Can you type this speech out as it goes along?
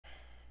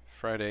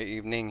Friday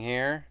evening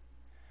here.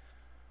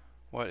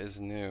 What is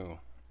new?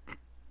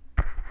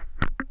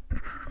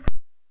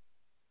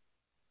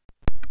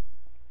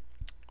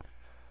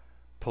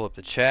 Pull up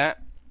the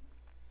chat.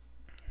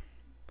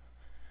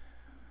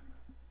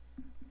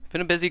 Been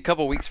a busy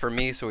couple weeks for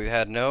me, so we've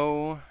had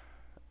no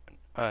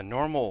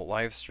normal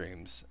live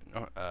streams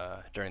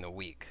during the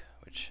week,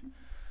 which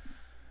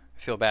I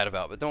feel bad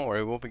about, but don't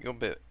worry, we'll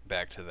be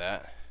back to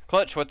that.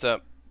 Clutch, what's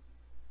up?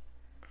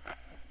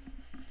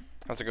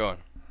 How's it going?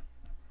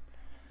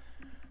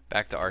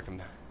 Back to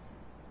Arkham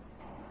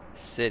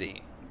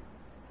City.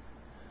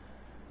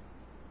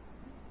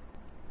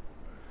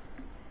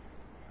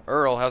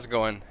 Earl, how's it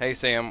going? Hey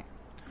Sam.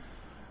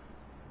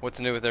 What's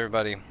new with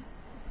everybody? I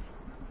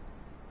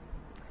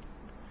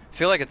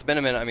feel like it's been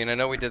a minute. I mean, I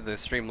know we did the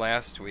stream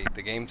last week,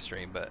 the game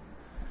stream, but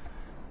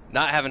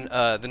not having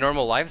the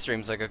normal live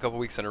streams like a couple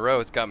weeks in a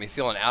row, it's got me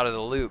feeling out of the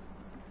loop.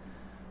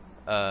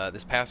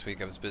 This past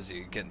week I was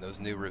busy getting those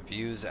new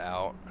reviews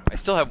out. I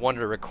still have one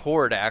to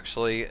record,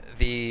 actually.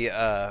 The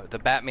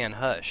Batman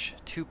Hush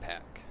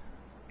 2-pack.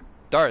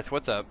 Darth,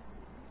 what's up?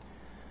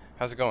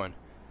 How's it going?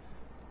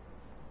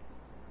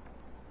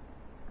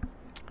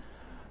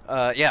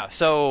 Yeah,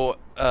 so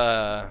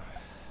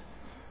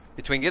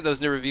between getting those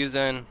new reviews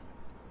in,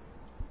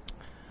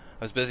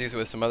 I was busy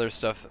with some other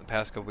stuff the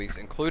past couple weeks,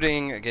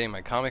 including getting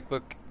my comic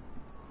book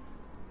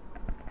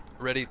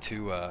ready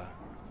to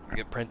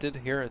get printed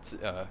here. It's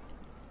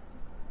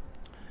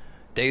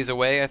days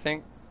away, I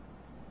think.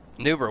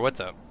 Nuber, what's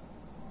up?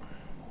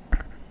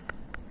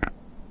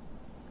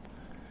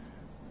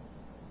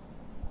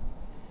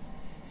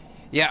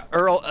 Yeah,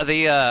 Earl,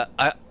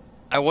 I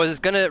was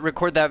gonna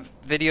record that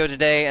video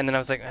today, and then I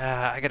was like,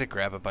 I gotta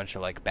grab a bunch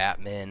of like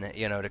Batman,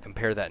 you know, to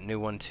compare that new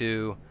one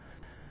to,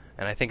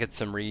 and I think it's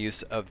some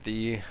reuse of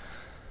the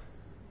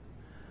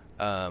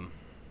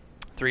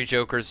Three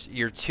Jokers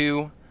Year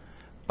 2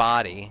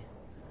 body.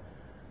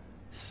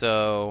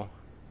 So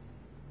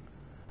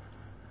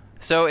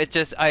it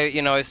just,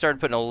 I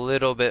started putting a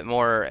little bit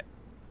more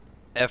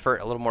effort,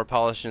 a little more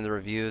polish in the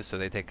reviews, so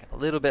they take a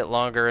little bit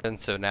longer, and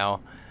so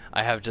now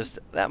I have just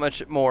that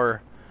much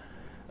more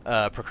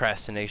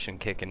procrastination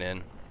kicking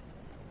in.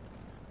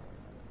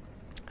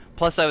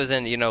 Plus, I was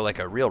in, like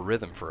a real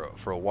rhythm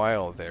for a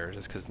while there,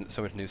 just because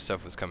so much new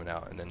stuff was coming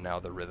out, and then now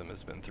the rhythm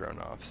has been thrown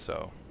off.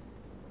 So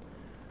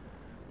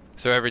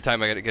every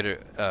time I gotta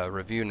get a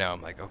review now,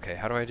 I'm like, okay,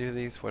 how do I do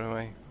these? What am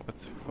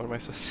I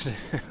supposed to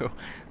do?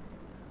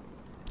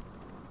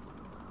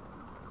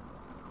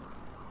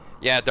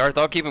 Yeah, Darth,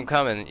 I'll keep them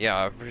coming. Yeah,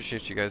 I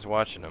appreciate you guys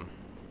watching them.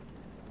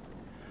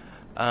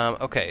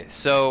 Okay,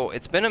 so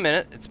it's been a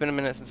minute. It's been a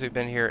minute since we've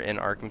been here in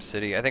Arkham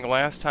City. I think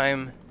last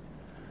time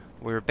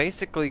we were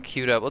basically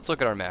queued up. Let's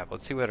look at our map.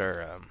 Let's see what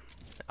our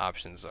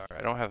options are.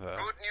 I don't have a...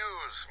 Good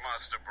news,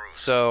 Master Bruce.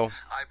 So...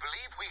 I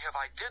believe we have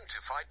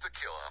identified the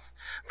killer.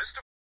 Mr.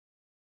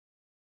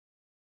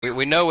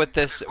 We know what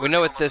this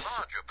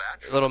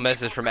little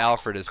message from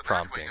Alfred is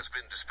prompting.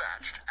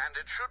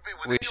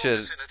 We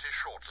should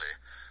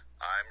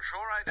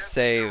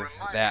save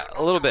that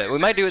a little bit. We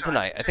might do it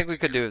tonight. I think we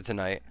could do it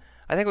tonight.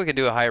 I think we could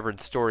do a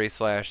hybrid story /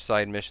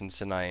 side missions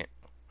tonight.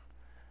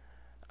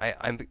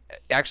 I'm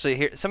actually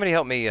here. Somebody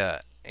help me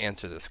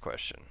answer this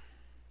question.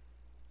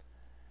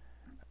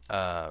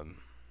 The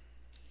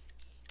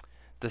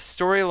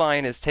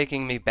storyline is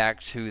taking me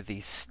back to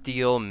the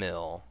steel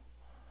mill,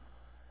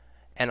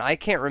 and I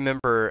can't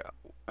remember.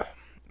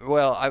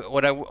 Well,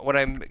 what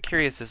I'm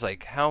curious is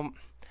like how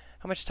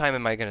much time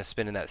am I going to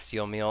spend in that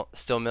steel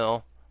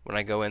mill when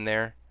I go in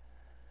there?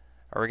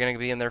 Are we going to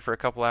be in there for a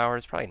couple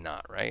hours? Probably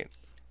not, right?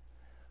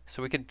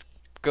 So we could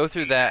go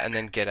through that and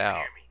then get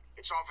out.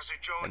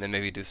 And then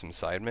maybe do some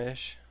side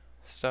mish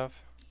stuff.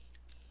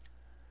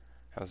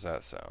 How's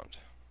that sound?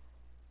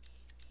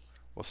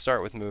 We'll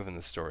start with moving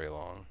the story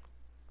along.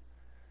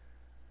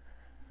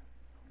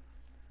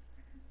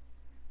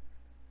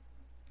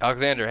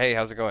 Alexander, hey,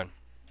 how's it going?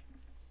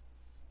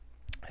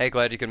 Hey,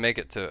 glad you could make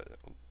it to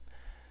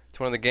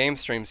one of the game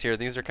streams here.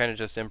 These are kind of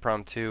just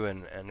impromptu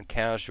and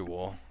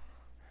casual.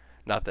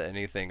 Not that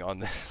anything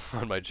on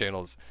my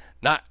channel's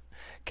not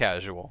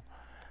casual.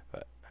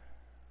 But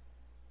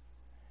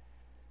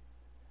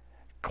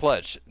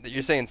Clutch,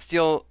 you're saying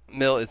Steel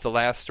Mill is the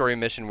last story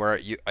mission where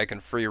I can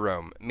free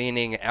roam,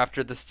 meaning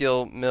after the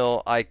Steel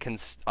Mill I can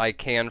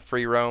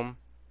free roam.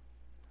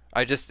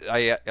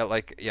 Yeah,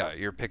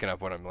 you're picking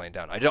up what I'm laying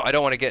down. I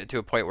don't want to get to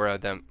a point where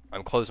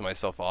I'm closing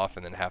myself off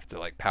and then have to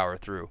like power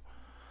through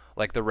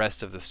like the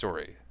rest of the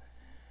story.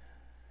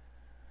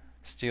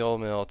 Steel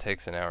Mill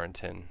takes an hour and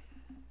 10.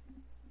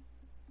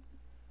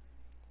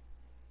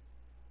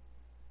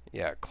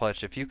 Yeah,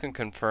 Clutch, if you can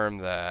confirm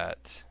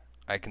that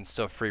I can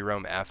still free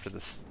roam after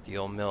the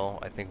steel mill,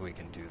 I think we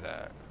can do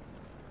that.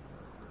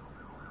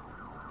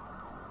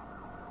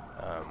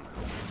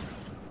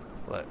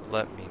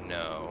 Let me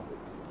know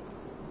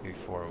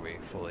before we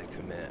fully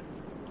commit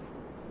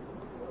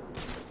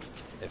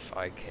if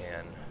I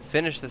can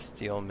finish the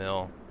steel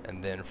mill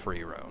and then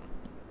free roam.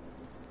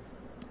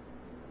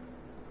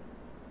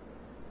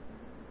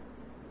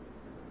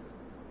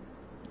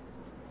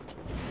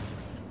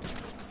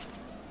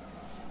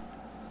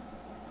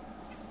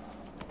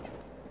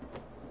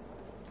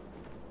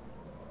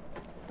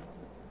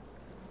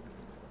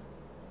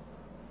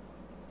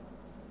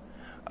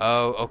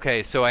 Oh,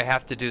 okay. So I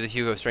have to do the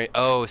Hugo Strange.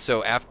 Oh,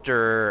 so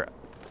after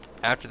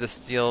the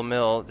steel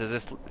mill,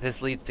 does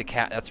this leads to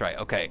Cat? That's right.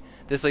 Okay,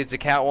 this leads to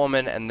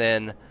Catwoman, and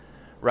then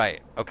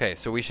right. Okay,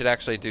 so we should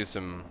actually do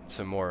some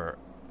more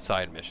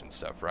side mission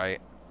stuff, right?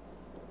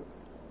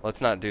 Let's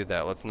not do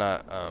that. Let's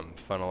not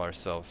funnel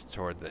ourselves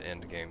toward the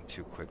end game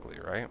too quickly,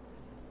 right?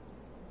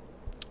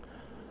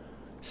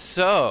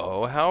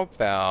 So how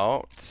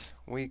about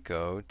we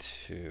go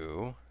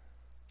to?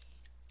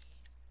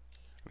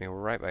 I mean,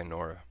 we're right by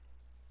Nora.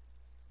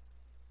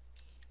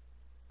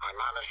 I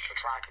managed to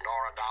track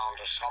Nora down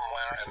to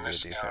somewhere This in would be a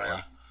this decent area.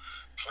 one.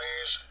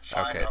 Please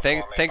find Okay, her for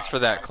me thanks by for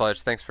that, night.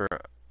 Clutch. Thanks for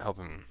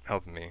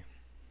helping me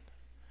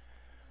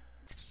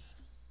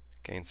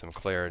gain some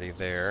clarity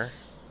there.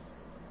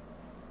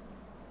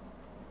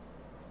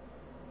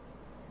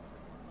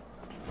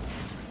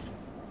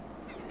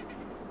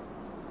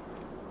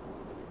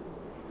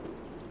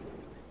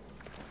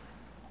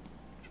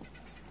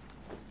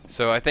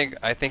 So I think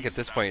at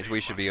this point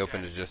we should be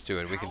open to just do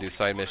it. We can do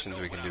side missions,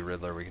 we can do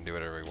Riddler, we can do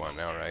whatever we want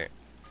now, right?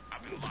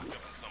 I've been locked up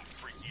in some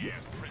freaky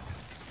ass prison.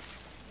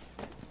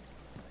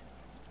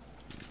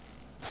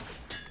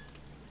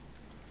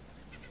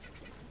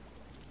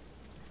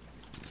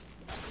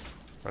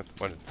 What am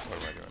I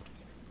doing?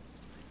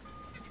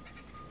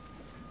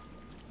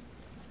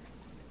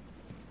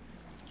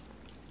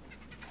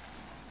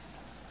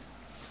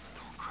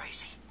 Going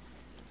crazy.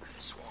 Could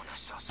have sworn I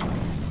saw something.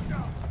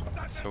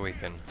 So we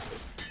can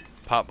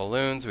pop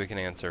balloons, we can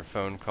answer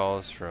phone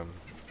calls from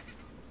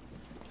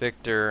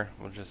Victor.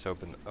 We'll just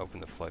open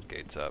the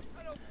floodgates up.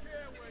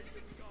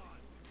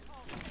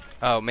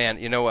 Oh man,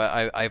 you know what?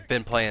 I've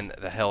been playing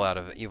the hell out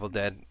of Evil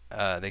Dead,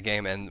 the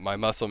game, and my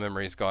muscle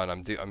memory's gone.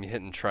 I'm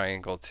hitting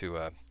triangle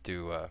to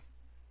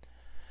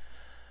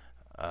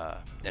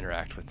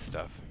interact with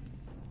stuff.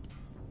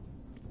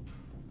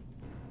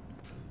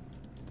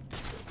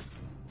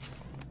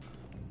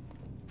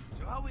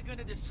 So how are we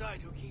gonna decide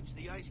who keeps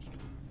the ice cube?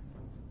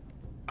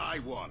 I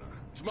wanna.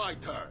 It's my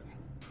turn.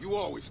 You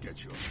always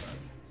get your turn.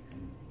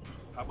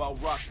 How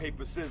about rock,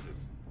 paper,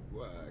 scissors?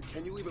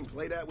 Can you even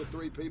play that with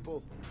 3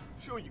 people?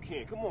 Sure you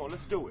can. Come on,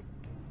 let's do it.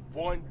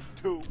 1,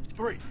 2,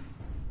 3.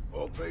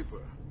 All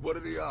paper. What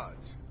are the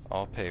odds?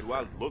 All paper. Do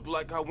I look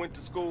like I went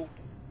to school?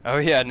 Oh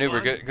yeah,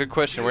 Nuber, One, good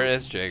question. Where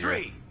is Jager?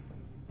 3.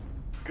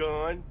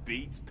 Gun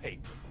beats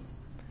paper.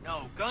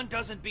 No, gun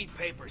doesn't beat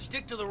paper.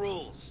 Stick to the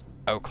rules.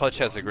 Oh, Clutch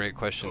has a great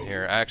question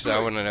here. Actually, I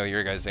want to know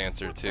your guys'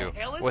 answer What the too.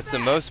 hell is What's the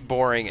that? most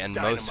boring and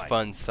most Dynamite.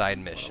 fun side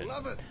mission? I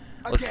love it.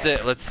 Let's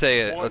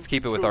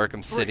keep it with 1, 2,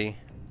 Arkham 3. City.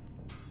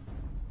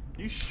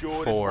 You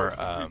sure For, this works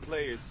for 3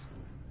 players?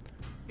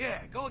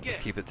 Yeah, go again.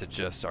 Keep it to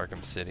just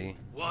Arkham City.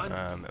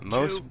 1,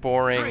 Most 2,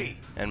 boring 3.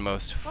 and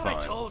most Thought I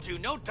fun. told you,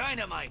 no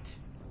dynamite.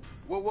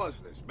 What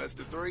was this? Best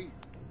of 3?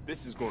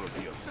 This is gonna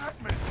be a...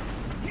 Batman!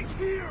 He's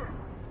here!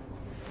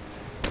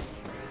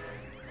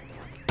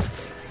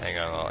 Hang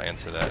on, I'll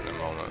answer that in a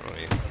moment. Let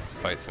me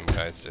fight some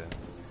guys to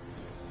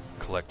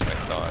collect my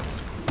thoughts.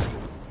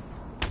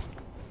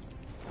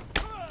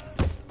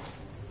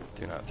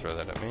 Do not throw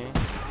that at me.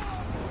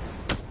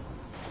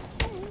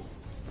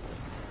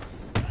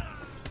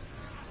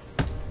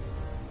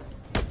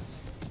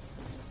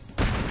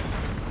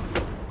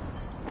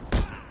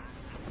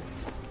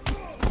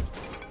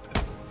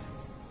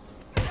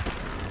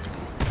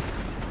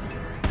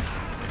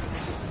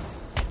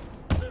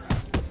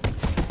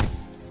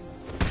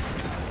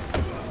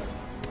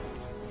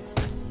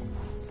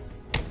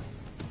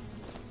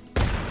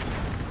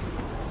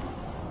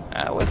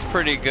 That was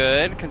pretty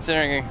good,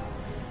 considering I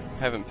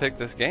haven't picked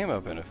this game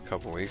up in a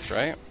couple weeks,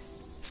 right?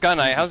 Scott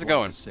Knight, how's it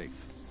going?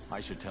 Safe. I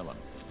should tell him.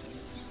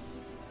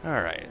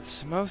 Alright,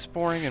 it's most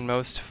boring and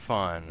most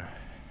fun.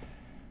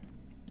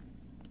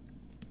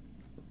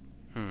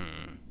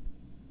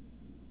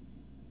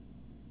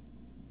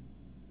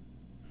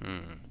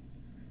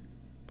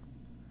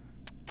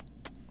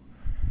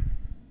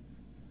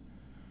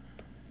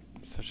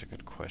 Such a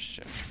good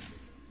question.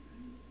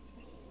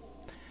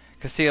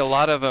 Cause see, a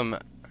lot of them,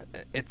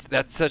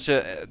 that's such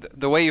a,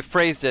 the way you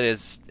phrased it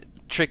is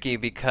tricky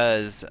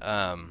because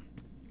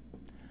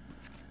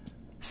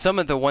some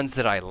of the ones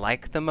that I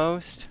like the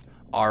most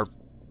are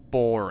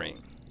boring.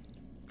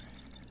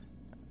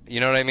 You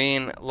know what I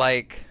mean?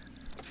 Like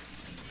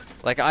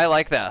I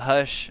like that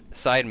Hush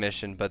side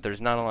mission, but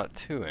there's not a lot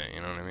to it.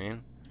 You know what I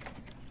mean?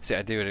 See,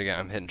 I do it again.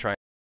 I'm hitting try.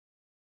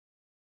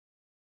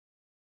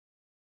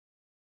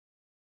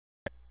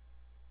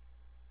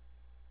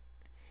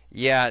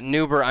 Yeah,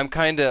 Nuber, I'm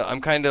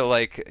kinda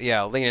like,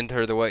 yeah, leaning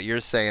toward what you're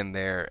saying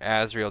there.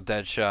 Azrael,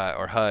 Deadshot,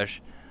 or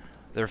Hush.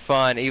 They're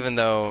fun, even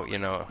though, you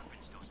know,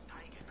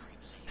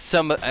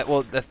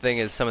 well, the thing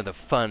is, some of the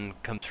fun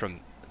comes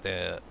from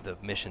the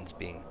missions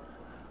being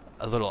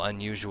a little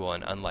unusual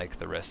and unlike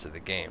the rest of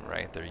the game,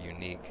 right? They're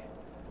unique.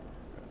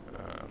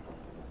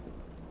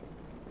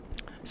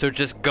 So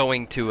just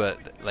going to a,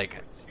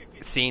 like,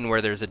 scene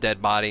where there's a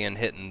dead body and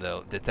hitting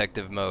the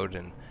detective mode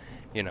and,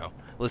 you know,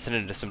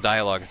 listening to some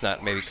dialogue is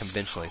not maybe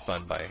conventionally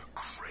fun by,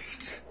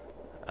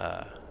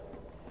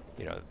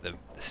 you know, the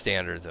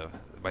standards of,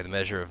 by the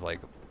measure of, like,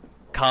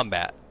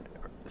 combat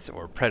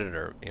or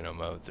predator,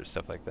 modes or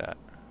stuff like that.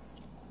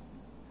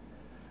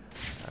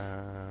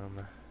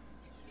 Woman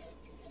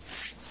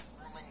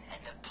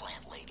and the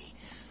plant lady.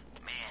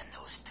 Man,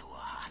 those two are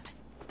hot.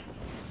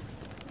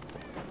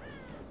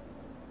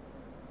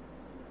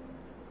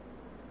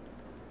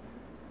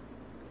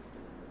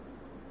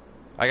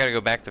 I gotta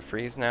go back to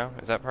freeze now.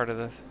 Is that part of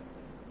this?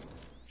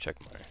 Check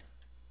my.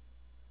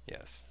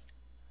 Yes.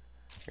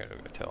 I gotta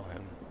go tell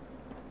him.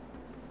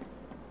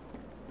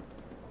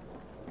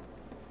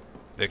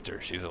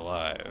 Victor, she's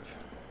alive.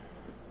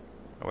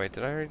 Oh wait,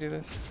 did I already do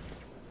this?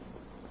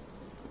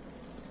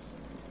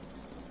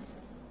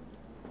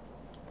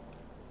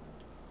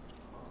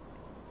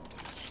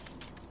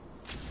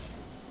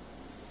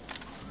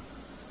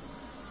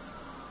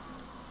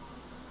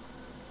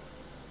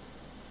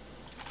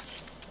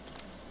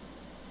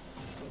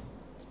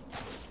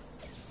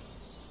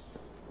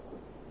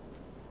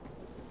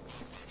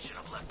 Should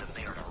have left them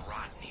there to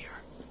rot in here.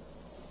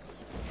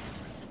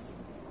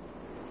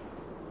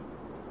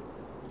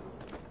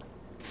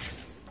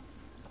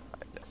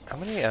 How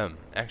many,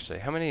 actually,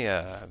 how many,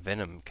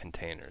 venom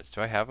containers?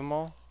 Do I have them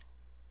all?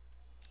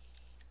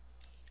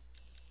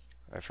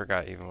 I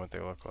forgot even what they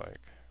look like.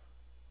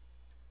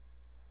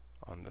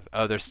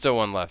 Oh, there's still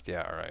one left.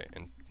 Yeah, alright.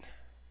 And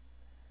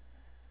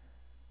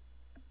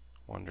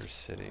Wonder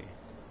City.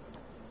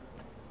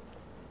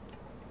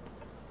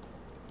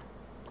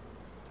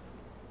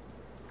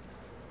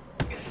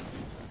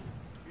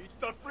 Eat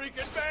the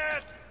freaking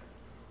bat!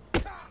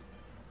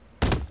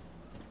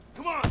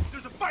 Come on,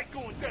 there's a fight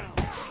going down!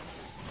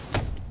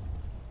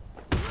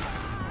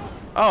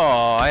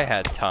 Oh, I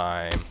had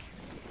time.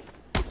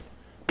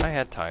 I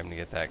had time to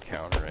get that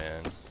counter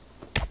in.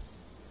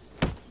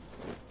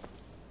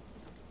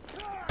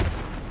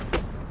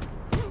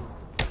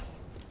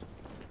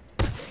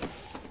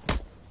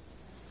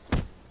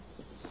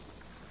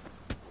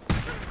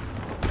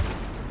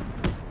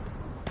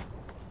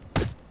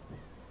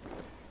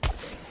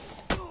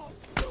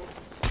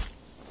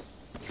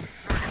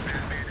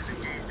 Batman is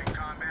engaged in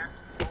combat.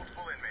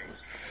 Multiple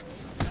inmates.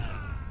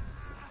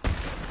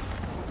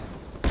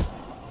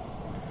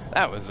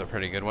 That was a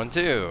pretty good one,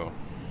 too.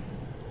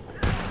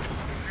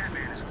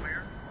 Batman is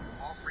clear.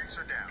 All freaks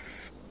are down.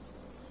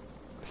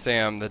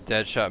 Sam, the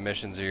Deadshot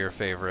missions are your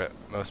favorite.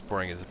 Most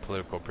boring is a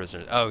political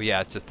prisoner. Oh,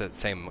 yeah, it's just that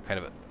same kind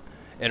of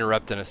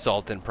interrupt and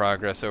assault in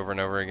progress over and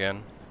over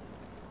again.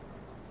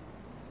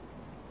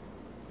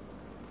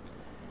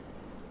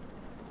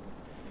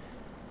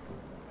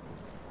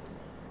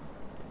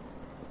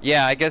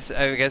 Yeah, I guess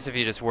if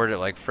you just word it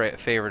like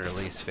favorite or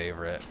least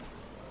favorite.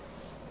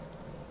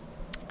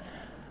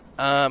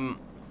 The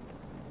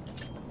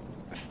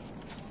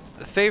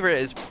favorite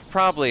is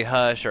probably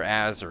Hush or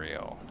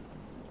Azrael.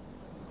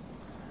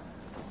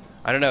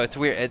 I don't know. It's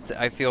weird.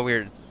 I feel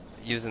weird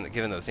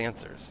giving those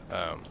answers.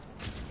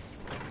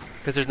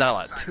 Because there's not a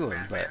lot to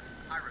them, but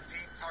I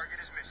repeat, target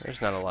is missing.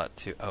 there's not a lot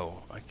to.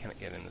 Oh, I can't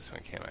get in this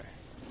one, can I?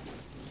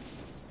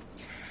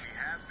 We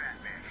have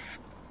Batman.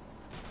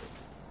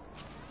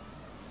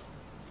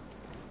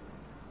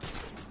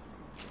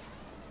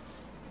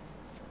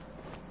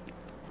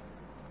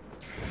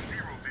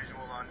 Zero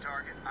visual on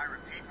target. I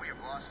repeat, we have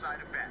lost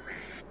sight of Batman.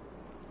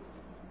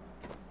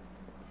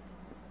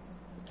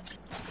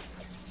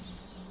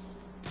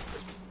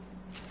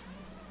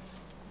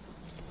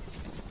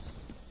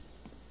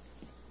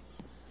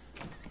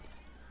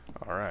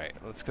 Alright,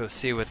 let's go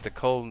see what the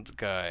cold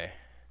guy...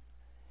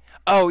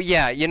 Oh,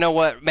 yeah, you know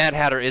what? Mad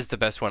Hatter is the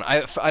best one.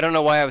 I don't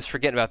know why I was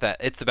forgetting about that.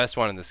 It's the best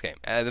one in this game.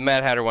 The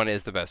Mad Hatter one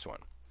is the best one.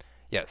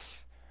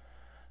 Yes.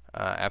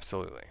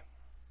 Absolutely.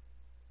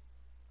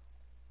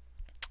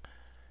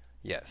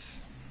 Yes.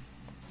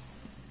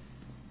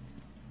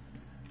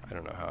 I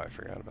don't know how I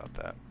forgot about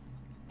that.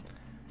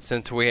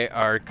 Since we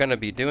are going to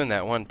be doing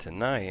that one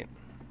tonight...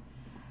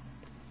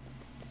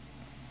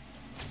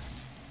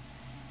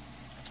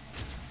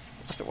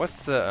 What's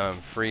the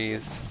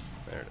freeze?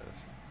 There it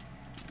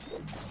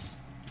is.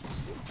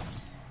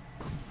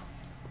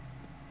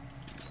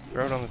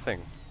 Throw it on the thing.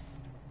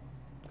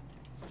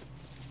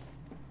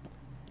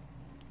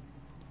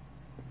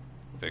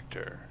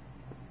 Victor,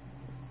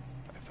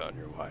 I found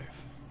your wife.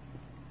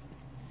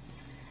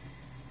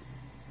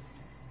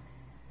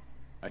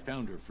 I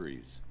found her,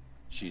 Freeze.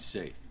 She's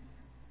safe.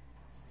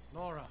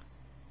 Nora,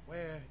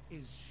 where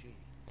is she?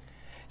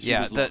 She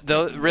Yeah, was the locked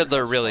up in Riddler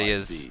warehouse really 5B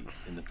is.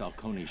 in the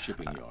Falcone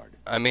shipping yard.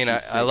 I mean, She's I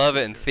safe, love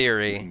it in Victor.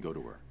 theory. You can go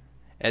to her.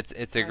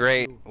 It's a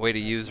great way to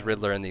use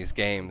Riddler in these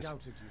games.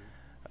 Doubted you.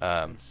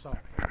 I'm sorry.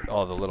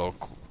 All the little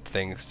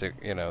things to,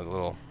 the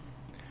little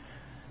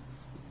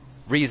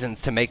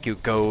reasons to make you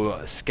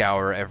go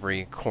scour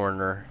every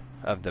corner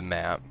of the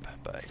map.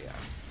 But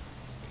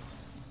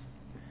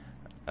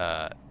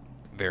yeah,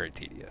 very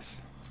tedious.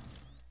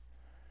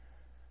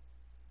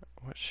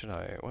 What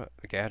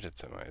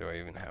gadgets do I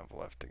even have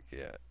left to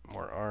get?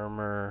 More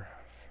armor.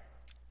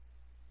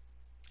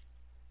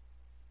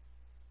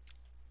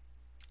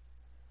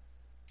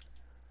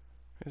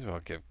 May as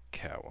well give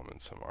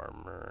Catwoman some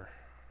armor.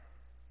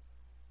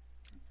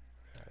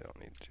 I don't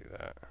need to do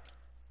that.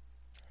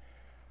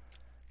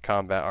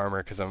 combat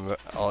armor because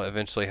I'll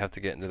eventually have to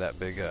get into that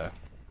big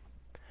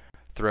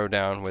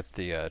throwdown with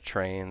the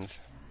trains.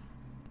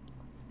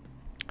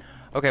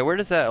 Okay, where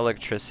does that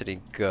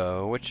electricity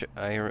go? Which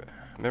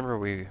remember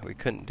we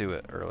couldn't do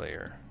it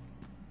earlier.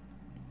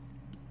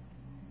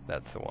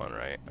 That's the one,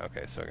 right?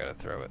 Okay, so I gotta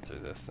throw it through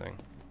this thing.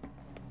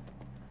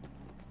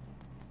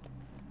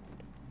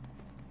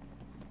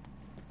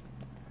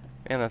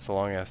 Man, that's a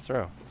long ass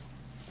throw.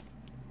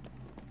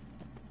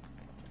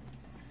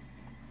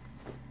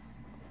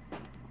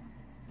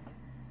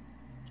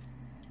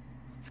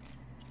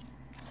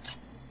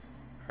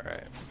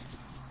 Alright.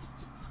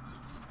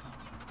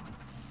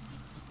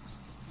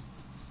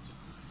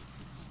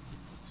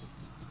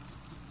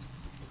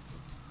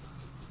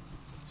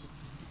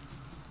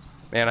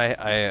 Man,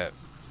 I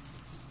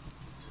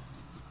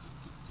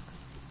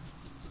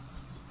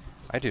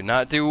do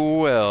not do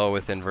well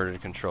with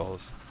inverted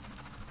controls.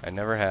 I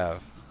never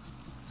have.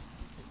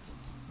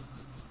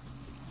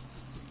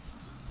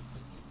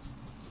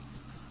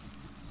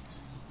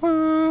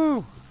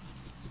 Woo!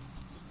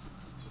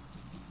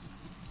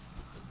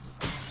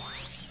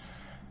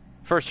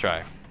 First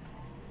try.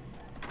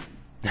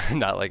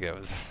 Not like it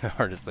was the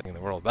hardest thing in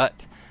the world, but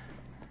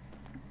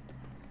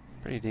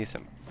pretty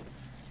decent.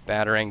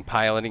 Battering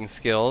piloting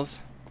skills.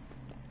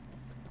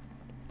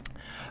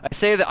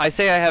 I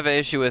say I have an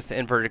issue with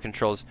inverted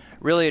controls.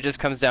 Really, it just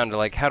comes down to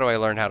like, how do I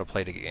learn how to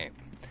play the game?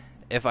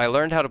 If I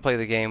learned how to play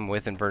the game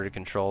with inverted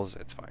controls,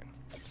 it's fine.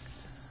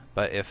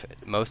 But if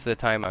most of the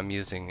time I'm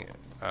using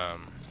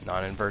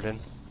non-inverted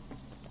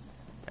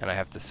and I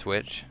have to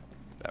switch,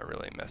 that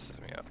really messes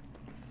me up.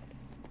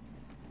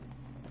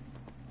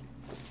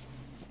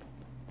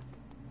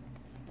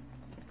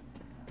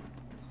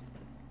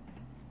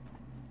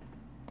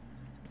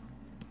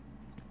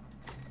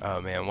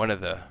 Oh man, one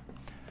of the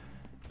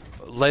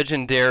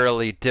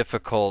legendarily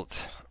difficult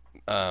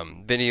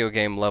video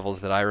game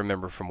levels that I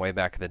remember from way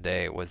back in the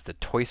day was the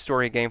Toy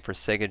Story game for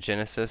Sega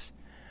Genesis,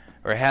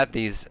 where it had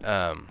these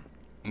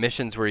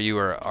missions where you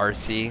were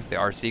RC, the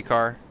RC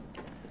car,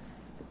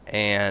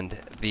 and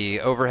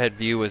the overhead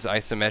view was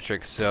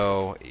isometric,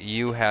 so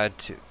you had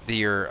to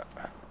the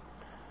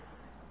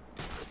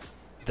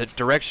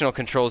directional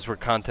controls were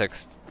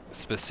context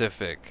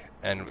specific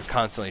and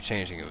constantly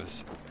changing.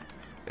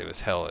 It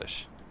was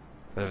hellish.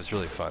 But it was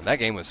really fun. That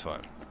game was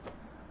fun.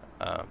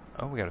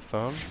 Oh, we got a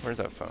phone? Where's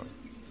that phone?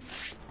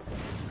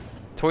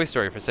 Toy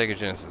Story for Sega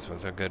Genesis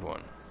was a good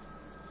one.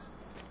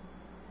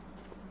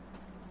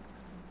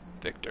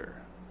 Victor.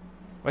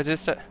 What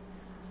just it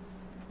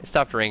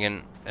stopped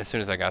ringing as soon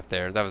as I got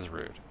there. That was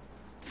rude.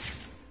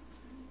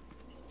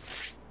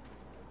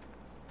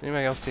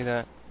 Anybody else see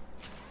that?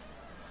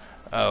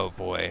 Oh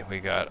boy, we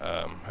got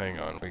hang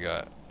on, we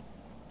got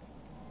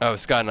oh,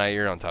 Scott Knight,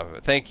 you're on top of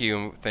it. Thank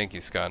you,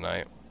 Scott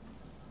Knight.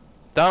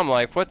 Dom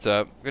Life, what's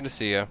up? Good to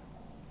see you.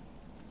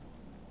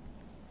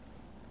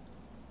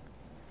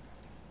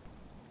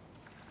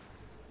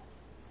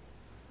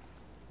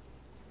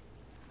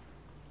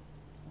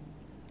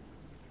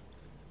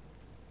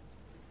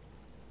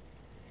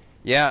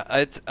 Yeah,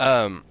 it's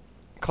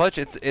Clutch.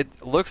 It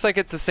looks like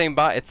it's the same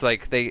bot. It's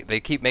like they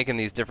keep making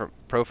these different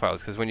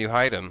profiles because when you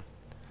hide them,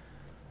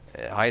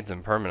 it hides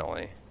them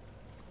permanently.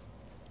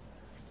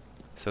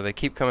 So they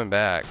keep coming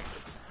back.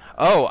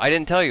 Oh, I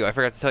didn't tell you. I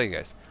forgot to tell you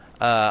guys.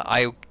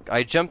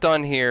 I jumped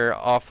on here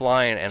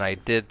offline and I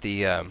did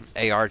the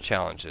AR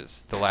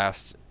challenges, the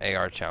last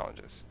AR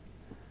challenges,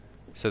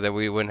 so that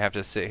we wouldn't have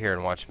to sit here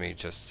and watch me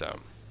just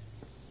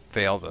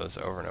fail those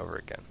over and over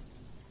again.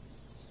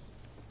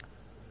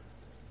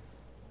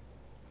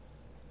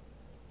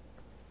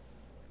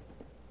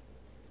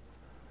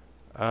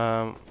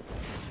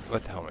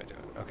 What the hell am I doing?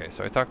 Okay,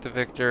 so I talked to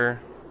Victor.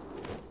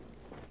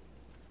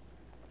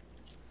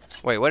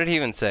 Wait, what did he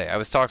even say? I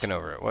was talking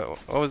over it.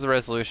 What was the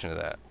resolution of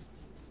that?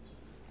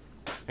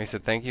 He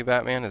said, "Thank you,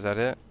 Batman." Is that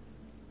it?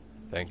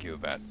 Thank you,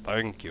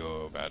 Batman.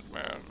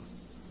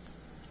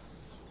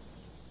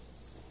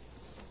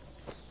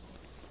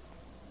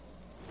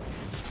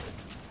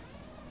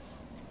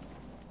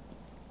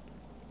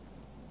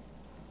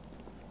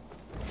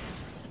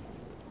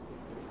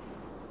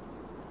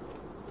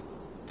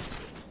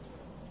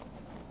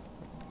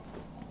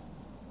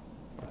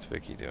 What's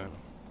Vicky doing?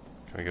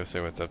 Can we go say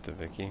what's up to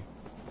Vicky?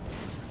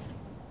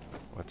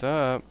 What's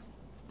up?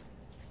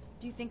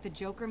 Do you think the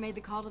Joker made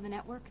the call to the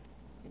network?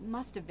 It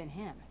must have been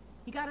him.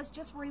 He got us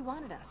just where he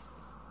wanted us.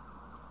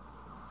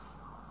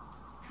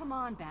 Come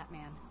on,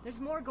 Batman. There's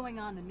more going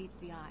on than meets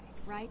the eye,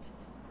 right?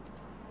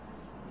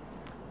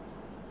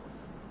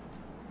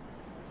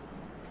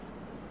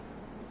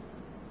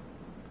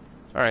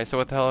 Alright, so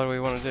what the hell do we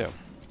want to do?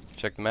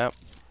 Check the map.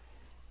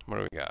 What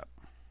do we got?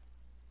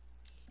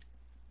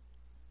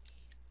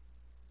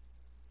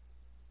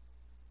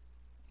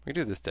 We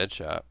do this dead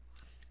shot.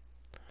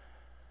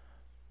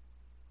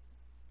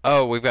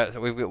 Oh, we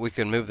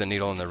can move the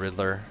needle in the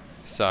Riddler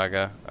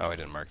saga. Oh, I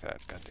didn't mark that.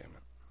 God damn it.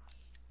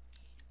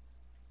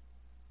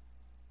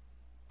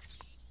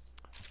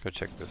 Let's go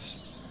check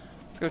this.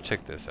 Let's go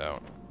check this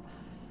out.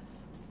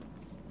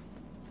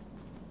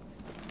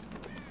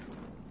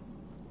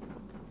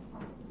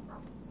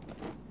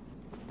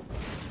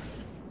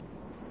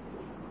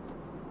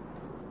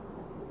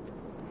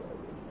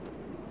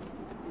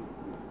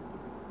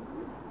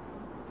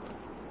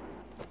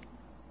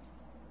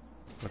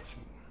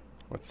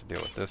 What's the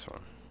deal with this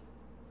one?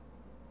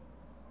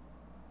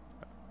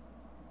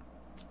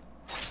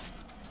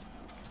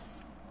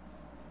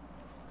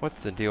 What's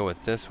the deal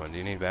with this one? Do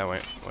you need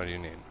Batman? What do you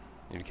need?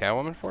 You need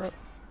Catwoman for it?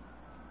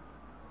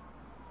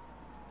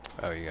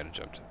 Oh, you gotta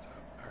jump to the top.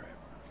 Alright.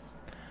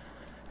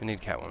 You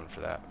need Catwoman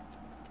for that.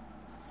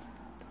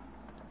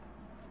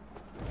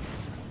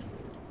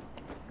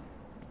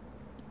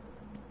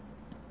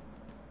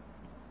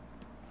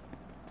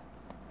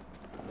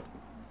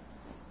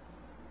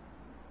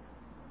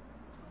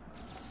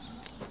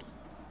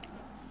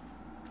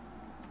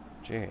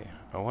 Gee,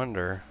 I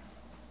wonder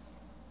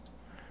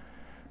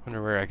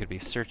where I could be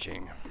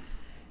searching.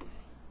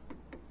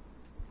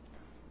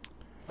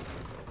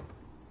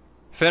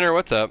 Finner,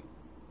 what's up?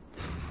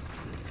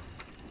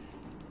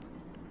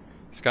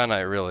 Scott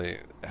Knight really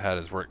had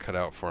his work cut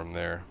out for him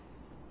there.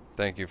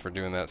 Thank you for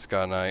doing that,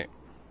 Scott Knight.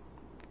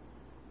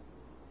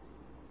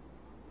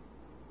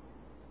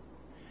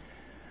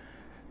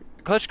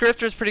 Clutch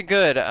Grifter's pretty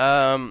good.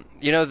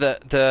 You know,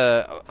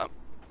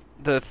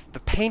 the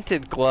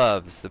painted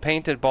gloves, the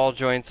painted ball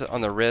joints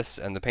on the wrists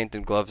and the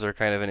painted gloves are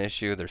kind of an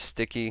issue. They're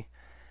sticky.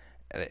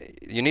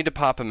 You need to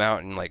pop them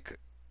out and like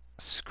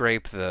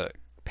scrape the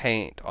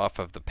paint off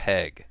of the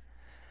peg.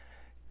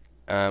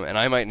 And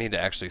I might need to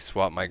actually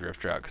swap my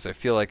grifter out because I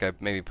feel like I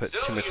maybe put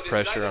too much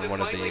pressure on one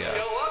of the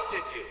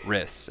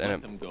wrists, and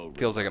it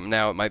feels like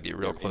now it might be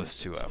real close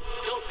to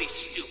Don't be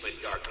stupid,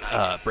 Dark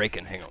Knight.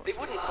 breaking. Hang on. They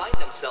wouldn't find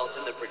themselves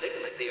in the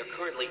predicament they are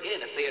currently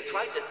in if they had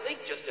tried to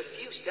think just a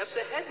few steps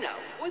ahead now,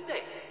 would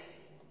they?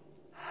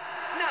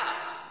 Now,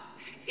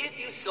 if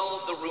you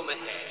solve the room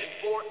ahead and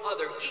 4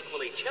 other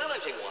equally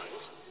challenging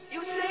ones,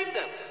 you save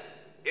them.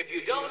 If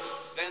you don't,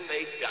 then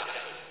they die.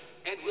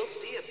 And we'll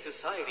see if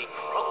society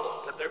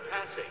crumbles at their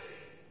passing.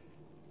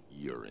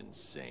 You're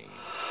insane.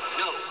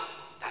 No,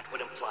 that would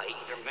imply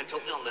either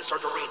mental illness or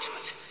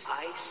derangement.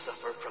 I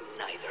suffer from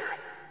neither.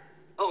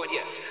 Oh, and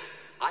yes,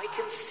 I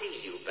can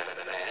see you,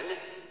 Batman,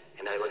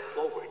 and I look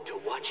forward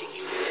to watching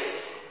you.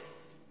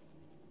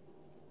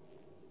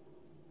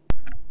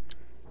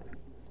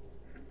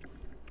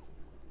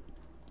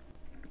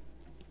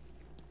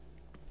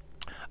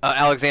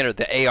 Alexander,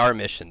 the AR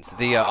missions,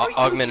 the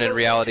augmented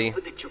reality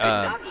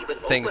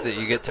things that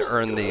you get to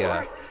earn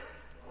the.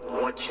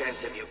 What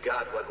chance have you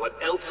got with what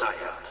else I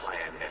have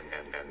planned?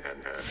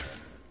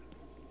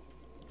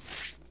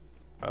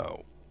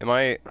 Oh, am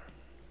I?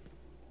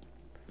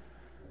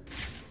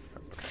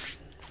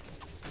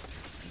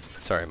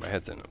 Sorry, my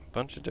head's in a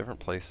bunch of different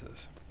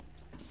places.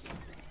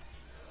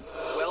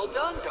 Well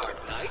done,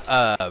 Dark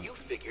Knight. You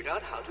figured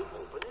out how to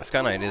open it.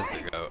 Sky Knight is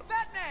the goat.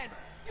 Batman,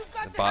 you've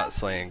got The bot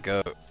slaying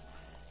goat.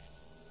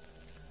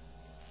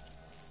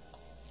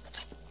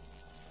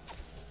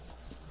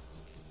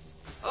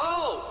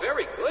 Oh,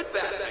 very good,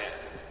 Batman.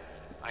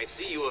 I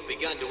see you have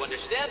begun to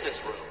understand this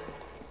room.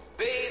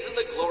 Bathe in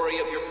the glory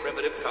of your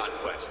primitive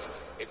conquest.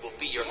 It will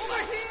be your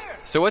life.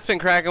 So what's been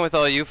cracking with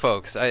all you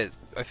folks? I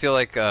feel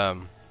like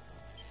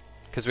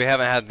because we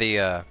haven't had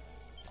the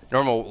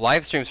normal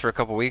live streams for a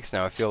couple weeks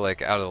now. I feel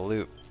like out of the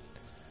loop.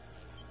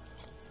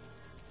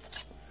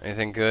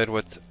 Anything good?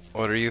 What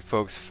are you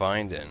folks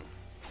finding?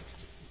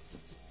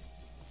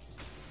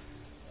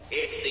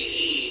 It's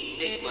the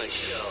Enigma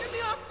Show. Get me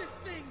off this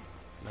thing!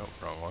 Nope,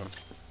 wrong one.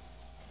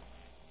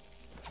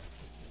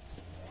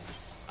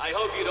 I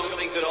hope you don't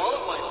think that all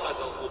of my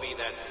puzzles will be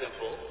that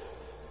simple.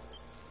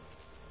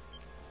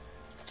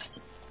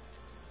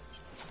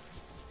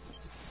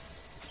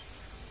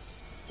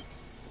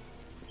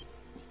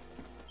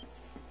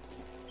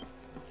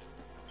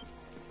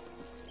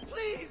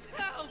 Please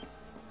help!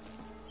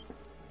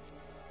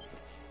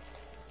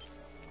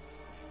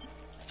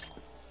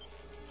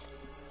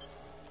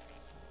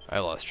 I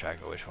lost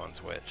track of which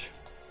one's which.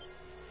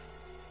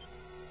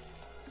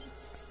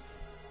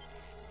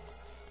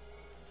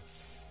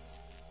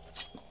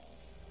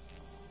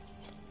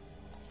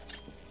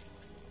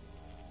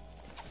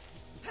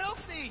 Help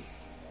me!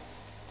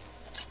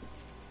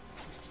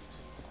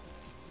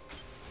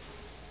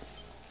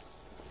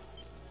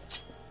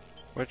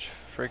 Which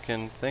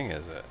freaking thing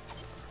is it?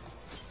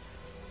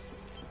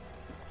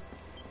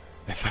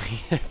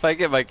 If I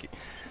get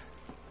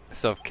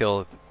myself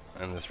killed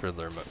in this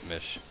Riddler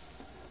mish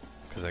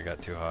because I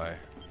got too high.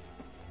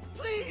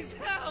 Please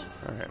help!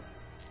 All right.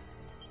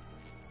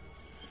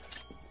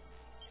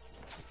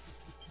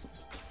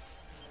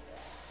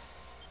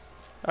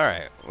 All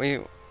right.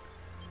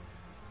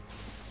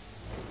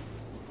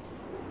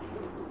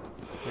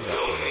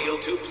 Don't feel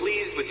too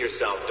pleased with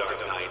yourself, Dark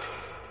Knight.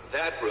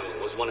 That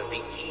room was one of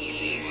the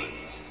easy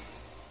ones.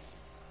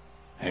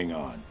 Hang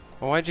on.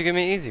 Well, why'd you give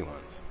me easy ones?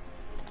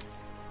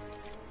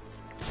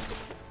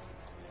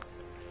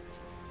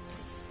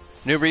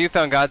 Noober, you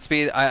found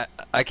Godspeed. I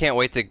can't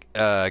wait to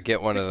get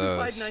one of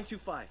those.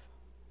 625925.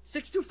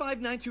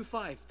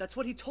 625925. That's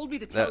what he told me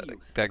to tell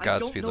you. That I don't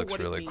Godspeed know looks what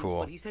it really means,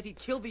 cool. But he said he'd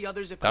kill the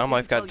others if Down I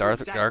Life didn't got tell you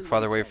exactly what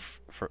Darkfather he Wave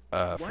said. from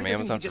doesn't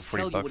Amazon he just for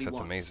tell you $40. what he That's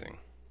wants? amazing.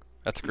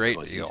 That's a great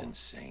Because deal. he's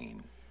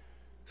insane.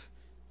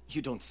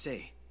 You don't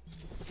say.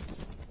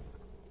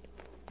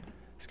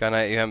 Sky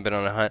Knight, you haven't been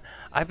on a hunt.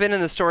 I've been in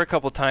the store a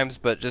couple times,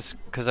 but just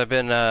because I've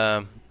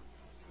been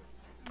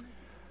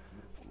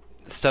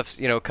stuff's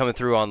coming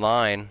through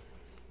online.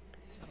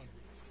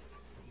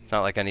 It's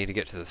not like I need to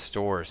get to the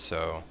store,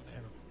 so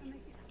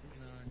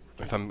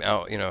if I'm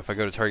out, if I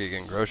go to Target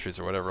getting groceries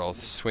or whatever, I'll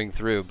swing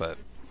through. But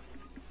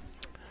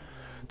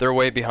they're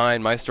way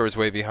behind. My store's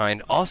way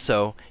behind.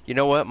 Also, you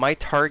know what? My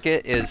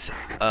Target is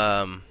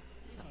the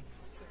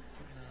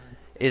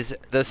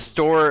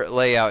store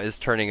layout is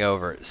turning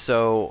over.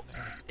 So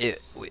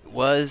it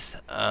was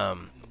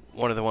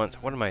one of the ones.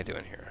 What am I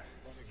doing here?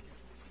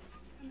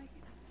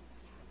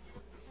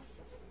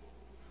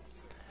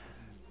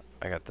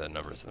 I got the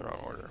numbers in the wrong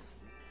order.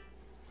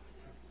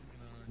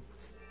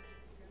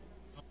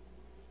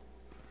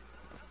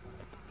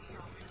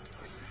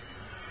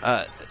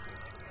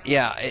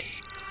 Yeah.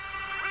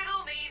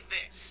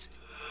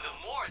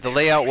 The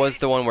layout was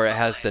the one where it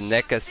has the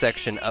NECA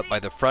section up by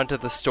the front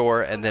of the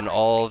store, and then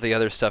all the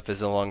other stuff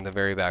is along the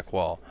very back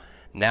wall.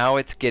 Now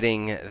it's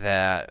getting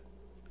that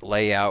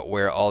layout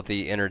where all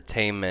the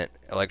entertainment,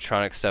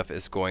 electronic stuff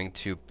is going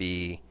to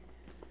be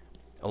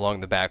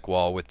along the back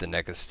wall with the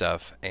NECA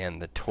stuff,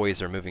 and the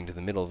toys are moving to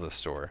the middle of the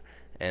store.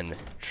 And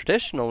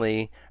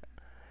traditionally,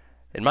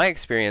 in my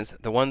experience,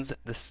 the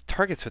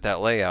Targets with that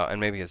layout, and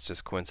maybe it's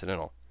just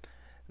coincidental,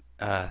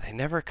 they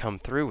never come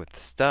through with the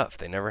stuff.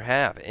 They never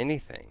have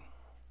anything.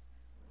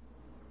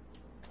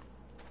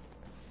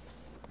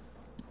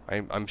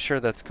 I'm sure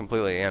that's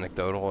completely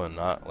anecdotal and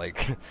not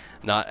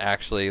not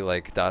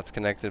actually dots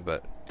connected,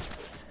 but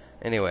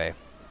anyway,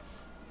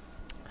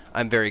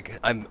 I'm very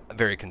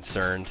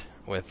concerned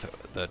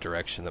with the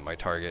direction that my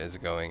Target is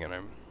going, and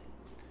I'm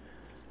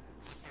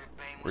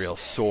real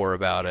sore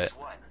about it.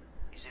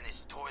 He's in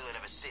his toilet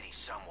of a city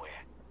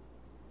somewhere.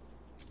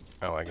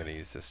 Oh, I gotta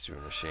use this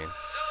stupid machine. So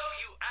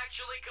you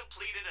actually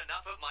completed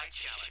enough of my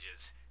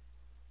challenges.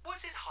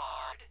 Was it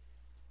hard?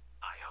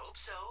 I hope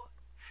so.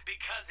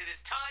 Because it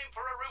is time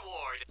for a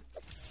reward.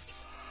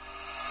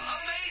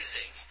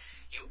 Amazing!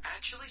 You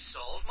actually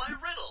solved my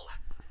riddle.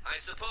 I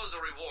suppose a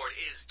reward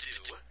is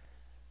due.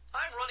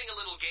 I'm running a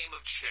little game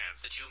of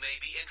chance that you may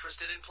be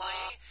interested in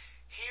playing.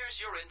 Here's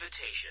your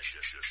invitation.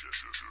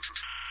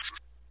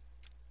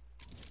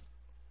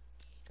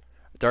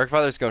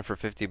 Darkfather's going for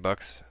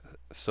 $50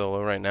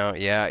 solo right now.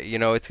 Yeah,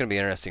 it's going to be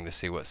interesting to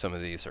see what some of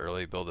these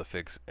early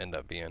build-a-figs end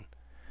up being.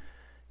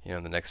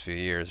 In the next few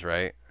years,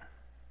 right?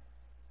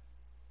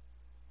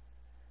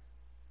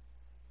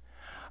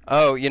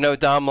 Oh,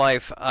 Dom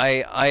Life,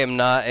 I am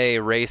not a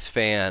race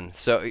fan.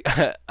 So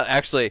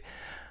actually,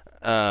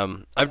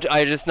 I'm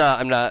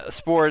not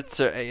sports.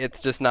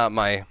 It's just not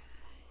my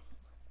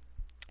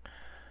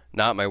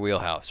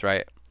wheelhouse,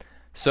 right?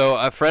 So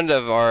a friend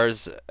of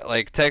ours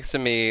texted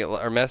me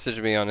or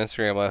messaged me on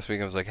Instagram last week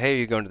and was like, "Hey, are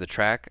you going to the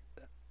track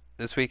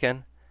this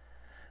weekend?"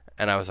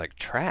 And I was like,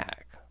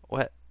 "Track?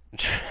 What?"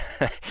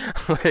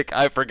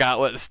 I forgot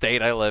what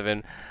state I live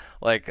in.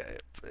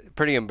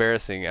 Pretty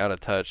embarrassing, out of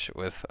touch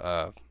with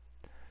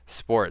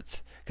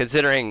sports.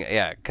 Considering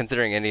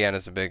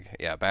Indiana's a big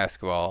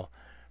basketball,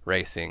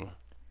 racing.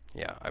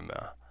 Yeah, I'm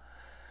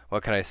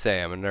what can I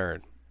say? I'm a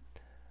nerd.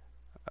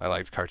 I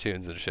liked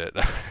cartoons and shit,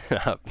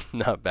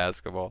 not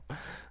basketball.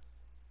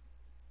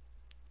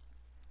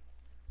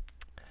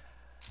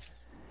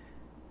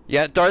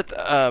 Yeah, Darth.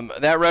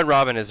 That Red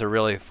Robin is a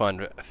really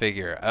fun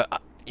figure.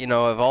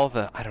 Of all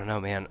the, I don't know,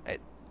 man.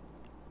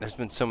 There's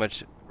been so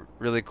much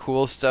really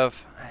cool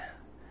stuff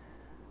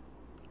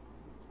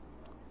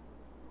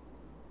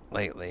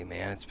lately,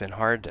 man. It's been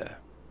hard to.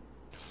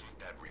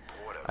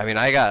 I mean,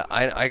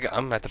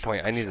 I'm at the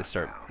point I need to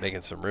start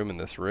making some room in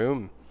this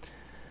room.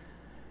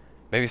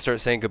 Maybe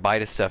start saying goodbye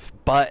to stuff.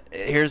 But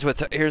here's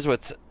what's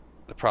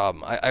the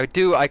problem. I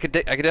could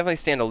definitely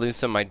stand to lose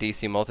some of my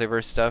DC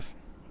multiverse stuff.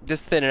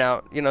 Just thin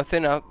out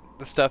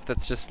the stuff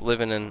that's just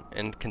living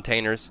in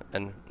containers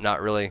and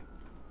not really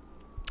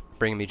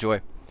bringing me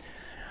joy.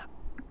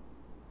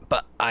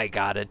 But I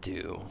gotta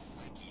do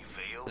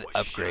the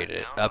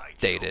updated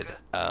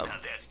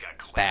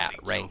bat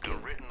ranking.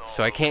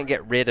 So I can't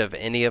get rid of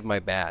any of my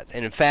bats.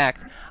 And in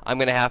fact, I'm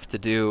gonna have to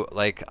do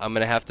I'm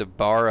gonna have to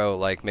borrow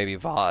maybe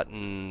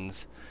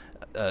Vaughton's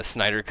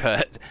Snyder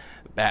Cut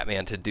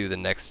Batman to do the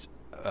next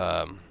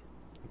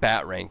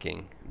bat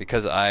ranking,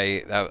 because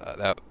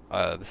the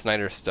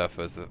Snyder stuff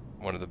was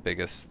one of the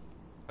biggest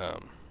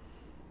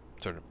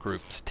sort of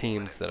groups,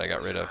 teams that I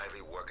got rid of.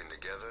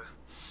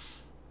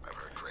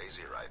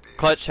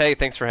 Clutch, hey,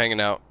 thanks for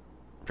hanging out.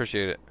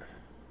 Appreciate it.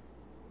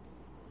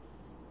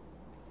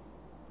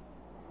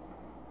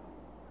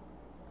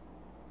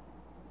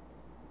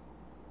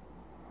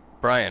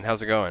 Brian,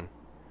 how's it going?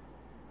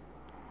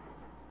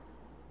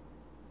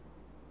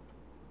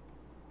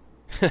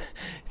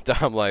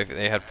 Dom Life,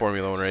 they had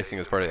Formula One racing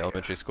as part of the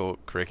elementary school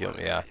curriculum,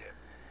 yeah.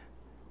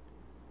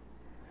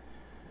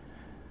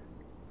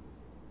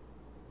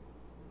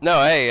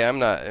 No, hey, I'm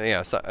not.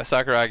 Yeah,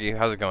 Sakuragi,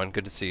 how's it going?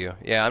 Good to see you.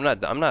 Yeah, I'm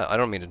not. I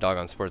don't mean to dog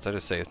on sports. I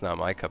just say it's not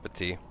my cup of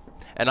tea.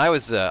 And I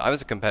was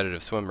a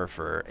competitive swimmer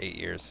for 8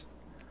 years.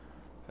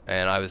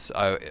 and I was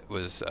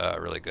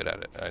really good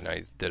at it, and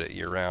I did it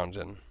year round.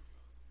 And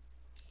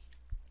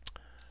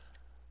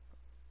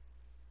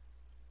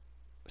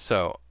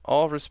so,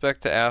 all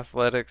respect to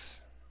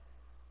athletics,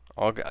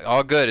 all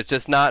good. It's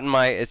just not in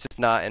my. It's just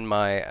not in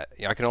my.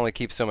 I can only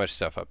keep so much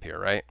stuff up here,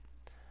 right?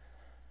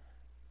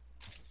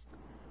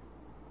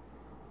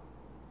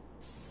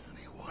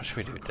 What should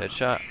we do?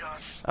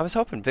 Deadshot? I was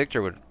hoping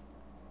Victor would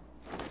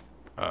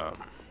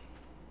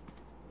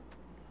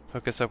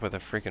hook us up with a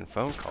freaking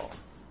phone call.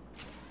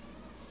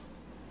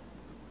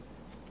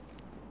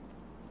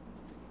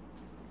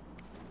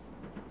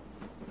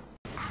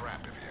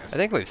 I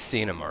think we've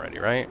seen him already,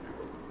 right?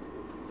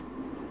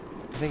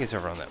 I think he's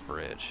over on that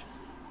bridge.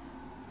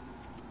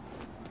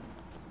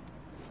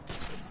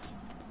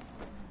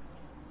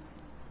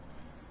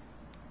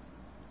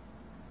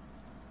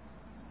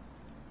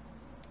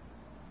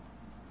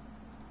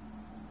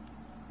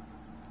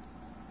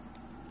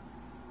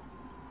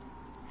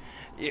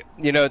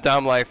 You know,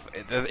 Dom Life.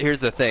 Here's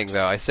the thing,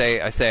 though. I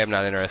say I'm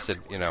not interested.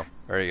 You know,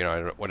 or you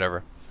know,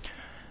 whatever.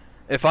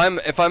 If I'm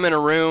in a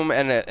room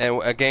and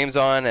a game's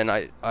on and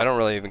I don't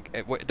really even,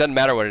 it doesn't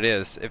matter what it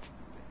is. If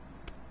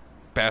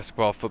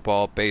basketball,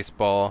 football,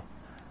 baseball,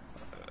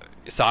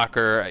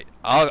 soccer,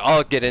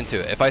 I'll get into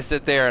it. If I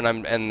sit there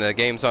and the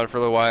game's on for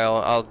a little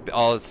while,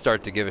 I'll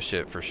start to give a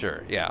shit for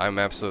sure. Yeah, I'm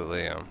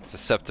absolutely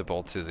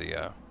susceptible to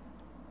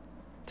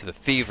the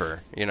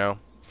fever. You know.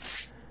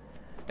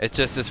 It's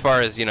just as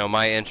far as, you know,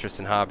 my interest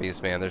in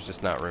hobbies, man, there's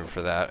just not room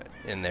for that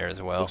in there as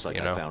well. Looks like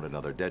you know? I found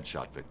another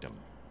Deadshot victim.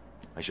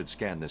 I should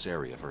scan this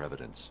area for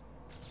evidence.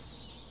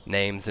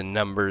 Names and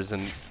numbers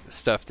and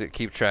stuff to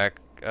keep track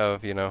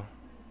of, you know,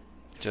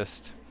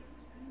 just...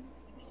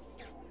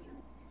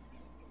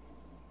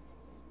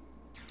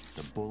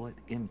 The bullet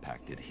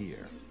impacted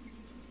here.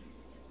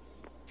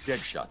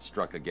 Deadshot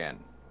struck again.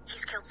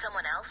 He's killed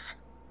someone else?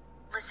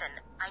 Listen,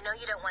 I know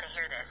you don't want to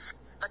hear this,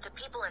 but the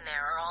people in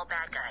there are all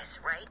bad guys,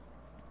 right?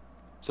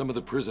 Some of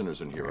the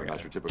prisoners in here are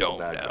not your typical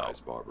bad know.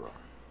 guys, Barbara.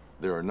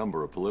 There are a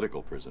number of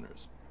political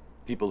prisoners.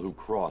 People who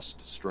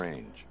crossed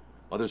Strange.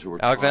 Others who were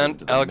tied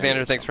to the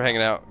Alexander, thanks for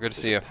hanging out. Good to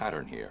see you. There's a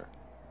pattern here.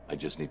 I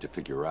just need to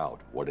figure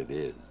out what it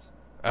is.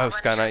 Oh,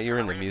 Sky Knight, you're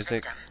in the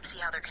music. See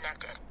how they're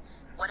connected.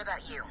 What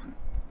about you?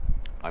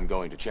 I'm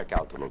going to check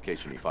out the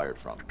location he fired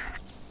from.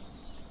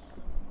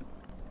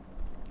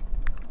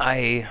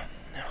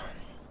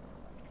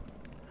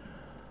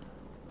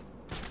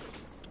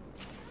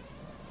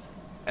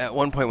 At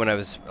one point when I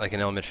was like in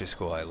elementary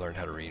school, I learned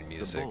how to read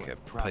music,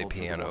 play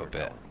piano a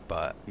bit,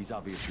 but he's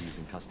obviously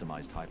using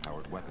customized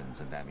high-powered weapons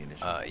and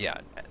ammunition. Yeah,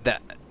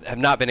 that have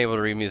not been able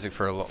to read music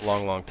for a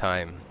long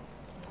time.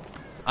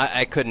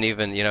 I couldn't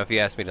even, you know, if you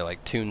asked me to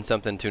like tune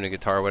something, tune a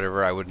guitar, or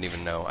whatever, I wouldn't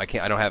even know. I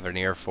don't have an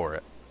ear for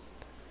it.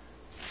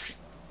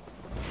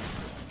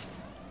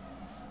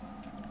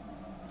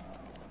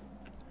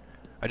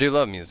 I do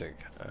love music,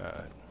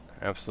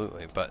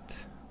 absolutely, but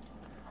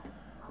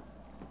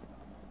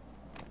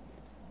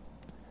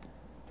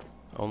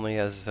only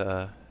as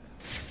an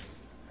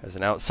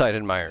outside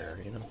admirer,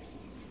 you know.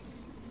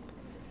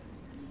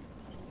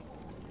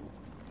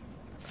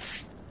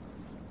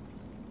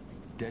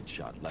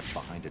 Deadshot left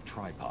behind a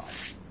tripod.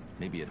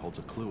 Maybe it holds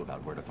a clue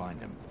about where to find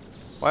him.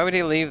 Why would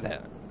he leave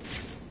that?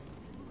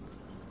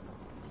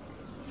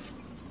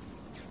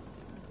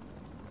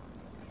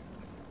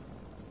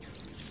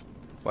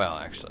 Well,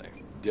 actually,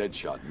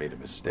 Deadshot made a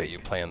mistake. you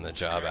plan the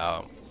job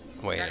out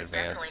way in That is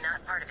advance. definitely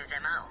not part of his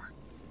MO.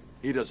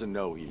 He doesn't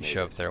know he You made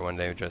show it. up there one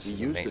day just He as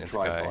a used a maintenance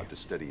tripod guy. to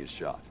steady his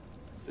shot.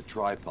 The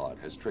tripod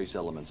has trace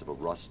elements of a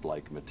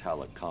rust-like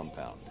metallic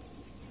compound.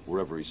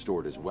 Wherever he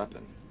stored his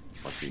weapon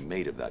must be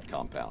made of that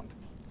compound.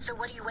 So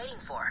what are you waiting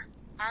for?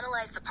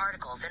 Analyze the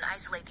particles and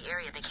isolate the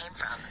area they came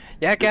from.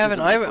 Yeah, Gavin,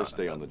 This isn't my first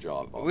day on the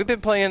job. we've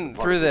been playing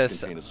The through particles this.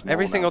 contain a small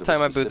Every single amount of a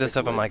time I boot this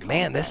specific up, I'm like, red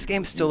man, this compound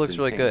game still used looks in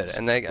really good. paints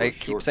And for I a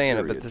keep short saying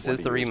it, period but this is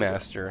 20 the years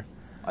ago. remaster.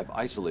 I've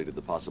isolated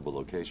the possible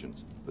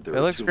locations, but there It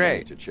are looks too many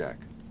great. to check.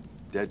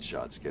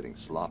 Deadshot's getting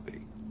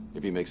sloppy.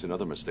 If he makes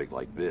another mistake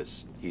like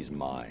this, he's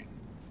mine.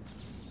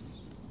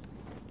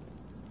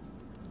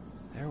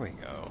 There we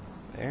go.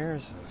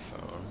 There's a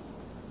phone.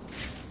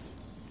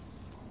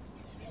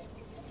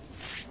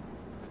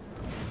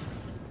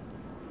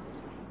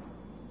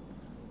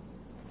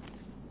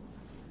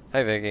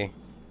 Hi, Vicky.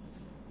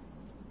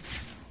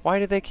 Why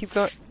do they keep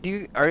going?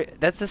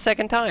 That's the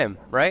second time,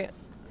 right?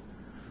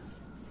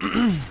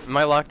 Am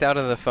I locked out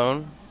of the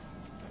phone?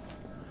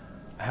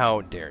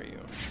 How dare you?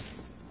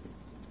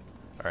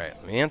 Alright,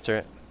 let me answer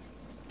it.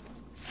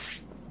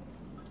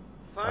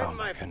 Find Oh, my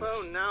my goodness.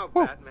 phone now,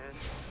 Whew. Batman,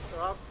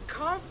 or I'll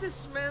carve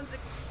this man's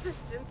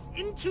existence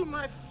into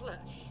my flesh.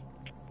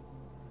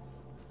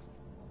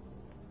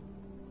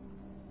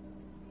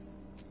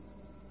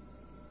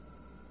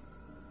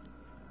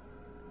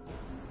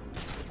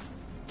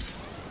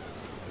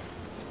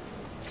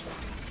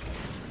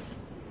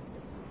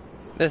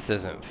 This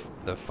isn't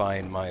the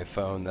Find My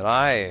Phone that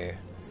I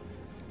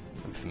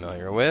am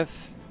familiar with.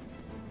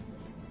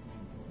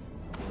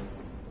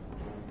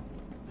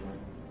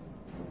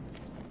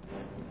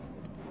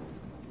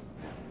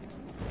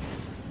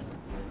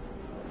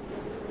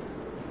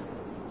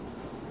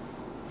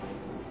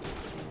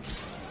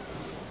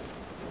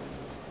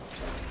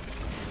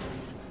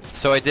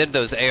 So I did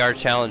those AR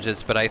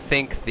challenges, but I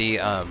think the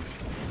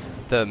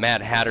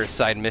Mad Hatter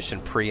side mission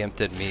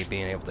preempted me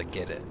being able to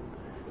get it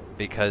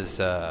because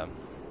I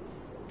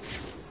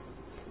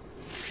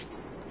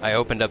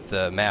opened up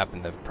the map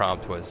and the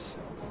prompt was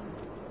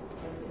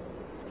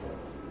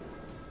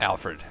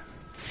Alfred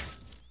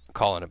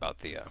calling about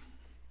the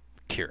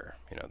cure,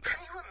 you know, Can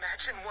you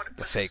imagine what it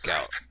the was fake like,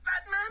 out.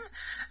 Batman?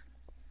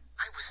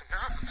 I was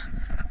numb.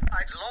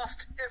 I'd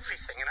lost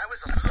everything, and I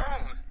was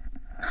alone,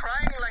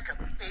 crying like a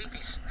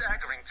baby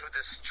staggering through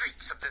the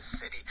streets of this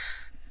city,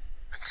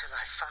 until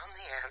I found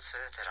the answer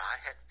that I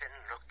had been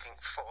looking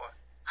for.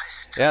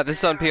 Yeah, this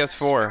is on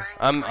PS4.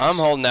 I'm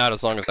holding out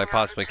as long as I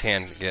possibly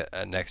can to get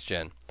a next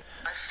gen.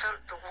 I felt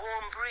the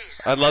warm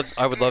breeze. I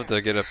would love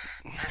to get a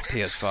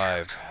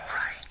PS5,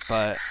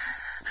 but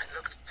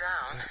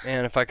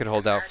man, if I could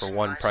hold out for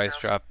one price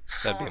drop,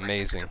 that'd be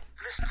amazing.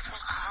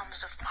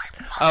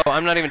 Oh,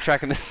 I'm not even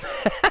tracking this.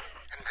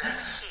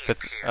 But,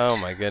 oh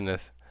my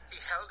goodness. He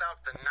held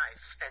out the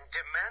knife and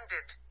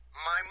demanded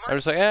my money. I'm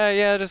just like,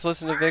 yeah, just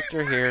listen to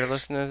Victor here,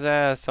 listen to his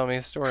ass, tell me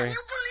a story. Can you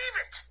believe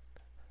it?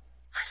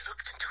 I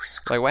looked into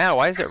his Like, wow,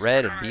 why is it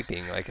red and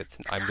beeping? Like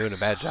I'm doing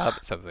a bad job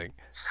at something.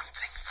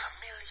 something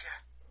familiar.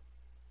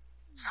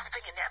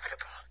 Something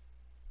inevitable.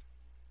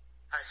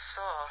 I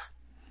saw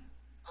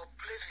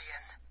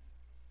oblivion.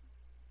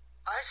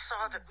 I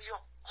saw that we are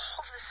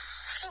all the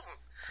same,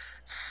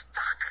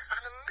 stuck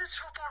on a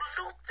miserable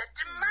loop that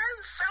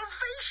demands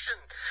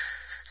salvation.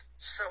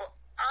 So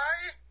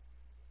I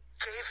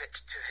gave it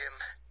to him.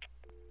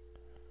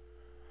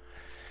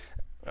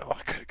 Oh,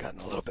 I could have gotten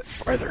a little bit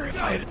farther if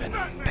I had been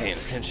paying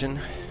attention.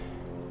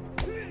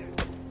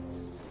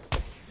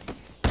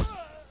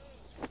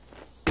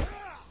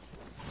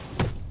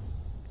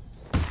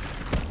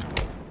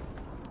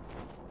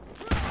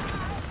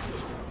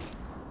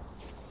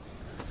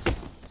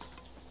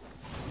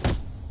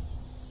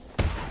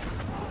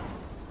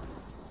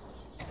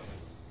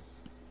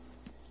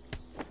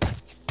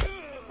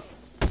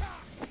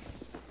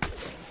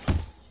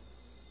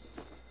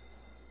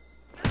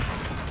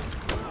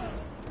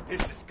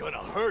 This is gonna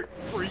hurt,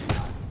 freak.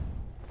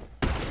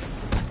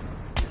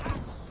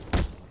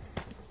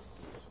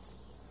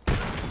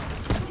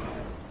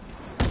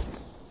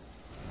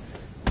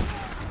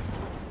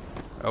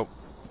 Oh.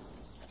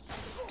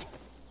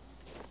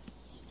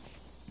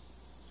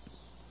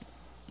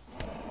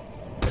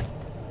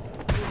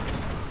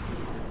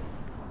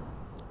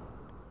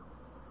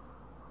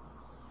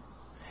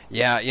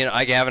 Yeah, you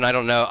know, Gavin, I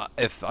don't know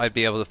if I'd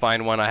be able to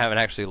find one. I haven't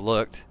actually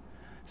looked,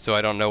 so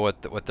I don't know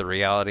what the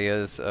reality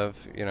is of,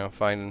 you know,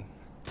 finding.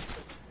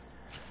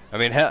 I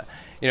mean,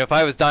 you know, if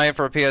I was dying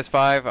for a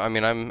PS5, I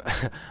mean, I'm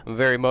I'm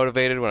very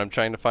motivated when I'm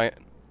trying to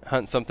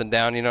hunt something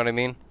down. You know what I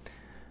mean?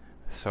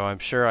 So I'm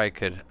sure I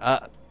could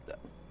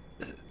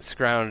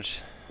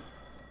scrounge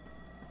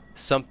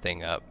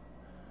something up.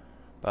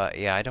 But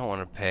yeah, I don't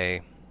want to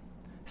pay.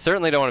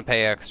 Certainly don't want to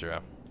pay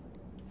extra.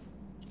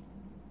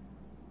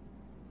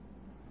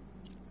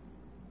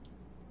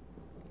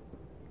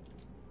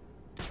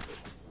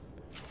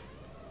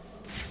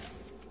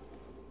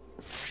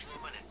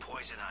 Woman and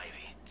poison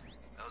ivy.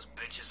 Those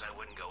bitches I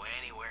wouldn't go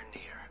anywhere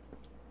near.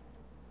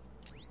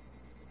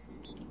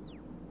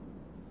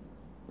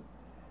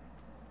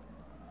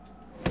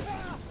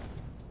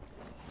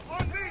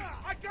 On me!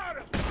 I got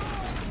him!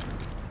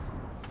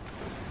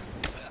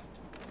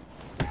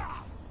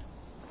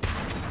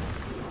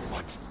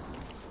 What?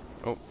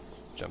 Oh,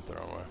 jumped the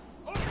wrong way.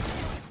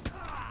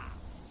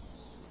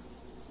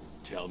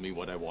 Tell me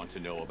what I want to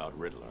know about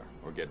Riddler,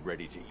 or get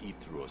ready to eat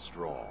through a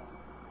straw.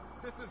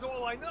 This is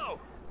all I know.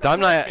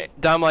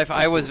 Dom Life,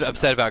 I was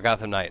upset about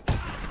Gotham Knights.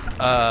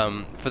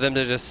 For them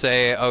to just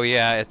say, oh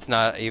yeah, it's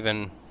not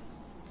even,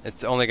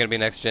 it's only going to be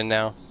next gen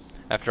now,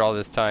 after all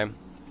this time.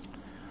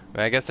 I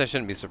mean, I guess I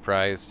shouldn't be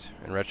surprised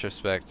in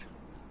retrospect.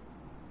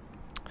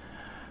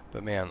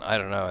 But man, I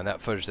don't know, and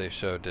that footage they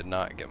showed did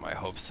not get my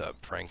hopes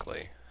up,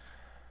 frankly.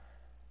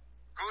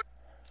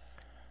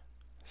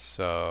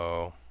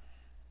 So,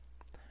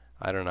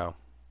 I don't know.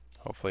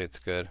 Hopefully it's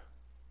good.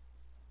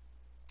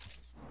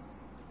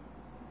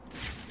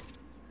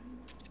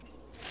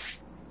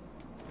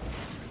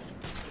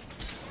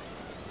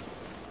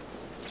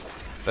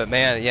 But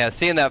man, yeah,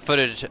 seeing that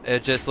footage,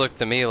 it just looked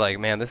to me like,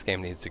 man, this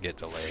game needs to get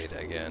delayed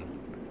again.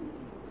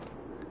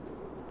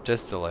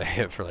 Just delay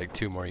it for like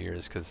 2 more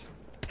years, because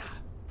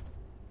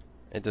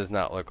it does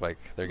not look like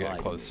they're getting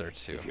Lie closer me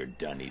to. if you're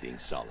done eating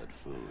solid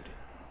food.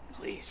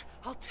 Please,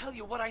 I'll tell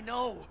you what I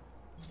know.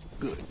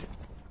 Good.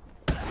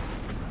 I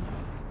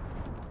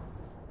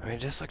mean, it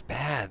just looked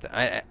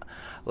bad.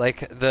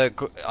 Like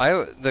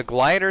the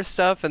glider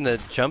stuff and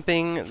the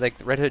jumping, like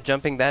Red Hood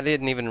jumping, that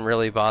didn't even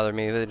really bother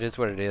me. It is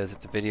what it is.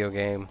 It's a video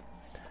game.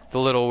 It's a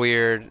little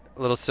weird,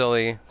 a little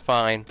silly. It's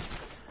fine.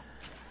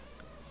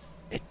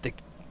 The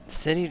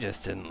city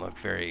just didn't look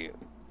very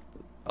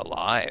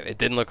alive. It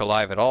didn't look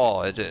alive at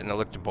all. And it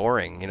looked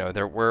boring. You know,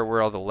 there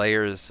were all the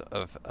layers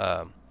of,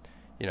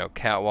 you know,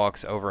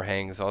 catwalks,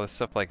 overhangs, all this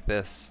stuff like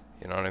this.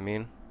 You know what I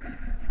mean?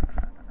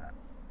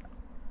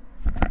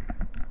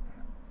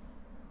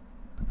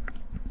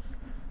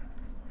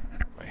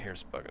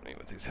 hair's bugging me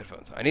with these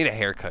headphones. I need a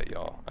haircut,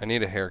 y'all. I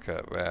need a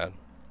haircut, bad.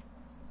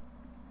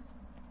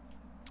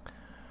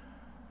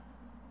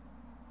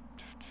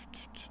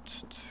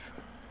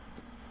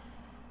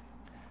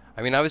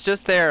 I mean, I was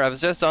just there. I was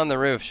just on the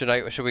roof.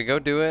 Should we go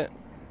do it?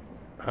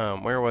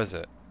 Where was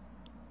it?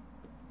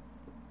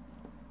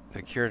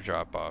 The cure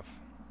drop off.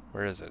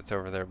 Where is it? It's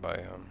over there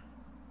by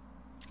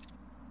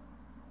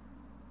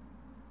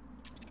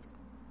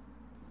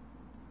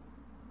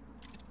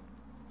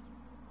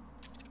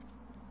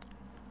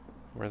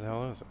where the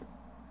hell is it?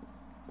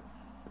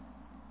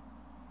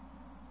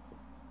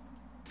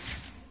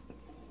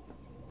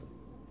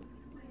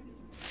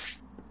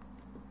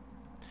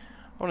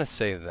 I want to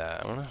save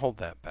that. I want to hold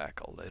that back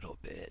a little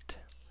bit.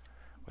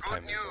 What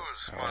time is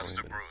it?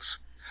 Master Bruce.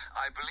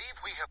 I believe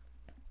we have...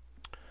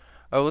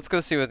 Oh, let's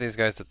go see what these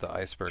guys at the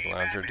Iceberg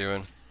Lounge are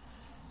doing.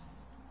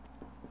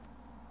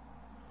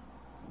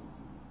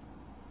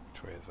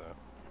 Which way is that?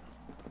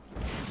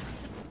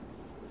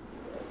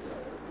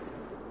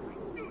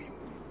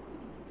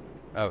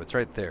 Oh, it's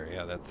right there.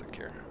 Yeah, that's the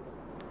cure.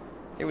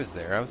 It was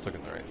there. I was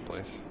looking in the right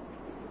place.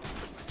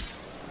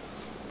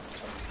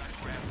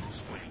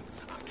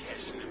 I'm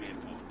cashing them in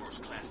for a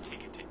first-class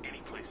ticket to any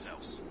place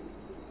else.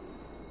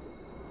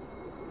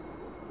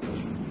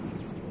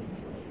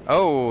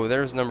 Oh,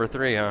 there's number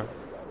 3, huh?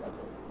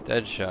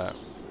 Deadshot.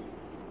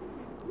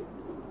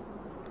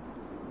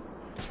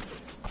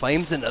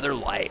 Claims another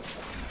life.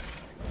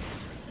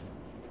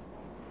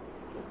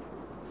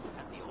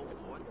 The old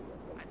warden?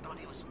 I thought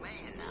he was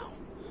mayor now.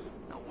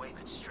 No way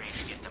could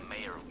Strange get the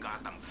mayor of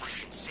Gotham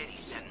freaking City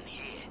set in the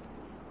air.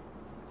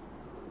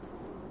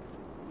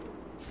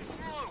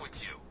 What's wrong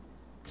with you?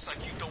 Looks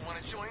like you don't want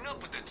to join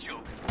up with the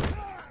Joker.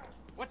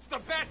 What's the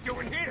bat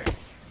doing here?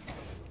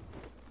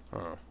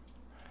 Huh.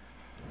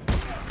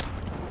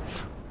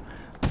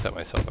 Set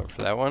myself up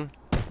for that one.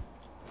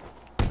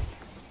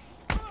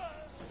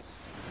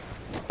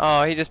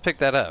 Oh, he just picked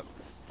that up.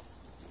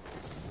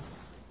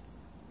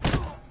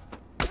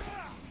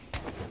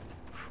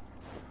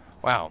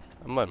 Wow,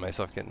 I'm letting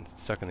myself get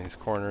stuck in these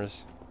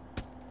corners.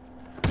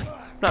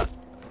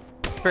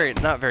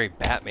 It's not very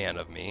Batman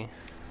of me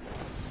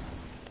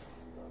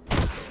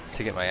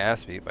to get my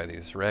ass beat by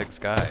these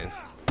regs guys.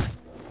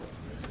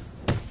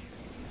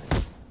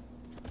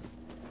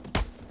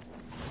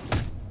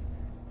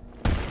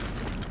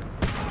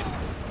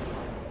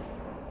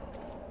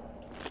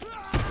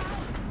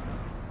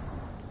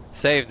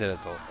 Saved it at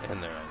the, in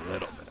there a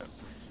little bit.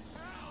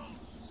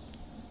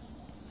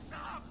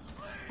 Stop,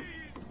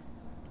 please!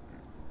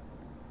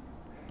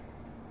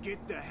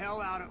 Get the hell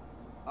out of...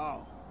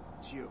 Oh,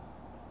 it's you.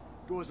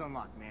 Door's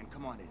unlocked, man.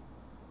 Come on in.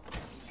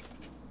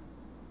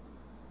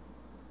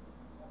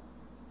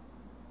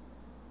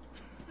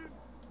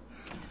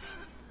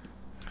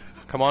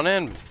 Come on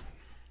in.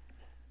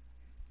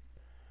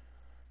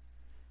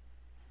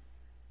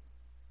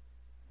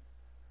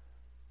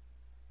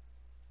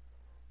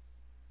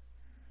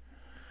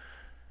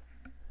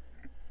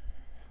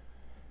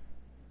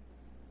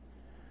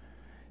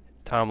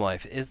 Tom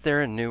Life, is there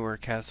a newer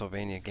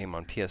Castlevania game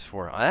on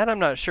PS4? That I'm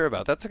not sure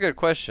about. That's a good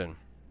question.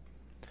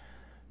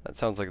 That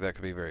sounds like that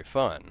could be very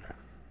fun.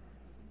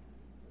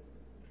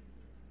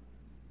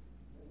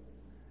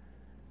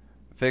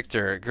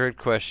 Victor, good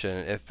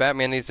question. If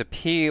Batman needs to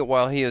pee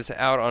while he is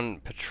out on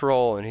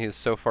patrol and he is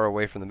so far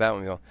away from the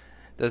Batmobile,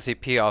 does he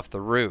pee off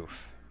the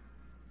roof?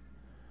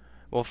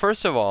 Well,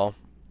 first of all,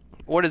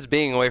 what does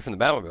being away from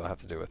the Batmobile have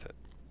to do with it?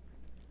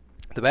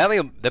 The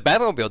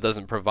Batmobile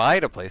doesn't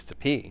provide a place to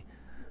pee.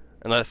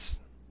 Unless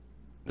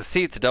the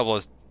seats double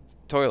as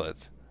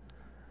toilets.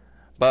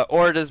 But,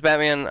 or does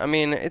Batman, I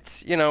mean,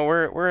 it's, you know,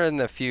 we're in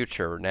the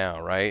future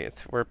now,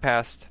 right? We're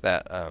past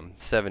that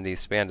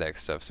 70s spandex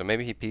stuff, so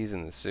maybe he pees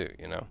in the suit,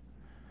 you know?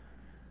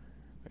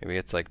 Maybe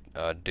it's like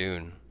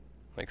Dune,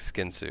 like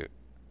skin suit.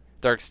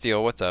 Dark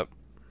Steel, what's up?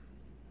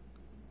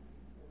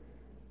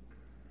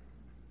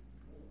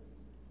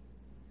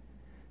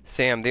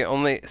 Sam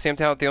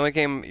Talent, the only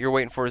game you're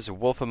waiting for is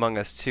Wolf Among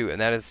Us 2,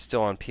 and that is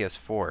still on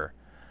PS4.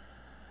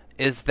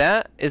 Is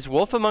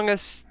Wolf Among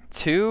Us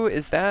 2,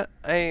 is that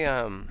a,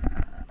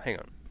 hang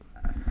on.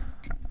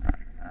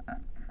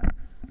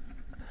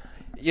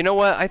 You know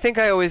what, I think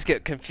I always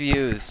get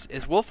confused.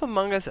 Is Wolf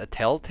Among Us a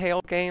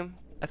Telltale game?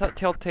 I thought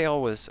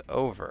Telltale was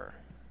over.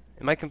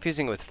 Am I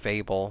confusing it with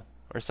Fable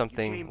or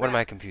something? What am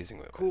I confusing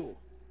it with? Cool.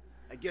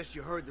 I guess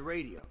you heard the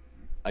radio.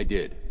 I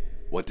did.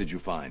 What did you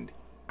find?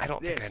 I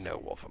don't think I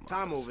know Wolf Among Us.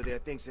 Tom over there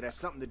thinks it has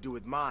something to do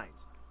with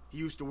mines. He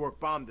used to work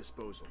bomb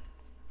disposal.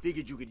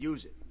 Figured you could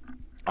use it.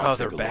 Oh,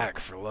 they're back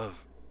for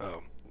love.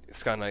 Oh,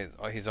 Scott Knight,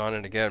 oh, he's on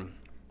it again.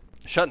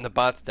 Shutting the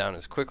bots down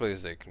as quickly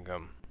as they can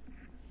come.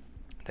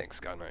 Thanks,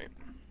 Scott Knight.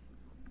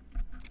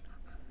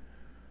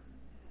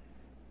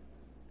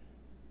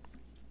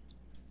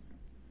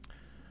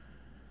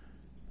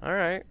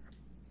 Alright.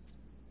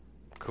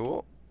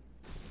 Cool.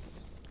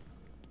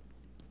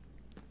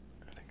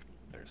 I think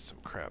there's some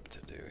crap to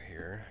do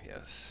here.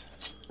 Yes.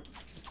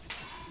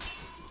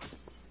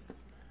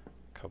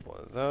 A couple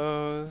of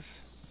those.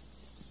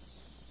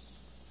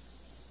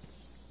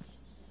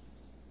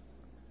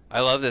 I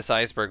love this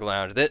iceberg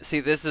lounge. See,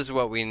 this is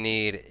what we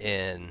need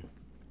in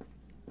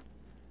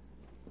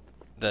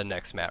the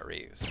next Matt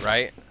Reeves,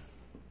 right?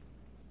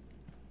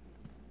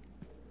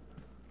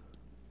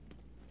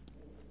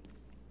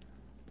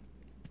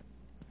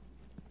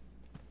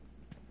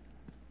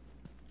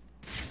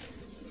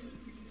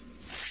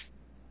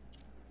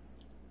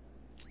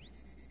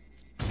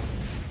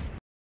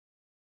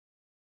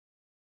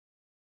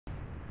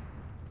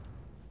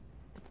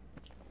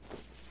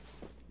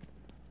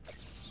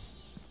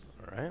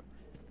 Alright.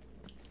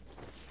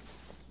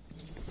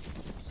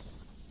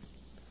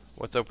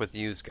 What's up with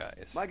yous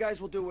guys? My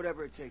guys will do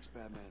whatever it takes,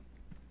 Batman.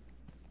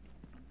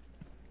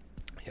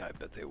 Yeah, I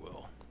bet they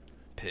will.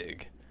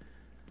 Pig.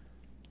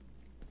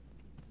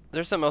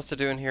 There's something else to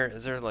do in here.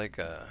 Is there like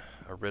a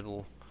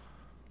riddle?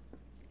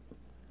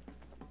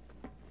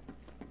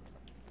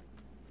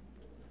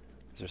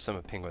 Is there some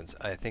of Penguin's?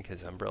 I think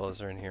his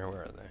umbrellas are in here.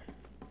 Where are they?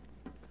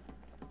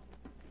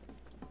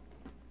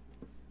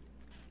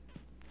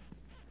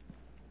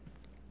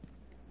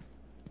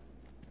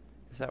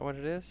 Is that what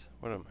it is?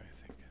 What am I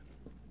thinking?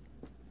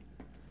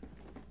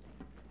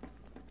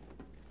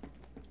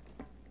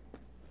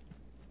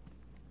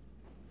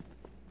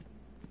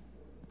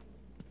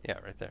 Yeah,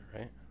 right there,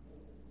 right?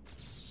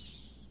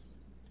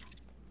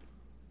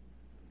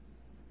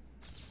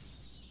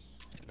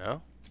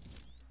 No?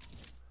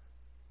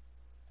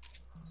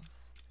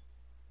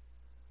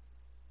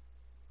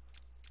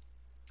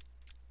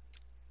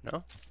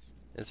 No?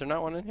 Is there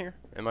not one in here?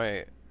 Am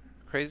I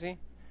crazy?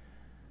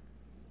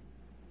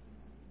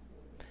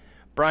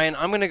 Brian,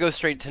 I'm going to go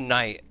straight to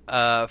night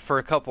for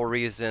a couple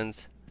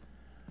reasons.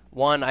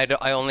 One, I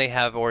only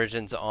have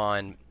Origins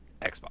on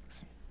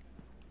Xbox.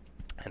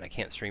 And I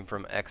can't stream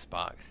from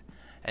Xbox.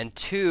 And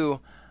two,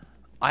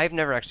 I've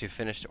never actually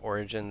finished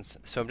Origins,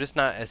 so I'm just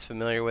not as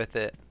familiar with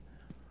it.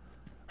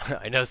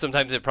 I know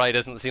sometimes it probably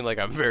doesn't seem like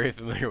I'm very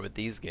familiar with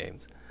these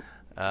games.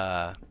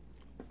 But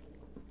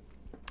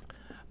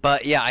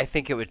yeah, I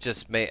think it would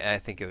just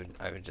I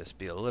would just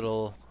be a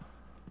little...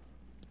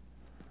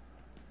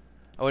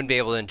 I wouldn't be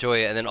able to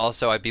enjoy it, and then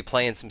also I'd be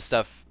playing some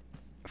stuff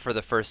for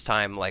the first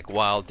time, like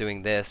while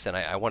doing this, and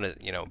I want to,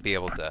 you know, be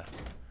able to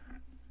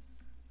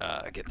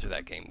get through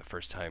that game the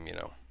first time, you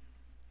know.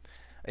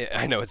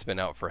 I know it's been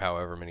out for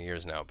however many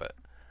years now, but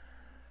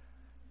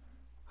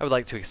I would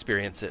like to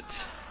experience it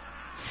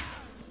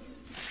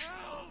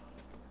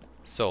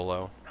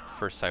solo,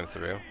 first time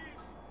through.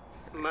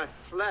 My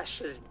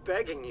flesh is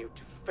begging you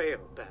to fail,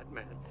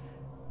 Batman.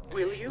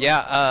 Will you?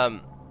 Yeah,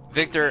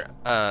 Victor,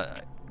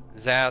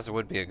 Zsasz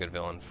would be a good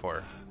villain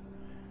for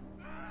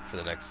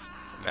the next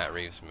Matt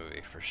Reeves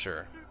movie, for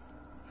sure.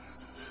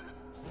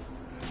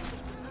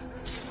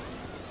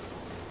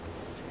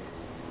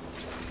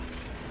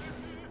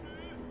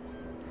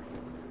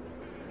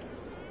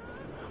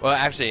 Well,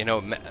 actually, you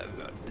know,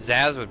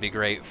 Zsasz would be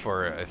great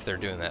for if they're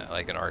doing that,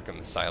 like an Arkham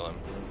Asylum,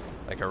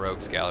 like a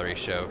Rogues Gallery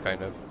show,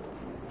 kind of.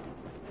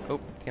 Oh,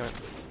 damn it.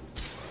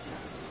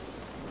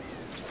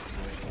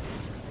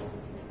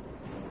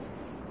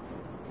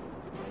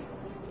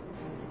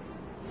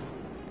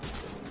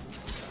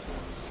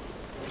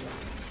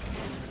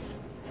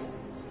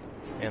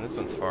 Man, this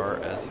one's far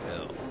as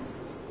hell.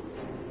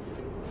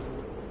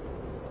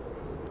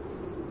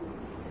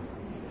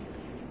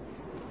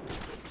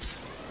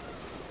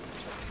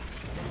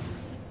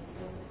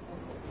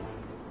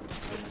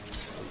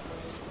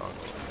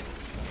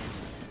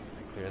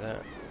 Clear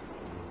that.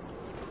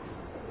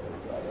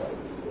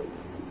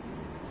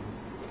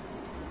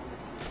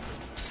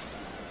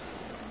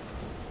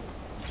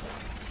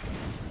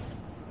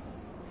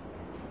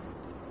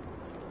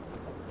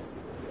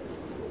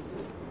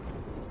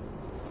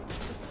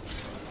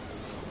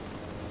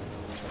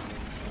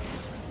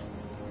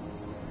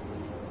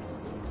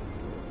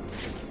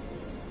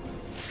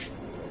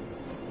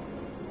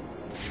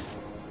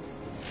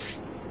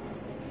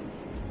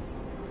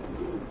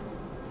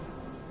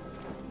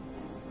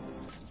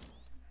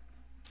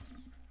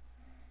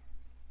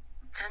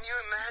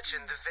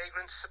 The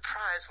vagrant's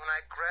surprise when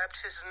I grabbed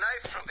his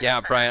knife from his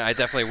Yeah, hand. Brian, I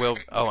definitely will.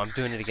 Oh, I'm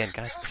doing it again,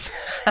 guys.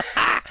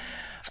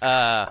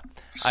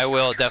 I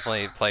will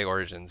definitely play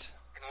Origins.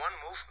 In one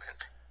movement,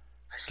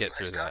 I Get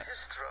through sliced out that.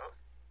 his throat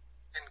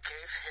and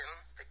gave him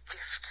the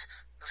gift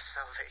of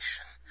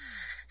salvation.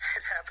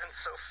 It happened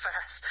so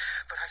fast,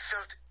 but I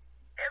felt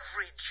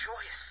every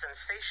joyous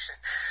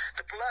sensation.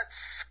 The blood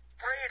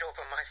sprayed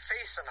over my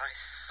face, and I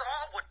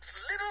saw what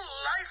little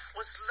life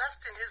was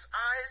left in his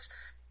eyes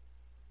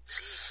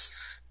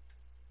leave.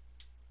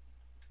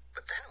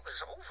 But then it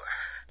was over.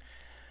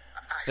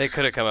 They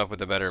could have come up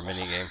with a better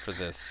minigame for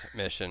this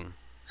mission.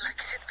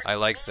 I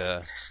like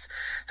the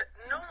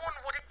no one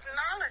would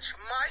acknowledge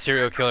my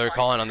serial killer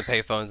calling on the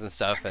payphones and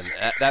stuff, and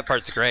that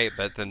part's great,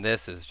 but then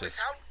this is just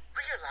without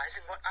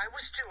realizing what I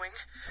was doing.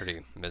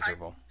 pretty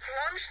miserable.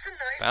 Plunged the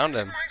knife Found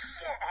into him. my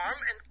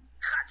forearm and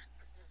cut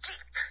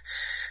deep.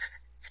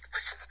 It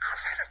was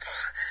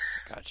incredible.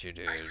 Got you,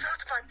 dude. I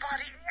felt my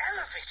body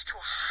elevate to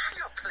a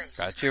higher place.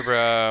 Got you,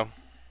 bro.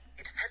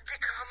 It had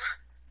become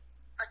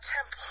a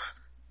temple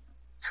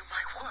to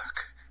my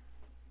work.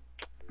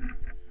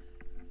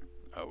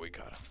 Oh, we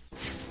got him.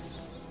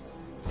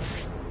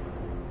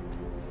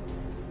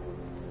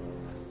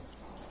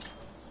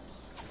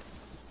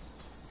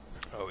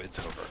 Oh, it's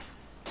over.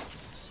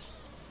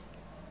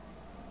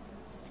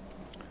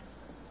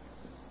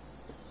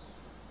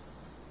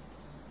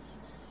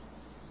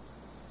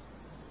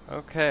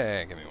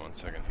 Okay, give me 1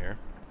 second here.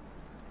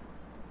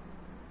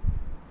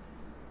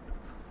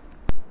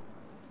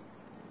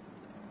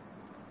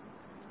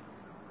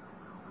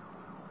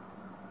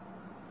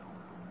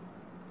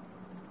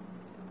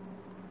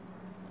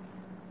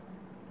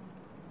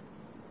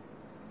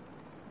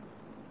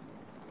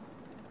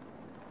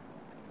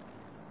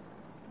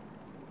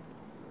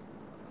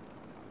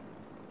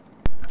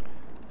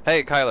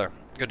 Hey, Kyler.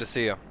 Good to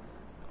see you.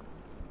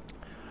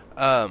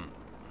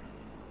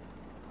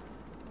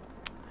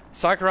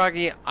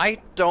 Sakuragi,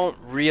 I don't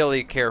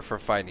really care for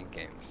fighting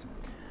games.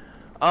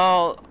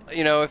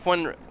 You know, if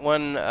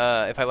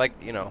if I like,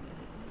 you know,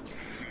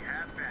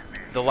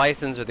 the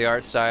license or the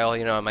art style,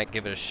 you know, I might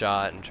give it a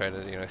shot and try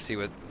to, you know, see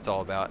what it's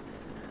all about.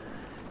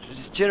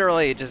 Just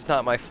generally, just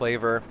not my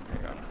flavor.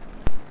 Hang on.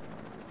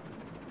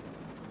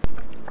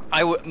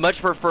 I would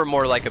much prefer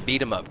more like a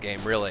beat 'em up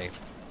game, really,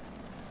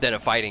 than a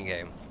fighting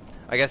game.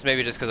 I guess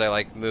maybe just because I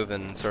like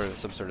moving sort of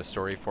some sort of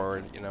story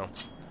forward, you know.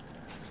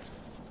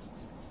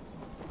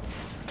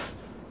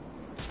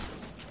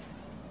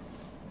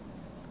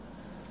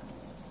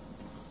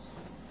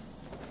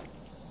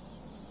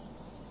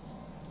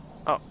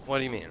 Oh, what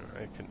do you mean?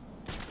 I can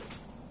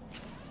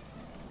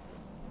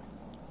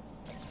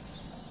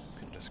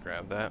just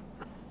grab that.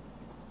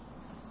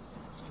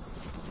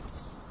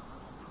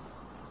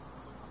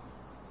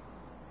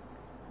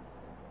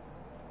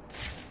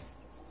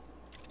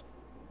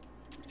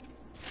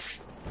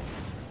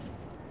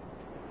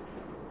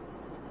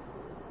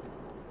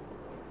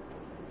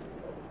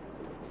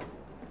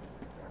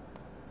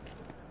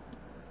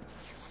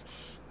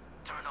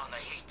 Turn on the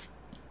heat.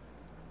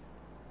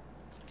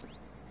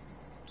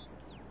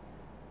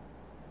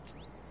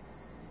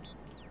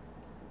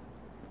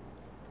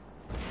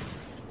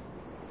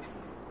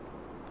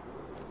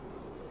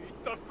 It's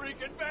the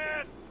freaking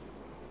man!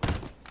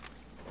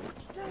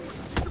 What's wrong with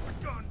the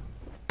stupid gun?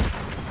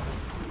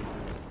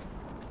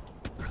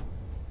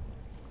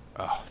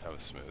 Oh, that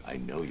was smooth. I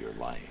know you're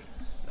lying.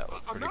 That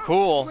was I'm pretty not.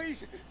 cool.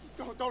 Please,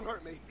 don't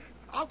hurt me.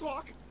 I'll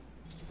talk.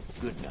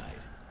 Good night.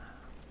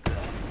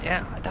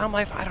 Yeah, down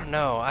life. I don't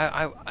know.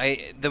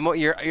 The more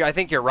I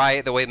think you're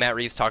right. The way Matt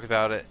Reeves talked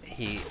about it,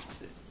 he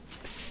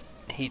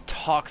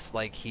talks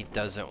like he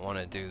doesn't want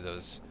to do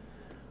those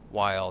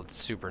wild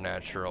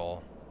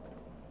supernatural,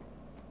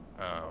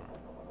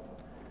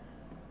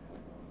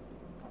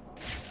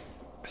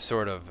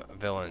 sort of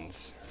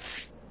villains.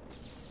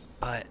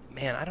 But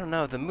man, I don't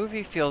know. The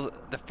movie feels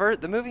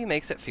the movie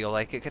makes it feel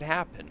like it could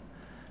happen.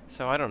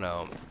 So I don't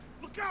know.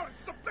 Look out!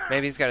 It's the bat!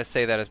 Maybe he's got to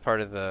say that as part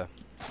of the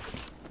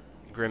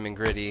grim and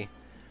gritty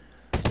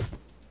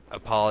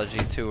apology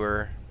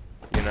tour,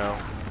 you know.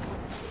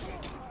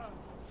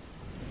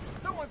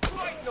 Someone's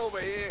fighting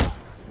over here!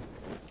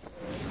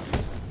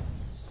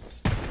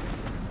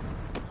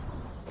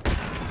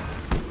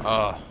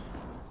 Oh,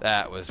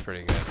 that was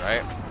pretty good,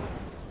 right?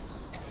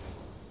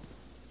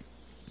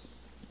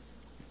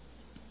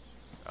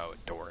 Oh,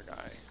 door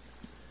guy.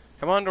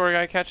 Come on, door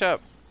guy, catch up.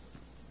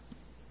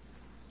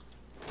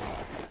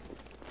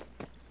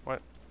 What?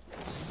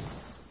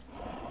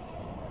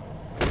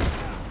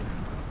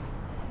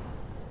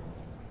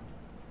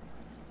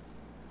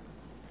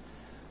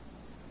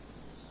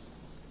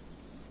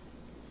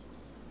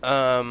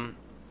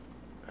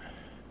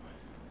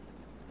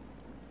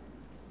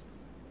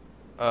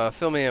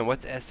 Fill me in.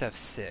 What's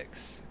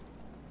SF6?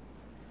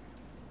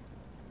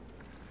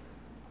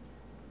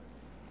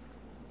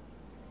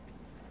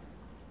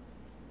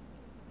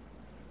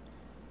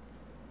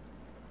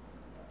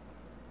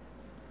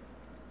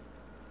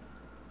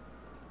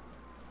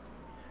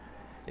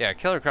 Yeah,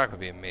 Killer Croc would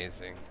be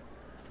amazing.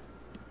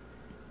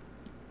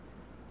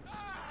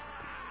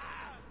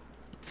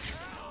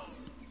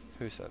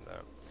 Who said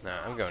that?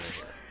 Nah, I'm going in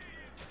here.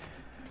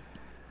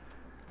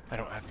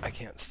 I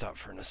can't stop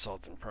for an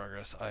assault in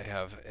progress. I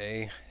have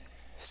a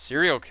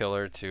serial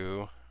killer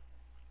to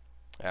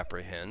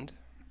apprehend.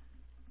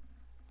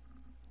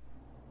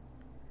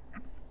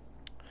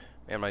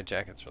 Man, my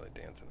jacket's really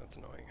dancing. That's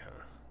annoying,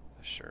 huh?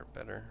 The shirt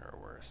better or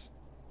worse?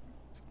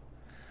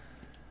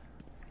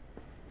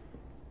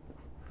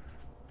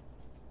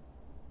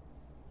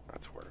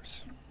 That's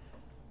worse.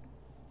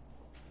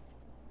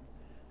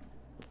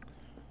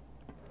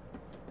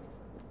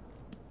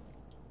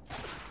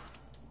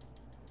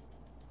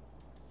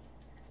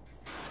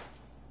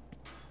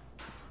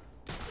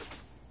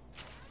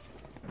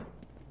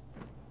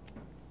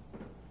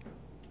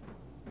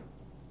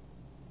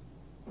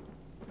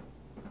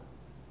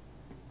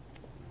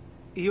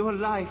 Your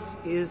life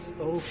is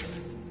over.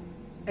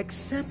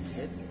 Accept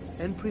it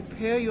and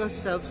prepare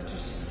yourselves to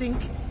sink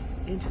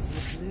into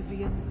the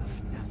oblivion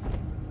of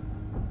nothing.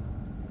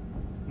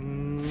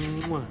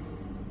 Mwah.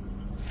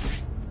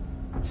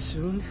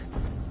 Soon,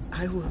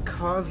 I will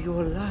carve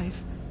your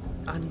life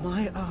on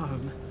my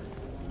arm.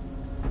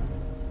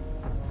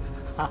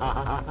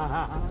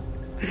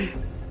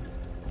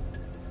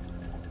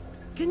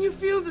 Can you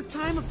feel the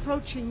time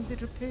approaching,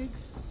 little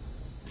pigs?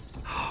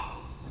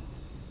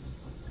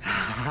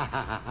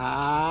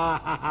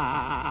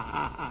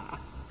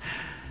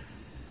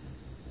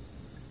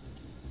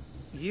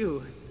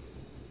 You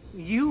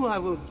I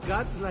will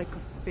gut like a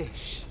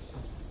fish.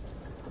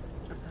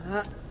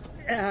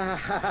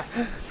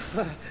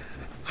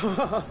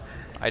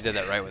 I did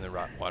that right when the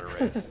water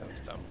raised. That was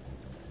dumb.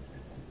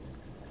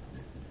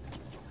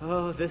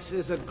 Oh, this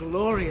is a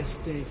glorious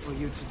day for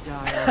you to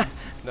die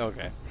on.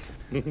 Okay.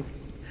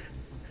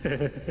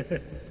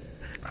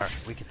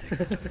 Alright, we can take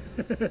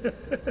it.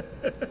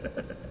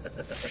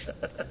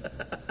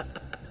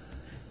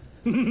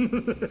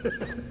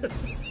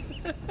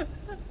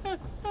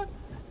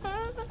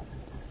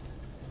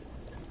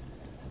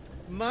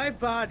 My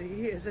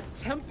body is a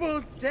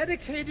temple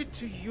dedicated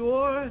to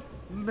your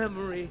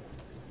memory.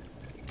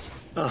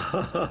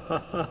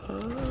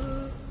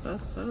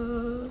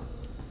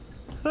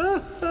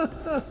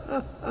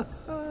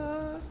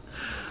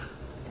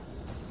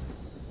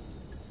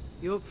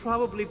 You're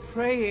probably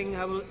praying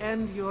I will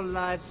end your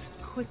lives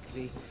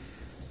quickly.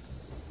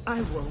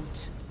 I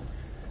won't.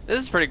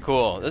 This is pretty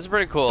cool. This is a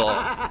pretty cool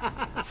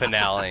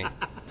finale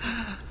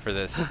for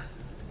this.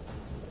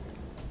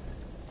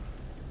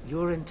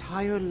 Your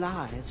entire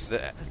lives.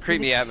 The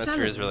creepy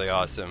atmosphere is really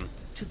awesome.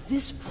 To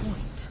this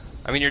point.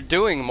 I mean, you're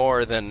doing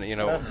more than, you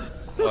know,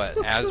 what,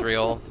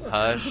 Azrael,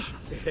 Hush,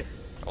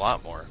 a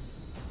lot more.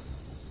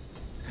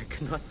 I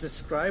cannot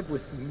describe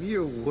with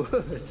mere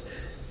words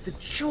the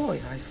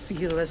joy I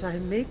feel as I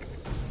make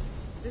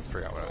this.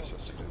 Forgot what I was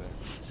supposed to do there.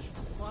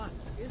 Fun,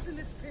 isn't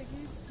it,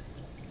 piggies?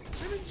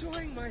 I'm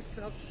enjoying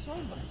myself so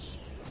much.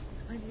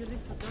 I nearly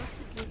forgot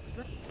to give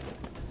back.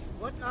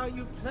 What are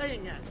you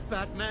playing at,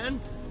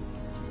 Batman?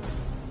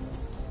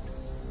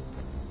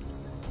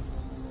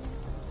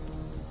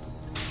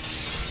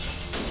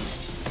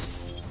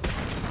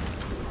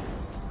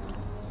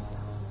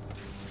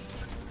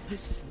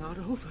 This is not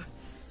over.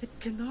 It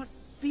cannot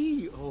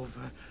be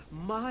over.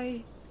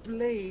 My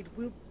blade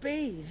will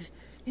bathe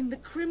in the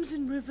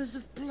crimson rivers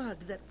of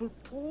blood that will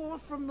pour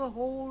from the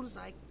holes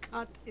I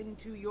cut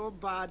into your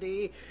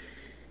body.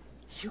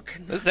 You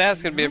cannot. This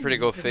ass could be a pretty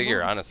cool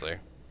figure, honestly.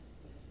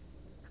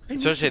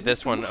 Especially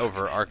this one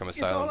over Arkham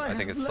Asylum. I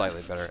think it's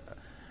slightly better.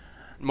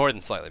 More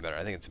than slightly better.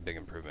 I think it's a big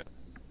improvement.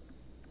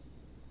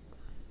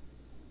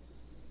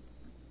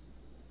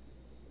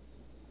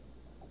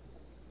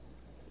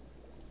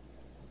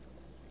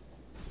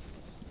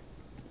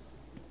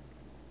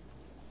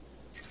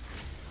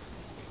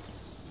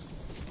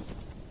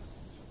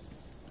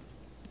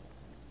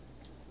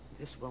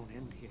 This won't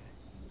end here.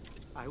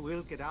 I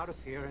will get out of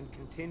here and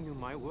continue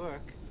my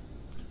work.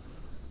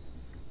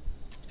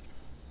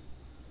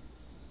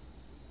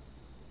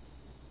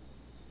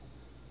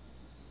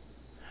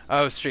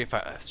 Oh, Street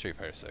Fighter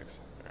 6.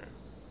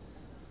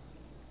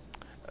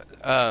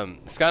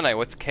 Alright. Sky Knight,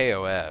 what's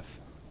KOF?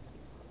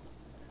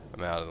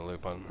 I'm out of the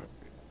loop on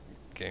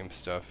game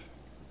stuff.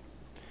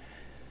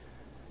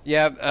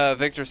 Yeah,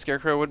 Victor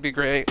Scarecrow would be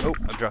great. Oh,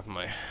 I'm dropping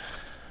my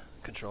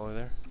controller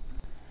there.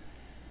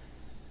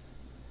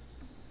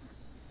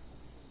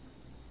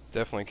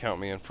 Definitely count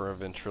me in for a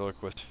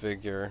ventriloquist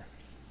figure.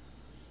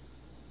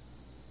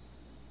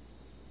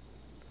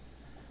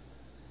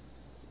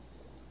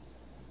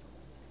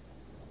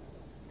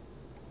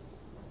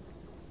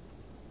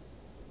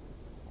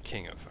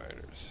 King of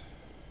Fighters.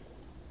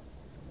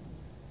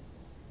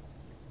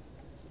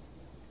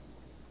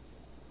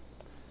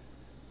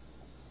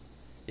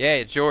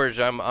 Yeah, George,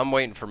 I'm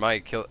waiting for my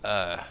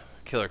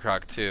Killer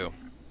Croc 2.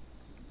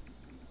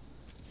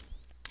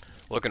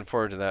 Looking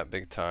forward to that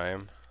big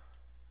time.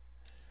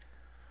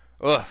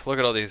 Ugh, look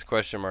at all these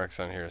question marks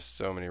on here.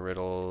 So many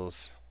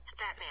riddles.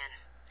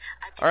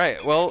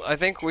 Alright, well, I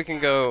think we can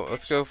go.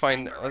 Let's go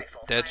find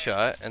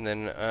Deadshot, and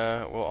then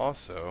we'll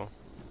also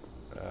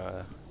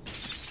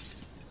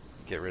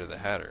get rid of the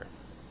Hatter.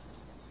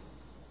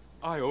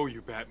 I owe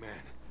you,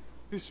 Batman.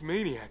 This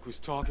maniac was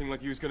talking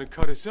like he was gonna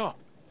cut us up.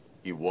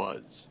 He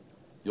was.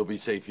 You'll be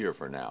safe here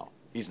for now.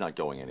 He's not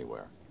going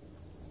anywhere.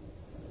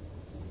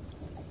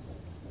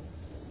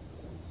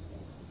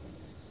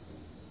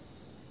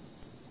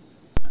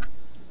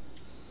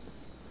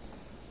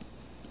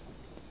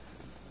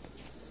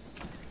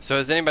 So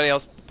has anybody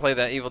else played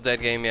that Evil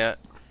Dead game yet?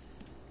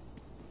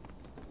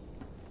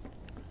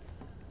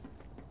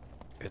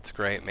 It's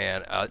great,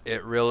 man.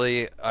 It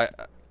really,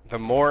 the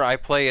more I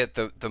play it,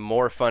 the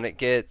more fun it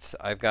gets.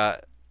 I've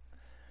got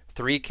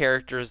 3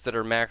 characters that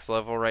are max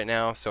level right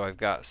now, so I've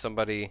got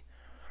somebody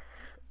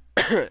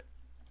pretty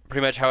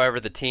much however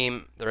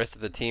the rest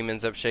of the team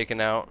ends up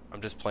shaking out.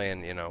 I'm just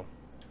playing, you know,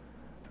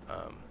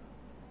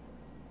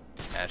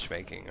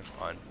 matchmaking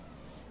on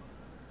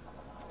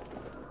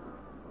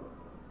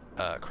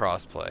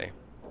crossplay.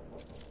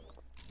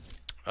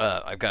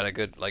 I've got a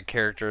good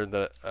character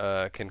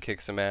that can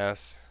kick some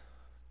ass.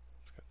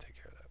 Let's go take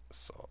care of that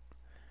assault.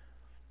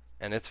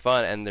 And it's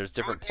fun, and there's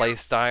different play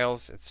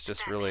styles. It's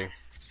just really,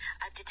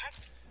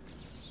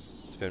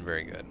 it's been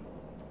very good.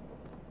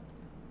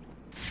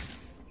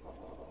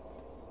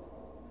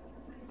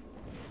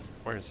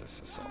 Where is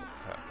this assault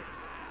happening?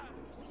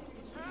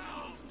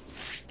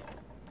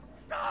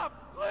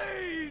 Stop,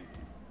 please!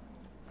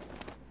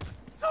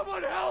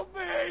 Someone help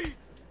me!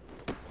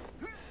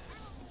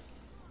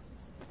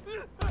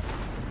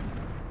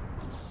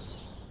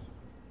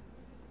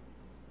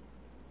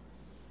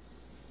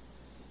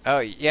 Oh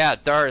yeah,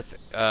 Darth.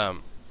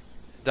 Dom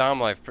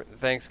Life.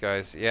 Thanks,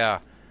 guys. Yeah.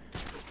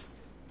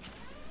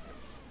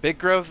 Big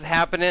growth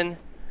happening.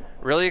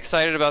 Really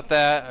excited about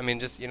that. I mean,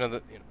 just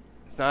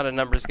it's not a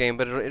numbers game,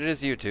 but it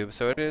is YouTube,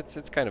 so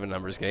it's kind of a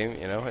numbers game.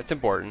 You know, it's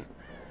important.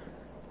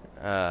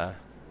 And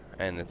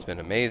it's been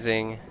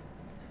amazing.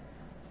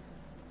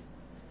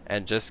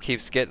 And just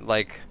keeps getting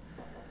like.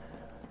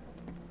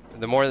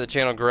 The more the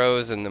channel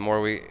grows, and the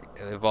more we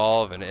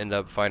evolve and end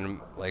up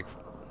finding like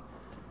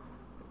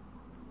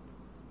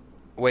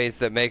ways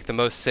that make the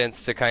most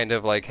sense to kind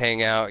of like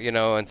hang out,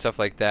 and stuff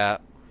like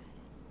that.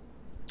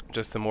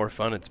 Just the more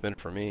fun it's been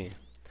for me.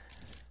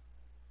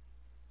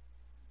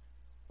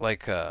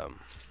 Like, I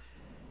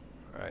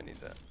need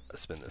to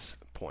spin this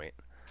point.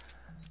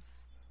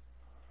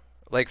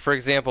 Like, for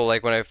example,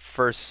 like when I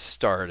first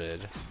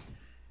started,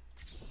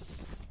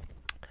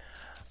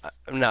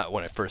 not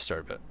when I first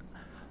started, but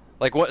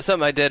like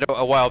something I did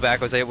a while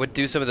back was I would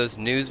do some of those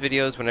news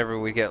videos whenever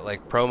we get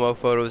like promo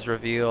photos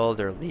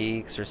revealed or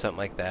leaks or something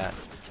like that.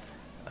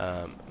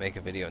 Make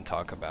a video and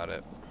talk about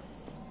it.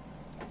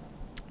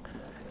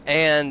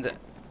 And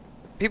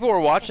people were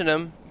watching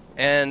them,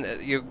 and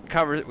they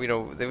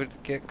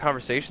would get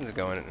conversations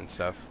going and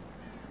stuff.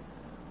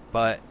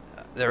 But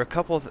there were a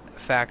couple of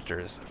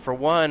factors. For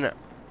one,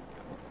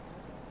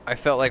 I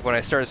felt like when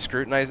I started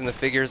scrutinizing the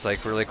figures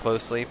like really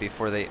closely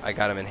before I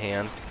got them in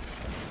hand.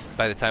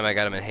 By the time I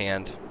got them in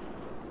hand,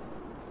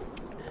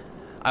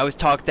 I was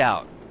talked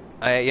out.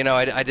 I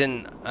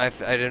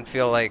didn't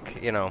feel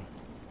like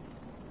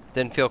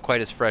didn't feel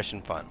quite as fresh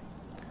and fun.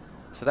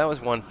 So that was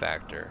one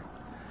factor.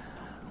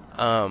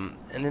 And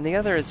then the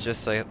other is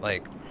just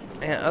like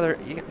man,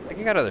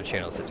 you got other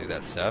channels that do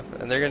that stuff,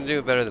 and they're gonna do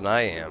it better than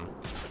I am.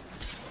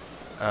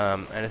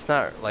 And it's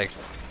not like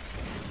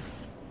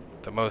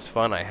the most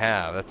fun I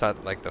have. That's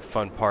not like the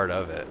fun part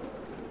of it.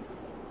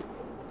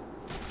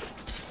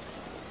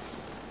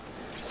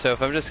 So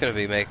if I'm just gonna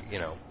be Ain't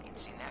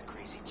seen that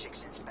crazy chick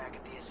since back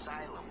at the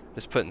asylum.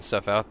 just putting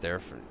stuff out there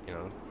for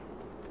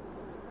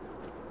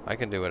I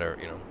can do whatever,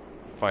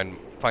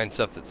 find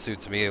stuff that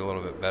suits me a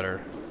little bit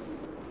better.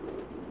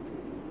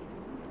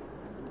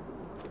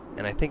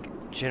 And I think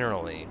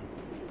generally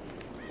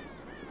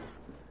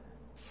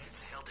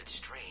The hell did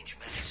Strange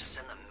manage to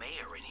send the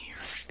mayor in here?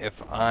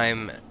 if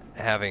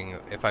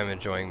I'm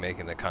enjoying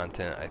making the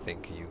content, I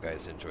think you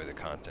guys enjoy the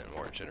content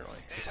more generally.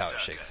 Is how it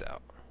shakes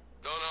out.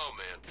 Don't know,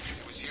 man.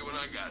 He was here when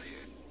I got here.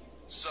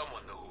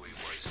 Someone knew who he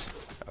was.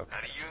 Okay.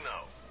 How do you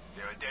know?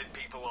 There are dead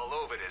people all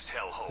over this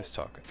hellhole. Who's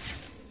talking?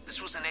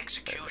 This was an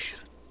execution.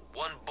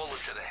 One bullet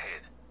to the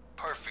head.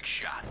 Perfect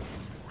shot.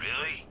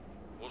 Really?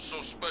 What's so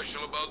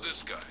special about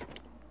this guy?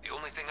 The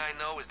only thing I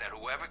know is that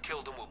whoever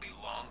killed him will be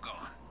long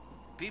gone.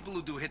 People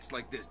who do hits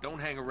like this don't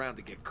hang around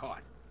to get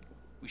caught.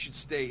 We should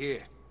stay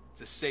here. It's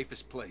the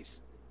safest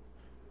place.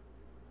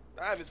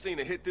 I haven't seen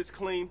a hit this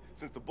clean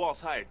since the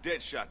boss hired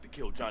Deadshot to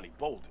kill Johnny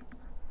Bolton.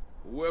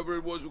 Whoever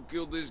it was who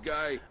killed this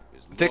guy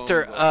is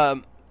Victor,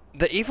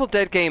 the Evil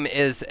Dead game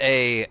is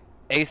a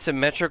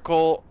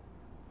asymmetrical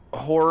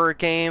horror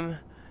game,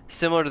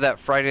 similar to that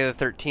Friday the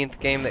 13th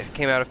game that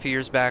came out a few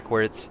years back,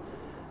 where it's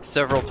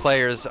several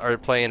players are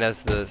playing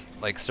as the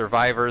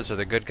survivors or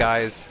the good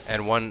guys,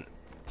 and one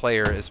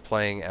player is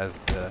playing as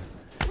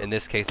in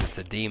this case it's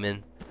a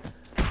demon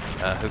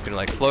who can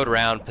like float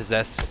around,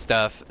 possess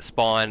stuff,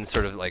 spawn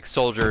sort of like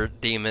soldier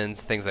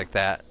demons, things like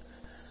that.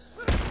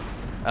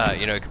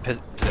 He can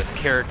possess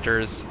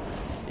characters.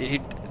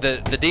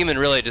 The demon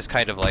really just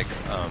kind of like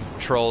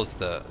trolls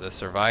the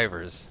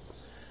survivors,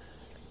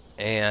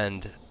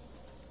 and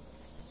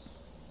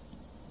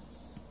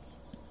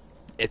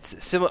it's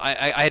similar.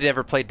 I had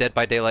never played Dead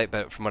by Daylight,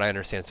 but from what I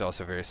understand, it's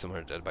also very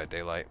similar to Dead by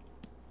Daylight.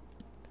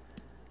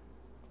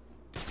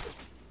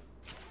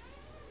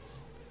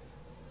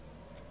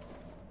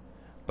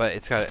 But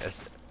it's got a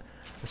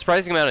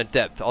surprising amount of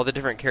depth. All the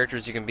different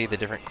characters you can be, the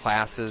different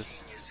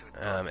classes,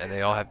 and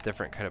they all have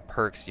different kind of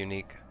perks,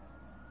 unique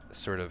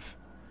sort of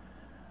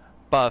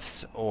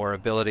buffs or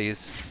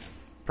abilities.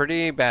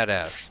 Pretty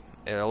badass.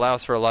 It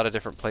allows for a lot of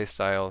different play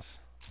styles.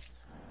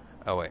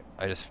 Oh wait,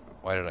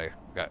 why did I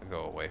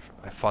go away from?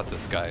 I fought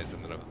those guys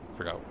and then I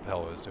forgot what the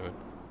hell I was doing.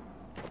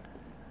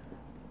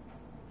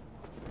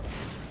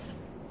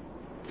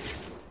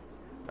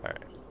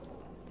 Alright.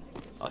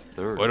 A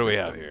third. What do we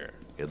have here?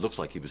 It looks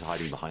like he was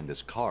hiding behind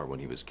this car when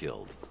he was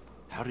killed.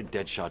 How did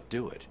Deadshot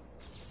do it?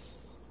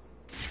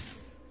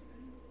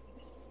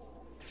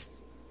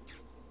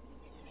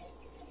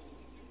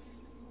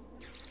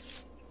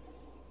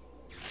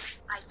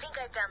 I think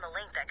I found the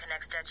link that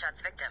connects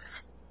Deadshot's victims.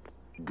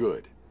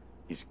 Good.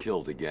 He's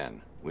killed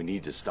again. We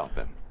need to stop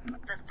him.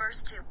 The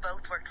first two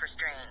both worked for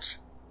Strange.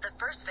 The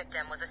first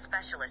victim was a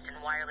specialist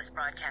in wireless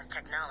broadcast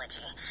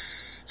technology.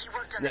 He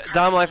worked on the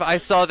Dom Life, I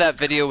saw that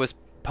video was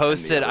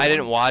posted. I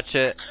didn't watch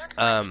it.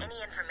 Any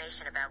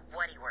information about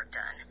what he worked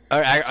on.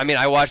 I mean,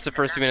 I watched the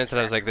first few minutes and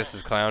I was like, "This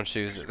is clown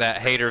shoes."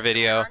 That hater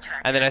video,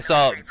 and then I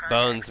saw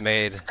Bones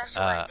made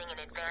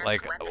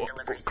like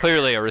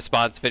clearly a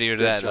response video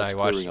to that, and I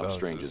watched clearing up Bones.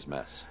 Strange's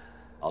mess.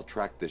 I'll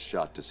track this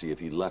shot to see if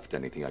he left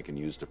anything I can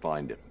use to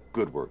find him.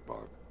 Good work,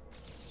 Barb.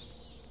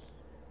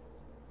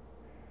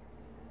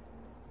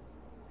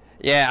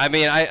 Yeah, I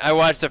mean, I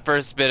watched the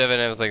first bit of it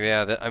and I was like,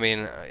 yeah, I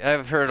mean,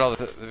 I've heard all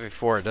this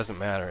before. It doesn't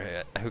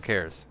matter. Who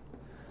cares?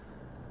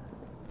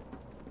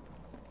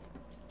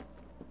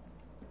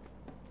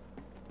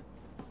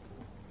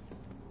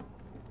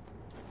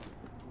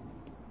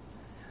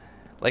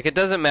 Like, it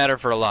doesn't matter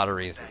for a lot of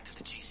reasons.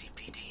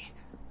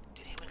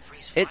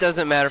 It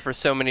doesn't matter for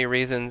so many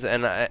reasons,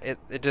 and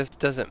it just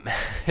doesn't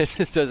it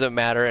just doesn't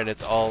matter, and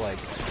it's all like,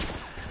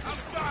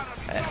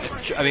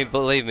 I mean,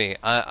 believe me,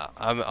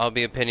 I'll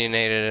be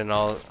opinionated and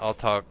I'll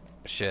talk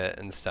shit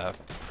and stuff,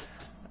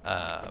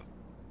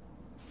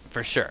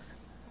 for sure.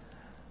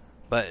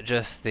 But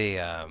just the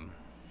I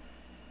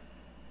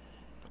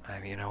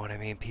mean, you know what I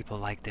mean? People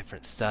like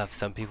different stuff.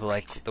 Some people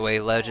like the way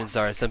Legends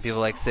are. Some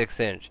people like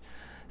 6-inch.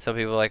 Some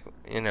people like,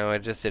 you know,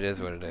 it is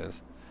what it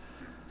is.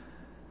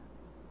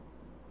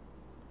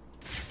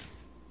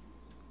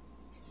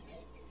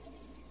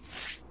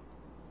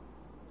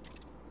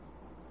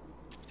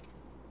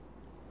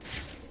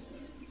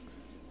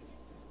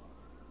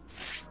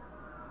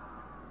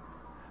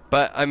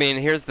 But I mean,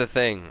 here's the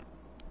thing.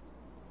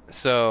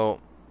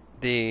 So,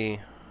 for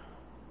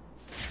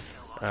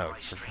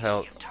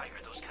hell, for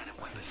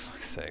fuck's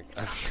sake,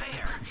 I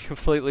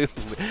completely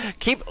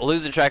keep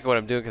losing track of what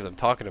I'm doing because I'm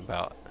talking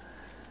about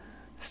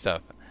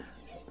stuff.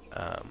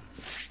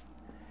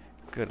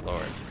 Good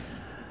lord.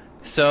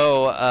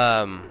 So,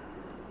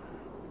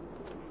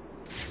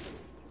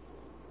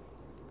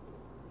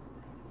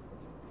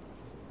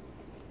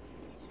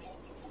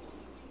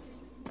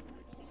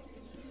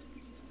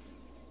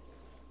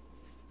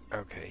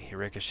 okay, he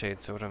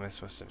ricocheted, so what am I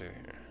supposed to do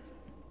here?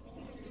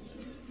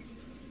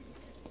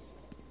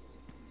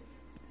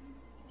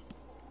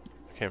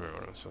 I can't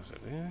remember what I'm supposed to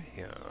do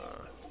here.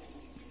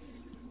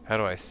 How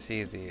do I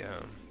see the,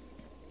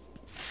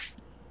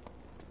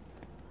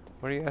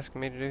 what are you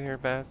asking me to do here,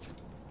 Bats?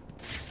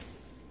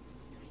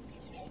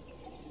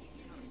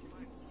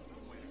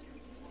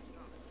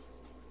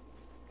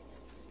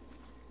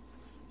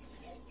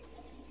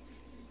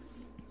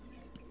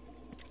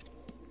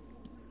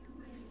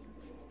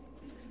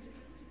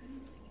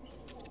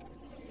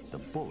 The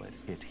bullet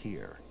hit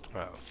here.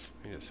 Oh,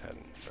 he just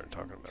hadn't started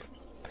talking about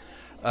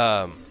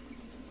it.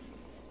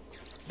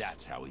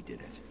 That's how he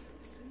did it.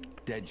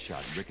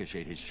 Deadshot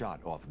ricocheted his shot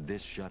off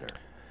this shutter.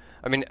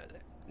 I mean,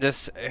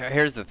 just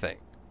here's the thing.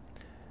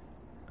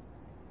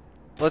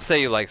 Let's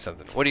say you like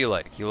something. What do you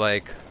like? You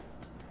like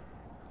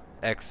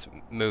X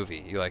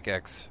movie. You like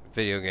X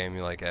video game.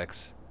 You like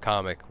X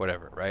comic.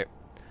 Whatever, right?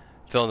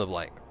 Fill in the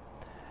blank.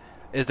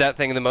 Is that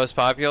thing the most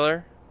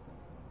popular?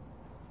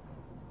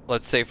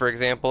 Let's say, for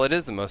example, it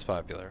is the most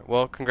popular.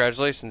 Well,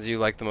 congratulations, you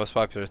like the most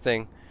popular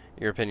thing.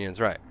 Your opinion's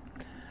right.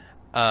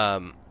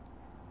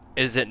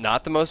 Is it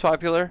not the most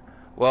popular?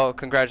 Well,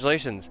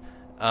 congratulations.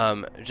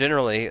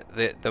 Generally,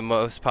 the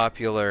most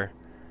popular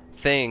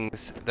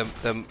things,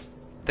 the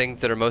things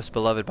that are most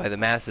beloved by the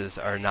masses,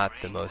 are not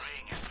the most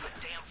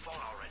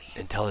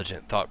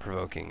intelligent,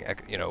 thought-provoking,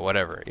 you know,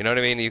 whatever. You know what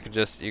I mean? You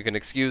can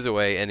excuse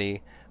away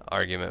any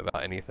argument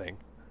about anything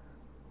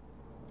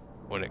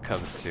when it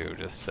comes to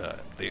just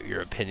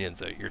your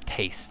opinions, your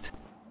taste.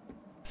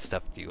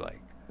 Stuff do you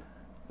like?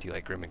 Do you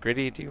like grim and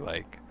gritty? Do you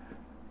like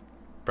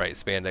bright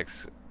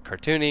spandex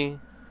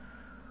cartoony?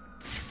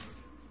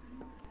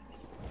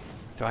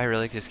 Do I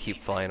really just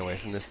keep flying away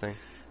from this thing?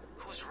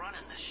 Who's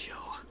running this show?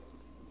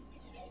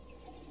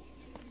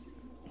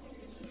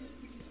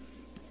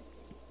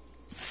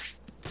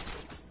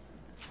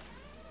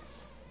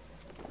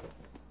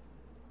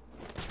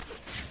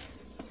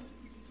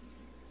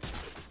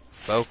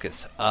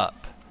 Focus up.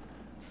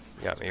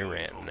 You got me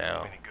ranting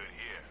now.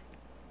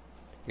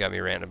 You got me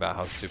ranting about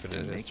how stupid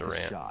it is to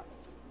rant. Shot,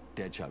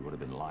 Deadshot would have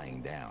been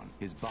lying down.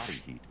 His body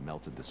heat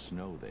melted the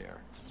snow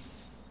there.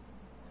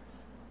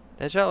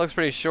 Deadshot looks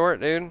pretty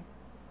short, dude.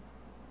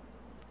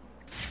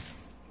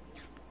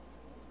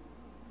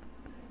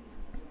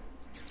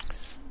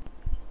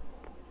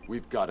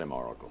 We've got him,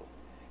 Oracle.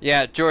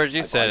 Yeah, George,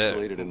 you I've said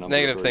isolated it. a number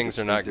Negative of things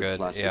are not good. Yeah.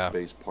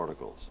 Plastic-based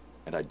particles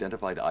and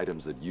identified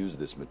items that use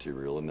this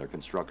material in their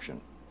construction.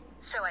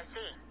 So I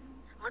see.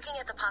 Looking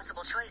at the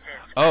possible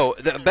choices. Oh,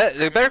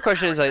 the better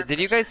question is, did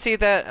you guys see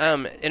that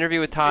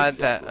interview with Todd?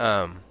 Exactly.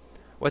 That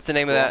what's the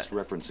name of that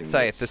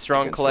site? The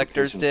Strong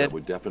Collectors did.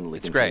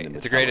 It's great.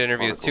 It's a great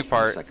interview. It's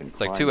 2-part. It's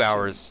like 2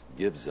 hours.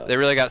 They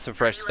really got some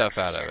fresh stuff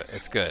out of it.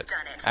 It's good.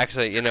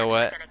 Actually, you know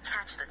what?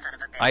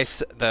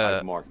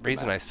 The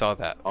reason I saw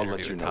that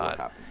interview with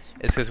Todd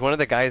is because one of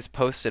the guys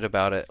posted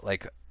about it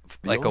like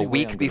a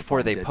week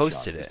before they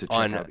posted it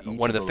on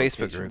one of the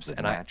Facebook groups,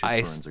 and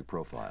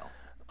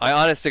I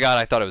honest to God,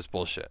 I thought it was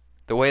bullshit.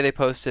 The way they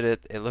posted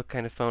it, it looked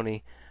kind of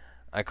phony.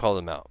 I called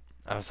them out.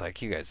 I was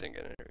like, you guys didn't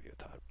get an interview with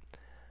Todd,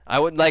 I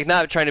would like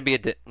not trying to be a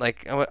dick.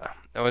 Like I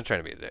wasn't trying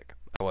to be a dick.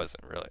 I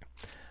wasn't really.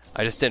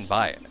 I just didn't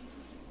buy it.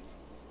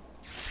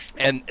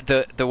 And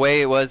the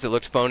way it was, it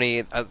looked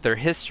phony. Their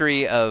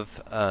history of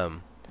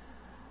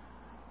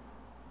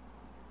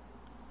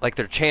like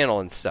their channel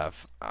and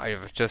stuff, I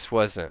just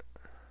wasn't.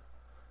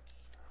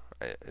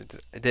 It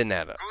didn't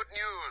add up. Good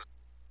news.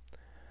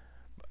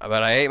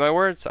 But I ate my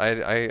words.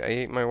 I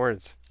ate my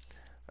words.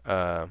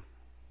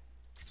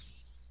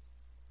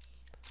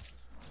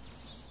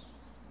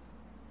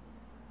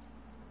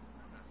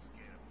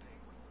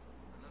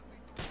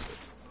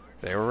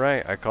 They were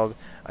right. I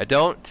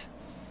don't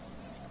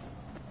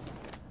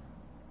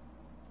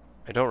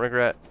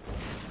regret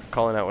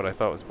calling out what I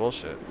thought was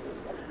bullshit.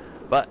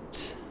 But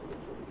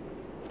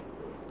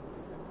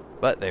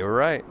they were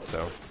right,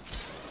 so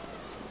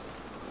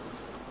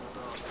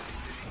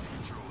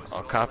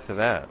I'll cop to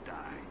that.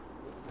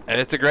 And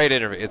it's a great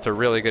interview. It's a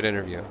really good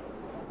interview.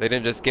 They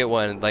didn't just get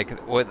one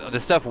like with the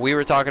stuff we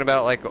were talking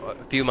about like a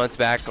few months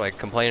back, like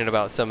complaining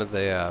about some of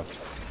the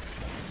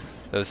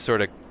those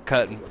sort of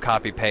cut and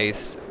copy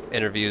paste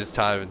interviews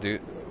Todd would do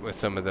with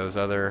some of those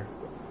other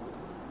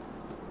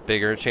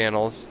bigger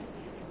channels,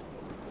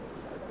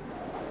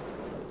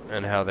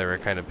 and how they were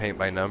kind of paint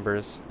by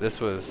numbers.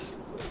 This was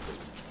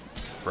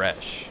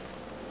fresh.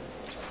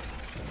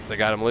 They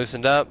got him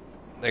loosened up.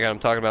 They got him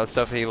talking about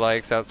stuff he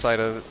likes outside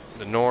of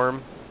the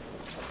norm.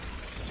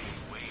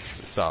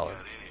 Solid.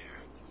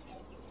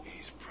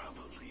 He's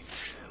probably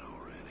dead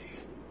already.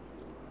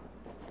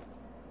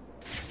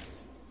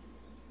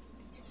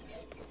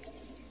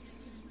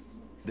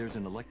 There's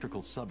an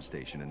electrical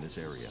substation in this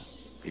area.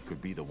 It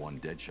could be the one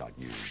Deadshot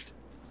used.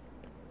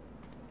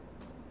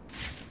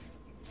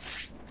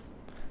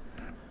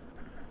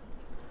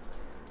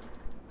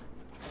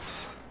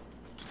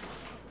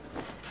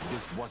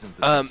 This wasn't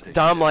the substation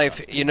Dom Deadshot's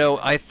Life, you know,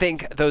 I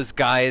think those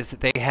guys,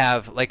 they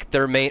have like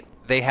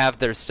they have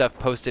their stuff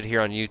posted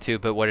here on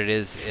YouTube, but what it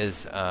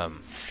is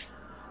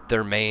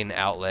their main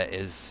outlet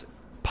is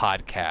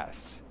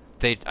podcasts.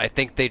 I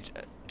think they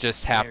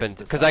just happened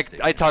because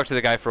I talked to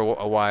the guy for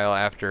a while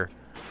after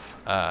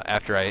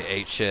I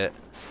ate shit.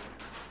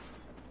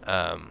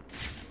 And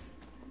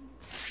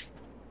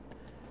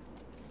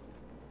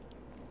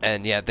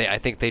yeah, I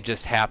think they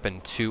just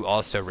happened to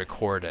also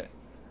record it,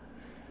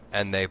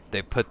 and they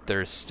put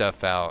their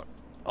stuff out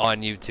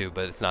on YouTube,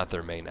 but it's not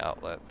their main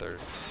outlet.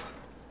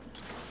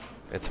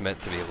 It's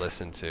meant to be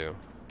listened to.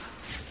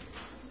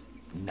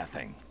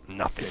 Nothing.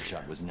 Nothing.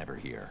 Deadshot was never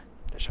here.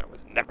 Deadshot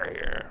was never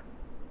here.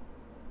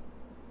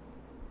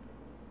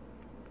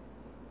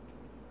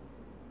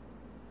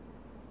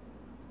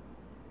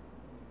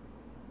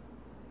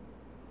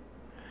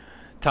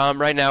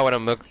 Tom, right now what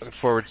I'm looking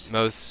forward to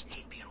most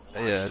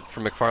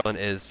from McFarlane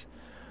is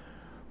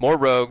more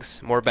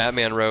Rogues, more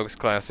Batman Rogues,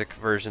 classic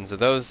versions of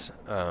those.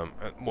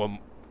 Well,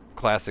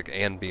 classic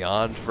and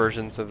beyond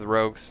versions of the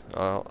Rogues.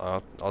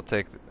 I'll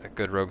take a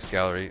good Rogues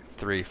Gallery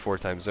 3-4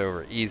 times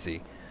over,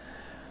 easy.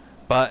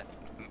 But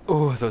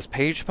ooh, those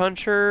page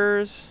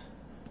punchers,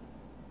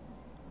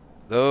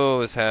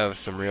 those have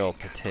some real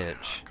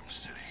potential.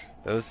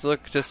 Those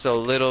look just a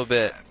little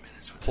bit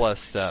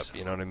plussed up,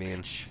 you know what I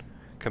mean,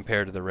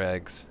 compared to the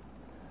regs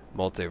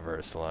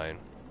multiverse line.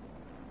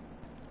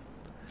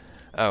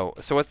 Oh,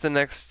 so what's the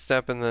next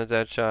step in the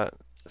Deadshot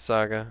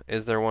saga?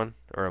 Is there one,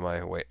 or am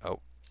I wait? Oh.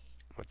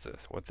 What's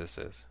this? What this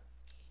is?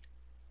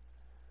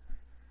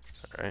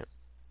 Alright.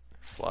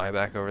 Fly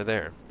back over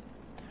there.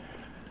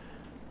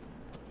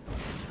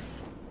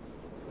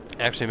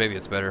 Actually, maybe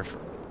it's better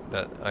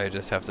that I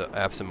just have to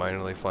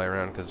absentmindedly fly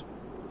around because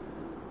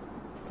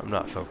I'm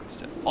not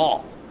focused at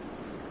all.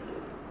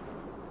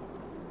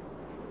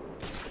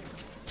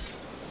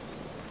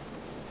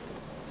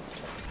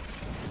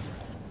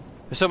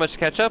 There's so much to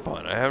catch up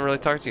on. I haven't really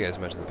talked to you guys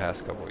much in the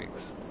past couple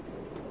weeks.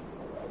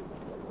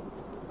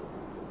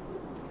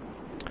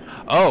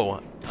 Oh,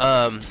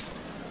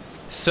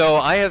 so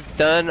I've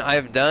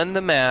done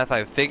the math,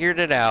 I've figured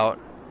it out,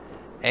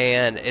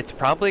 and it's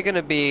probably going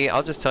to be,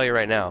 I'll just tell you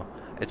right now,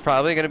 it's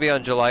probably going to be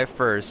on July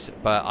 1st,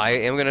 but I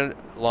am going to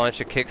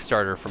launch a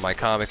Kickstarter for my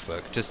comic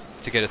book, just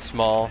to get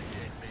to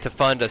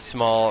fund a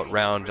small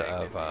round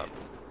of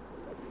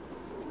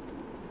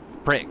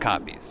print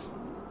copies.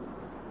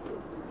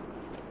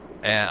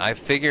 And I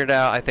figured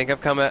out, I think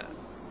I've come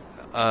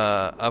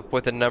up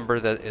with a number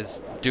that it's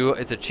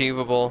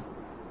achievable.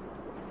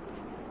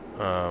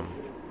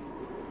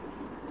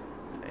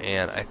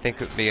 And I think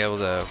it would be able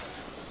to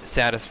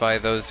satisfy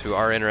those who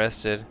are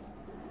interested.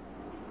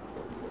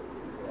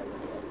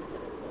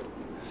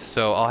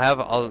 So I'll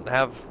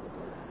have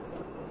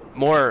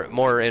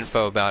more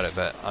info about it,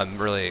 but I'm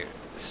really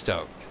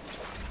stoked.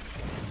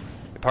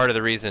 Part of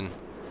the reason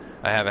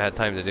I haven't had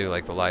time to do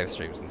like the live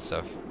streams and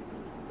stuff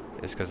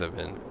is because I've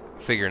been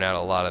figuring out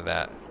a lot of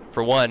that.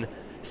 For one,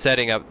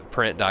 setting up the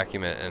print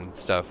document and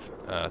stuff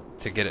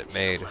to get it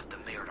made.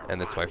 And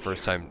that's my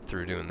first time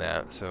through doing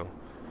that, so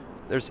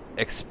there's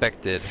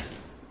expected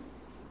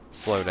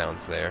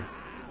slowdowns there.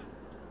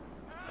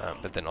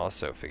 But then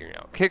also figuring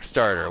out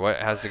Kickstarter, what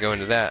has to go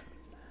into that.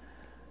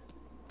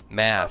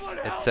 math,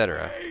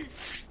 etc.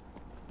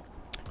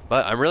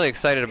 But I'm really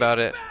excited about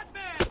it.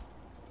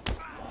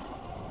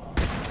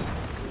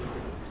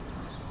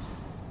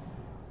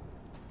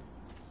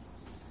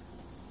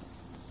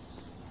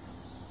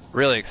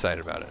 Really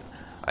excited about it.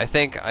 I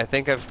think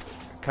I've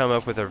come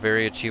up with a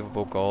very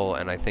achievable goal,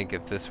 and I think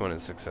if this one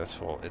is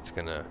successful, it's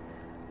gonna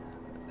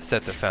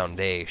set the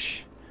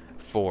foundation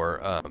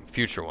for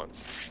future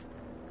ones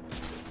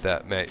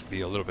that might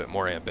be a little bit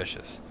more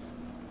ambitious.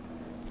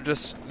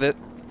 Just that,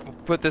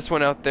 put this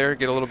one out there,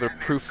 get a little bit of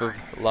proof of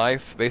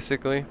life,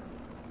 basically.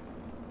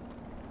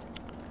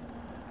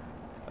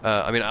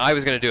 I mean, I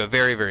was gonna do a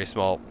very, very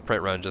small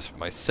print run just for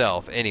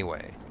myself,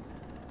 anyway.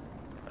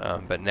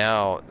 But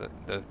now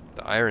the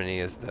irony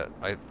is that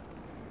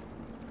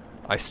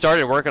I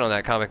started working on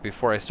that comic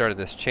before I started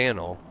this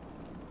channel.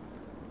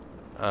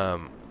 But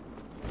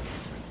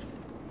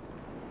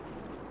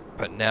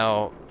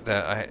now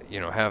that I,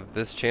 have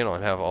this channel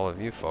and have all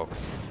of you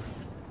folks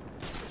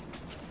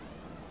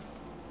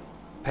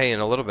paying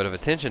a little bit of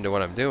attention to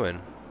what I'm doing.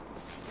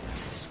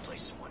 This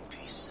place in one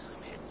piece.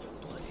 I'm hitting you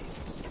bloody.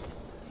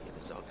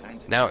 There's all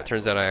kinds of Now it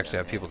turns out I actually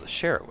have people to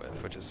share it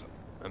with, which is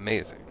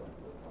amazing.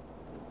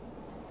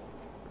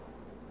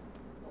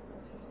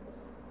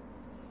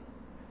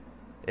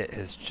 It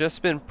has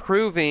just been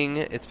proving,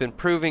 it's been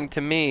proving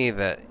to me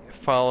that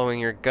following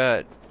your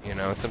gut,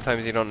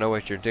 sometimes you don't know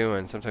what you're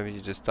doing, sometimes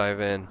you just dive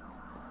in.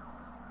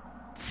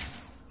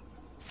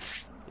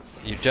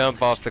 You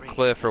jump off the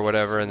cliff or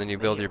whatever, and then you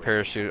build your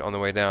parachute on the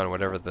way down,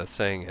 whatever the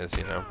saying is,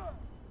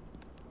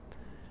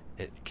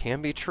 It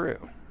can be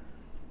true.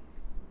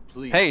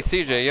 Please, hey,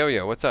 CJ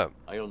Yo-Yo, what's up?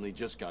 I only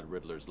just got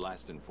Riddler's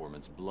last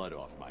informant's blood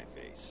off my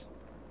face.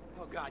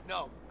 Oh God,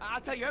 no!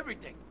 I'll tell you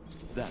everything.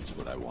 That's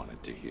what I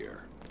wanted to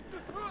hear.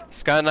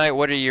 Sky Knight,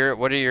 what are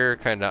your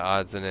kind of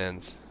odds and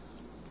ends?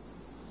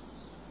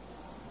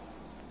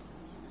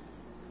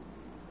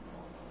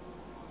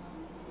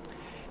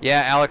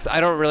 Yeah, Alex,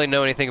 I don't really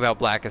know anything about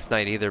Blackest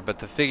Night either, but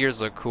the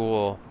figures look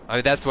cool. I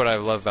mean, that's what I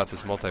love about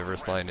this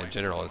multiverse line in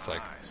general. It's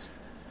like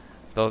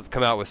they'll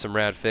come out with some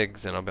rad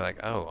figs, and I'll be like,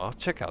 oh, I'll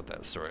check out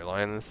that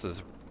storyline. This is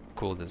a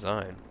cool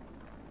design.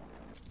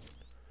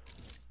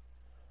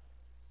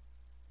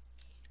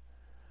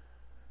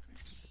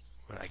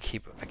 But I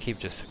keep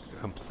just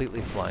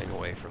completely flying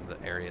away from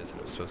the areas that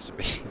I'm supposed to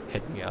be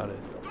heading out in.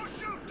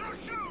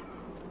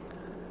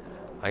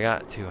 I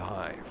got too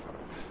high,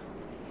 folks.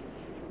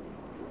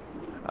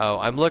 Oh,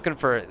 I'm looking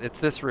for, it's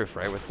this roof,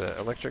 right, with the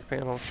electric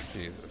panels?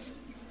 Jesus.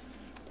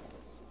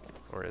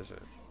 Or is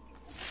it?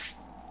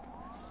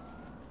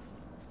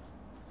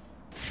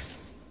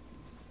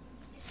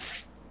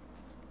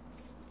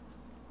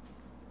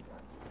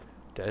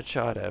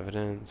 Deadshot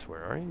evidence,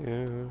 where are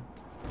you?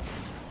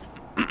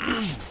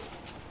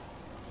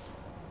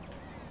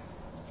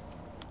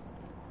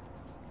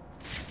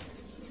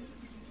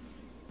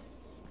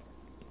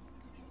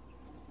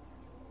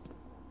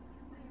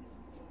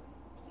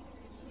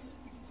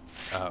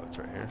 Oh, it's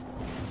right here.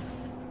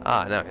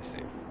 Ah, now I see.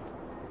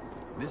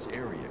 This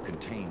area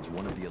contains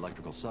one of the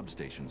electrical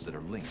substations that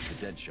are linked to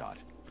Deadshot.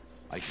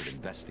 I should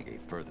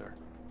investigate further.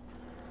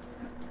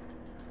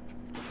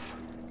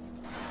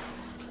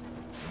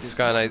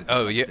 Sky Knight,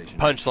 oh, yeah,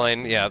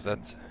 Punchline, yeah,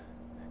 that's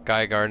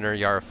Guy Gardner,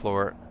 Yara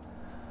Flor.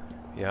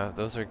 Yeah,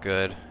 those are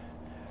good.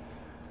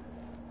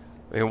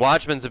 I mean,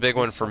 Watchmen's a big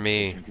one for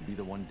me. Could be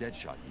the one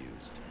Deadshot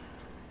used.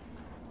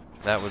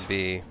 That would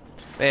be,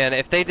 man,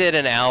 if they did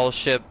an owl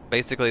ship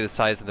basically the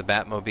size of the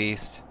Batmo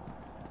Beast,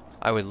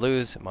 I would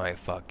lose my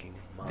fucking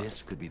mind.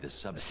 This could be the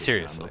substation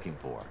Seriously. I'm looking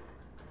for.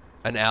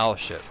 An owl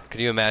ship. Could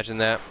you imagine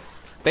that?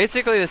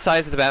 Basically the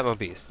size of the Batmo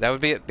Beast. That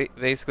would be it,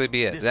 basically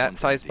be it. That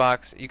size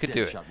box, you could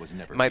do it.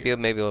 It might be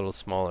maybe a little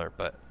smaller,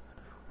 but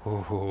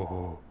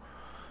ooh,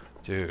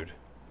 dude.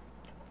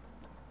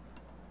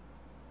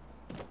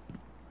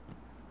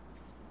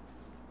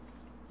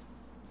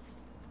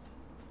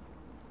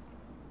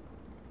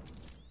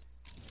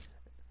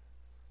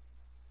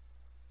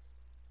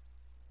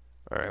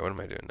 Alright, what am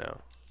I doing now?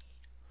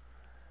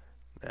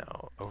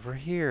 Now, over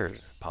here,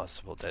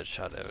 possible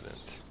Deadshot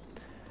evidence.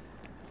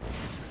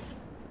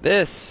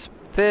 This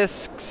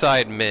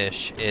side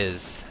mish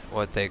is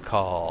what they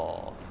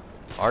call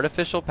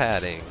artificial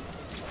padding.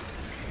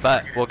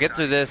 But we'll get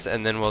through this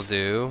and then we'll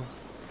do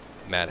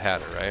Mad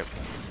Hatter, right?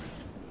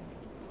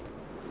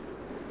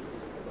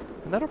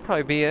 And that'll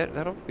probably be it.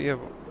 That'll be a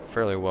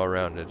fairly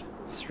well-rounded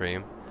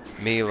stream.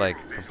 Me, like,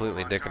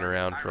 completely dicking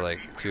around for like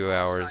 2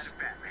 hours.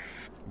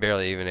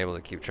 Barely even able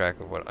to keep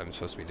track of what I'm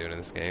supposed to be doing in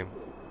this game.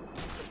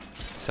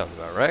 Sounds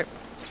about right.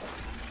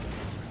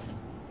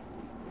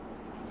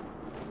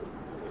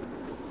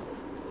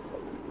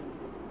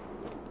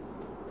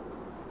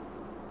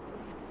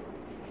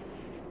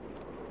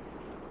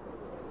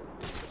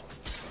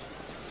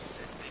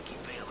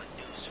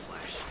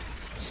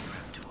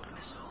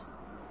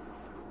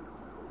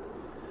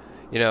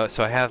 You know,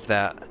 so I have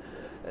that.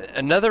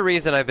 Another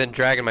reason I've been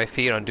dragging my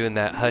feet on doing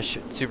that Hush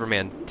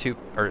Superman 2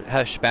 or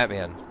Hush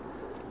Batman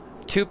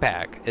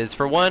 2-pack is,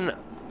 for one,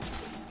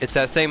 it's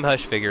that same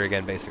Hush figure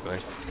again, basically.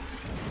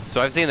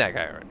 So I've seen that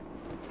guy already.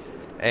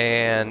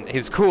 and he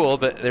was cool,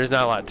 but there's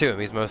not a lot to him.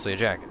 He's mostly a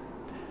jacket.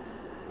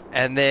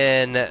 And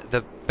then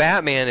the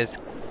Batman is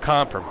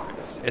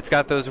compromised. It's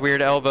got those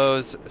weird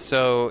elbows,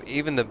 so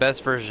even the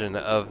best version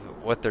of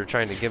what they're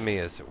trying to give me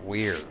is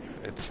weird.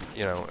 It's,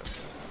 you know,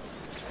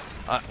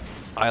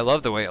 I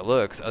love the way it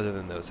looks other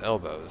than those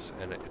elbows,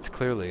 and it's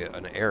clearly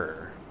an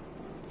error.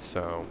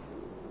 So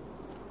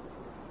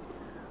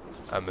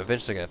I'm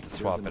eventually going to have to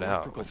swap it out. There's an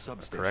electrical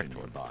substation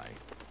nearby.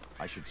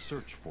 I should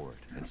search for it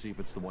and see if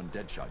it's the one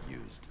Deadshot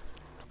used.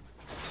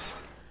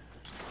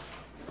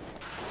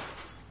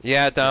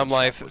 Yeah, Dom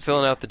Life,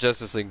 filling out the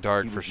Justice League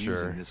Dark for sure.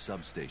 Using this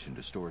substation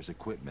to store his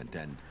equipment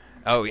and...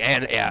 Oh,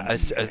 and yeah,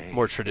 a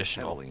more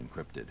traditional. Heavily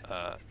encrypted.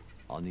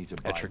 I'll need to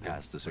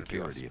bypass the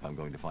security if I'm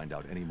going to find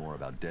out any more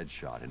about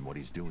Deadshot and what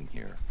he's doing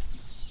here.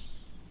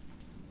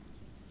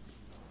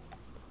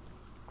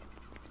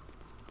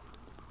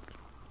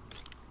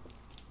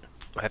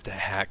 I have to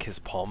hack his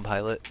Palm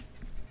Pilot.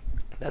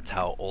 That's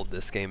how old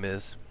this game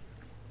is.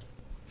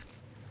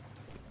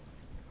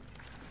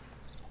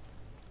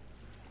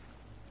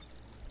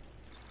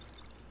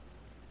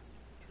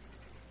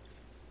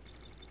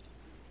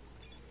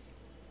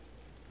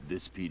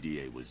 This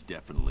PDA was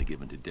definitely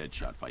given to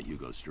Deadshot by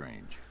Hugo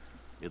Strange.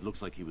 It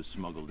looks like he was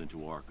smuggled into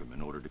Arkham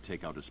in order to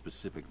take out a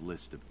specific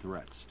list of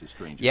threats to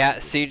strangers. Yeah,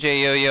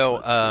 CJ Yo-Yo,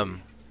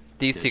 DC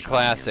Deadshot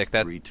Classic,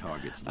 that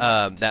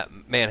that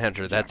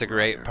Manhunter, that's a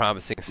great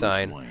promising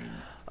sign.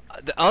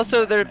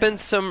 Also, there have been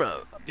some,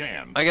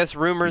 I guess,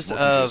 rumors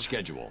of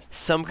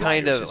some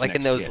kind of, like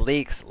in those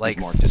leaks, like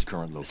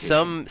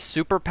some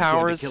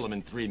superpowers. Kill him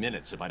in 3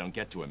 minutes if I don't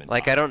get to him in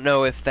like, time. I don't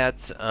know if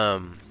that's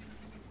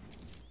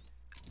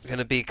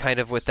gonna be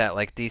kind of with that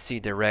like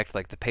DC Direct,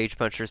 like the Page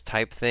Punchers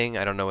type thing.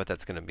 I don't know what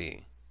that's gonna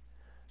be,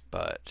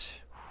 but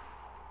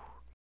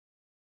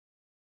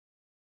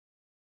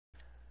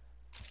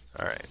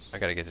all right, I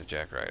gotta get to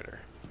Jack Ryder.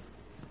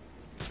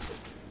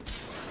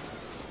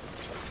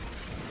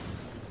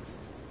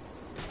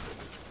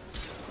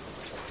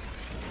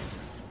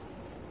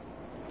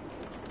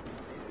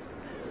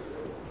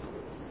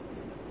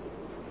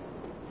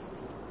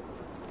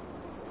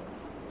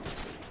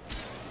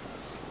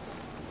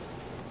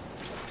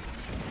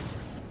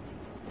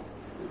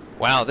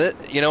 Wow,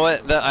 you know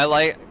what? I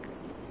like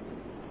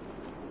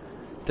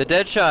the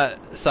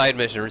Deadshot side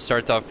mission.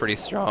 Starts off pretty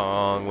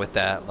strong with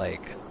that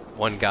like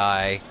one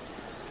guy,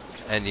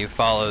 and you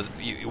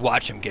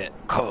watch him get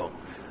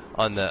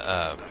on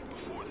the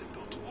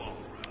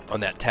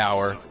on that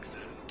tower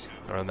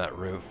or on that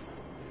roof,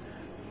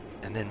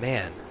 and then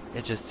man,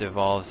 it just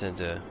evolves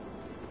into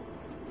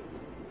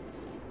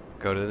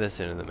go to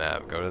this end of the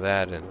map, go to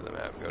that end of the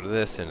map, go to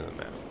this end of the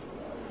map.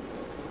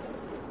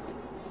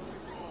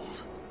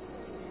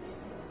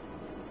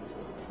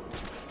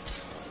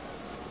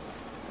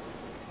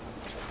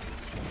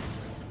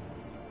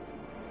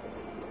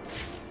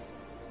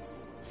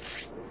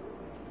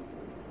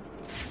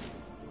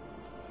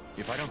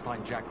 If I don't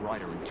find Jack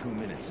Ryder in 2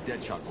 minutes,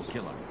 Deadshot will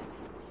kill him.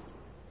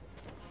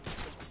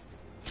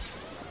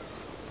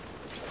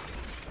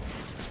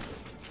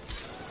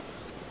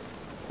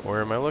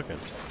 Where am I looking?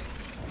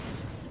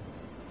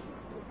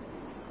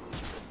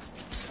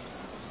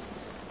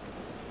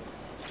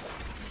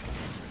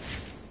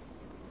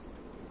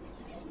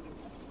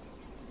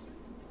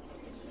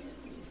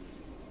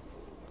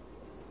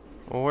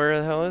 Well, where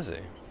the hell is he?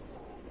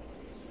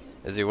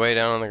 Is he way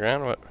down on the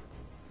ground? What?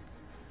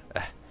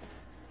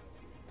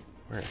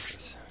 Where is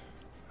this?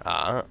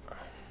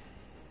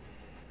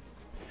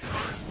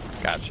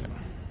 Gotcha.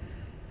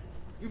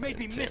 You made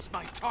me miss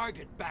my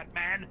target,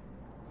 Batman.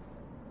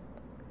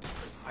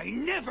 I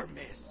never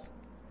miss.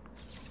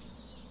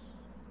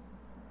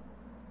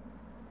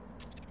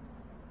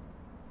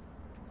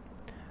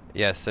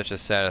 Yes, such a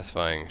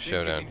satisfying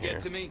showdown Think you can here.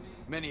 get to me?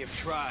 Many have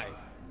tried.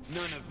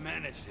 None have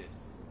managed it.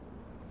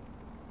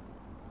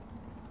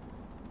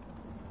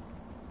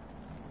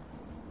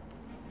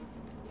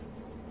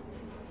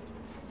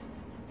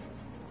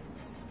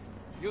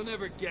 You'll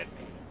never get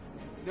me.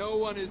 No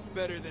one is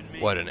better than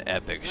me. What an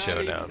epic Not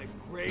showdown. even the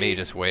great Me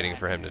just waiting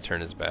for him to turn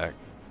his back.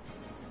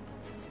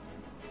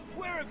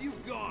 Where have you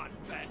gone,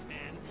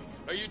 Batman?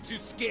 Are you too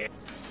scared?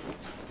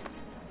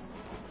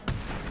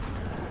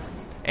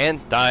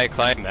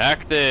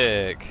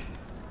 Anticlimactic.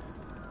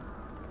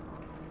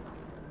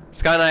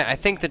 Sky Knight, I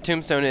think the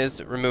tombstone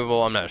is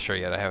removable. I'm not sure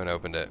yet. I haven't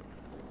opened it.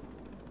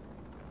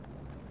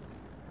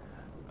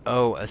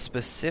 Oh, a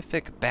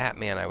specific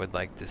Batman I would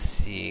like to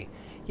see.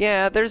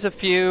 Yeah, there's a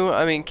few.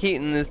 I mean,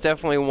 Keaton is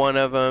definitely one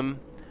of them.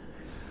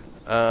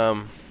 I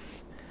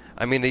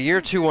mean, the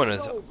Year 2 one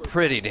is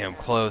pretty damn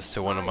close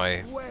to one of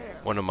my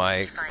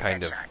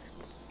kind of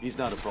He's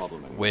not a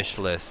problem anymore. wish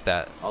list,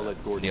 that I'll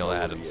let Gordon Neil know what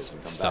he Adams is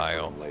and come back for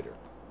style. him later.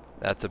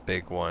 That's a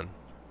big one.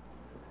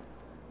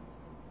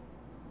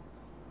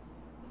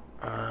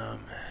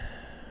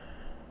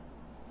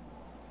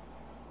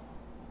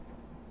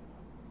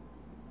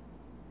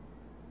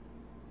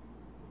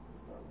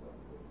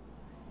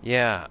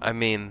 Yeah, I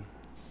mean,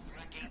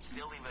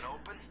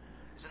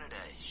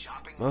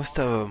 most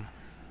of them,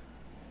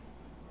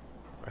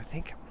 I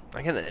think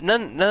Again,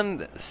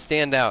 none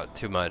stand out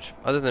too much,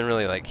 other than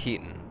really like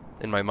Keaton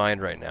in my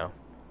mind right now.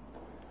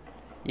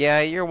 Yeah,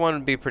 year one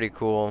would be pretty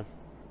cool.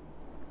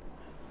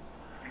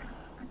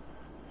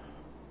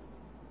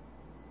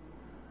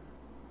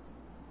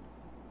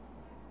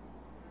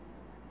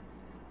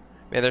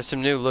 Man, there's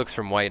some new looks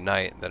from White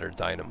Knight that are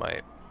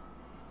dynamite.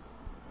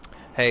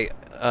 Hey,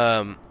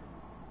 give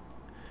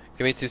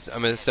me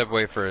I'm gonna step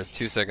away for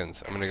 2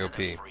 seconds. I'm gonna go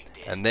pee,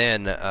 and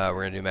then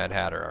we're gonna do Mad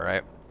Hatter. All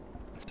right.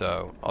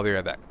 So I'll be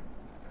right back.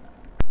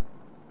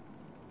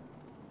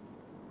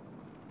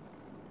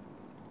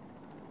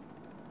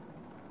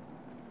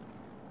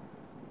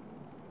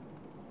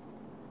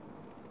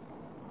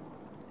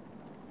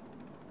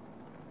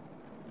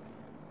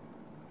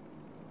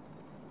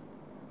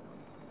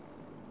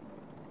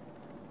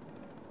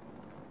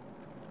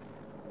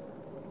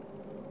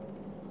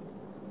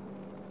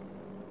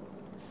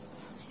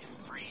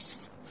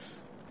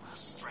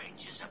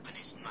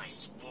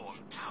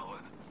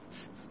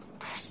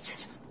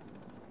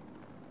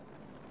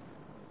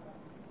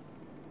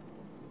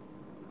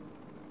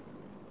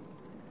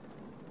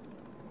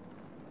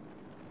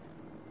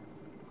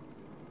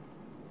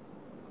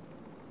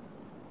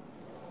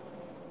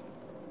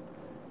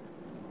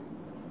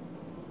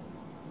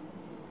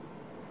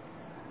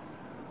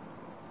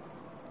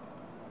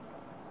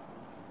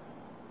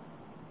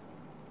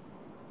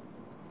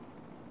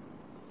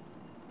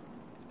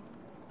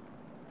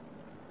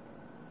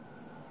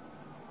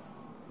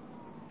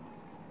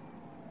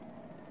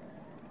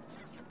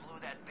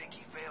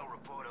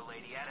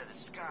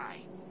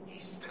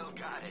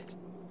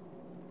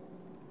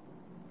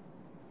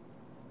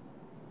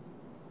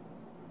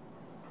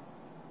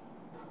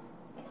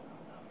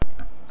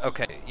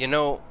 Okay, you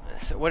know,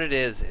 so what it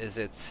is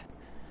it's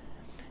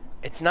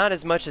not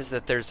as much as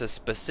that there's a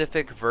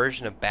specific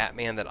version of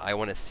Batman that I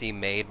want to see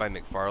made by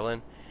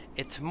McFarlane.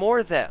 It's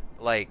more that,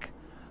 like,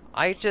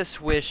 I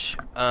just wish,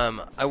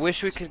 I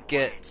wish we could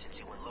get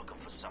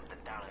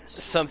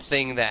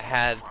something that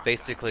had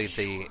basically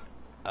the,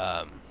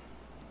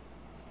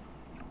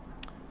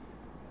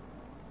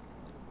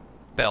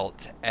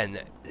 belt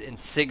and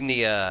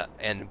insignia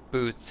and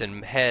boots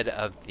and head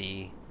of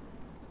the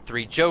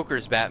Three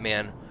Jokers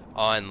Batman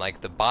on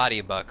like the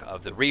body buck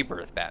of the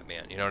Rebirth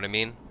Batman, you know what I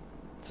mean?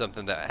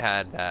 Something that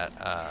had that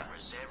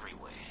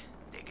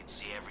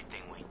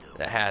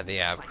that had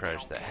the ab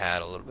crunch, that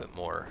had a little bit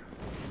more,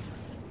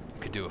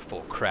 could do a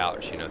full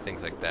crouch, you know,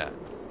 things like that.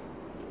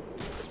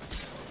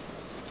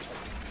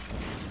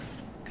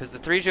 Because the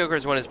Three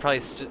Jokers one is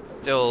probably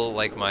still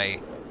like my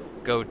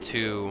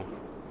go-to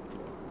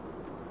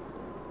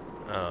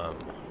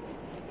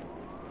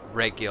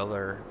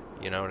regular,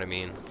 you know what I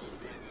mean,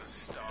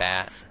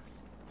 bat.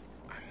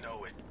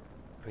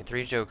 I mean,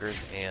 Three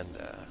Jokers and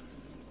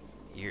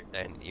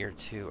year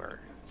two are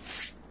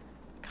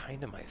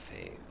kind of my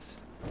faves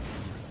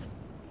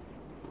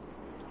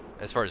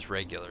as far as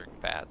regular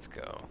bats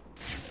go.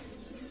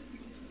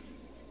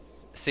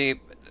 See,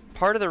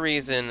 part of the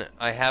reason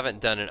I haven't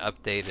done an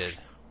updated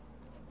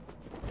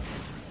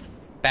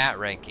bat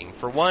ranking,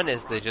 for one,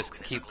 is they just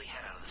keep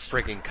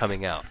freaking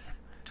coming out.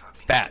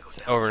 It's bats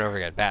over and over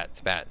again.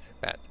 Bats, bats,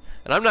 bats.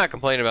 And I'm not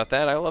complaining about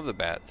that. I love the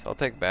bats. I'll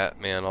take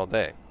Batman all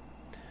day.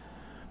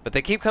 But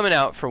they keep coming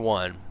out, for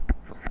one.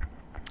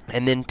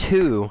 And then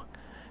two,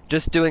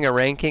 just doing a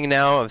ranking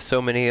now of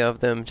so many of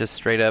them, just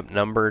straight up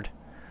numbered,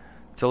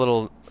 it's a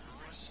little,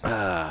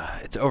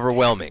 it's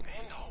overwhelming.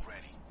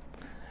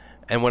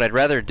 And what I'd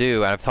rather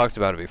do, I've talked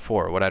about it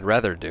before, what I'd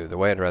rather do, the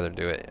way I'd rather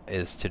do it,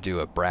 is to do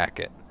a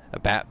bracket, a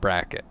bat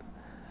bracket.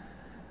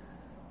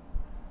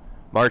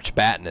 March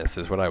Batness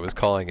is what I was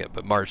calling it,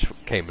 but March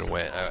came and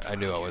went. I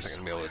knew I wasn't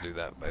going to be able to do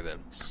that by then.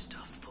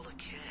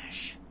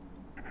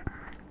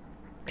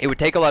 It would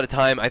take a lot of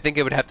time. I think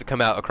it would have to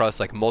come out across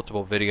like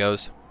multiple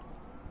videos.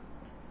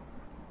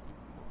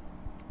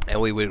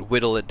 And we would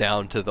whittle it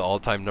down to the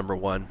all-time number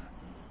one.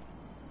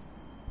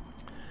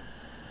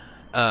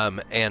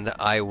 And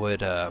I would,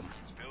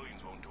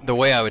 the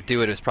way I would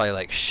do it is probably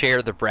like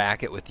share the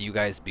bracket with you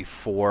guys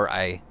before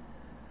I,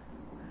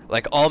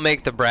 like, I'll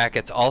make the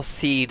brackets, I'll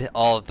seed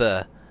all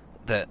the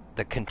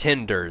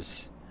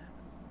contenders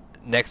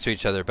next to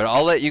each other, but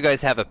I'll let you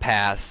guys have a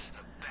pass,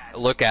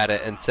 look at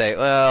it and say,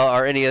 well,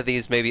 are any of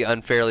these maybe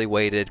unfairly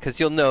weighted? Because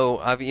you'll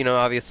know, you know,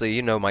 obviously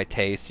you know my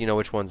taste, you know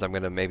which ones I'm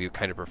gonna maybe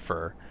kind of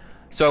prefer.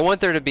 So I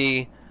want there to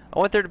be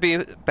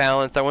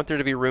balance. I want there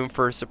to be room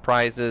for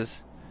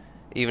surprises,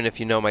 even if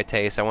you know my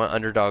taste. I want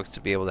underdogs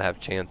to be able to have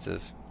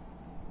chances.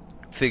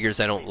 Figures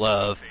I don't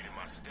love,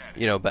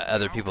 you know, but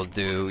other people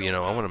do, you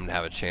know, I want them to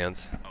have a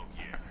chance.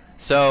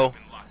 So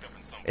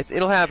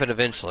it'll happen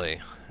eventually.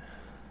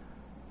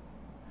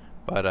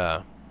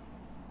 But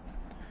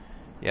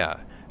yeah,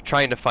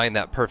 trying to find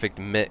that perfect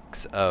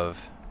mix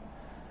of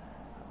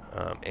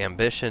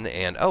ambition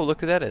and, oh, look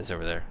who that is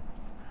over there.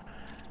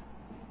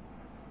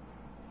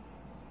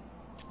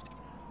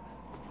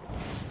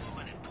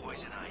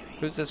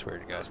 Who's this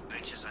weird guy?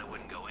 Bitches I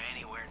wouldn't go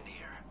anywhere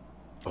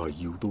near. Are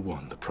you the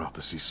one the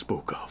prophecy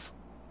spoke of?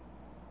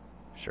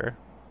 Sure.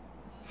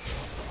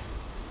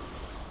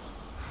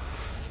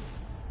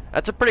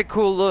 That's a pretty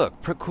cool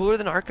look. Cooler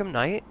than Arkham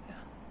Knight?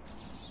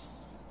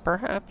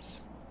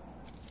 Perhaps?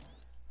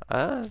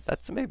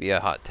 That's maybe a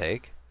hot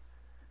take.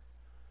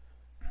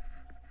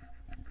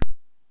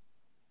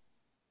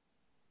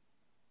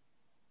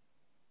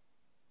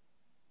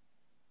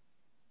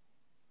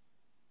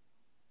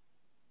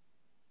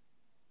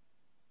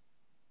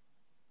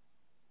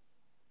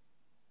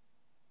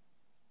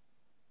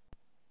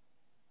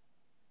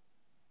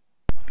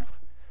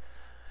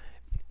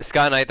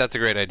 Sky Knight, that's a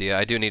great idea.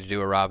 I do need to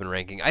do a Robin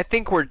ranking. I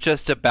think we're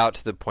just about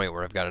to the point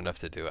where I've got enough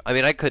to do it. I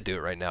mean, I could do it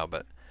right now,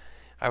 but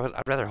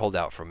I'd rather hold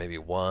out for maybe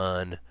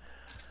one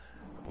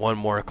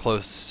more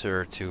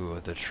closer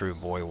to the true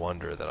boy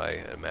wonder that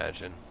I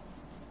imagine.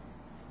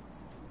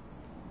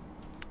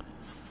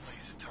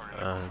 Place is turning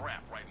to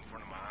crap right in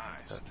front of my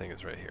eyes. That thing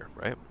is right here,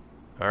 right?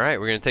 All right,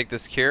 we're gonna take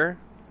this cure.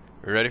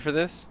 We ready for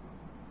this?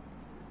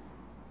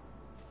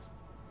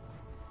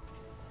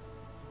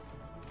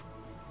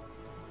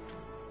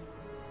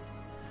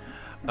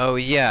 Oh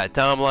yeah,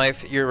 Dom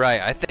Life, you're right.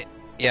 I think,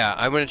 yeah,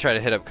 I'm gonna try to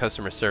hit up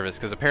customer service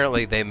because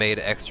apparently they made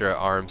extra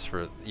arms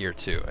for year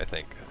 2. I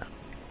think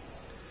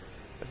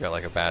they've got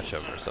like a batch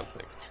of them or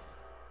something.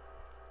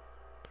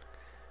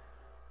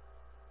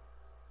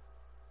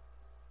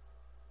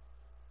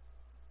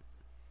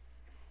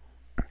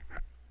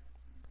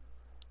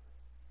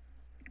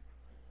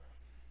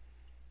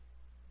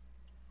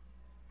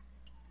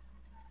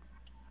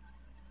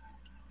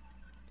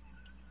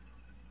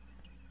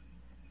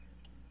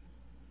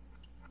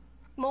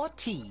 More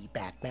tea,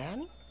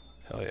 Batman?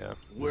 Hell yeah.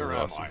 Where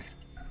am awesome. I?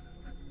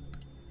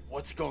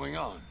 What's going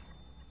on?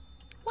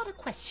 What a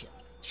question.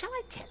 Shall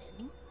I tell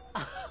him?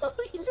 Oh,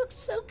 he looks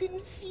so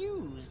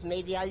confused.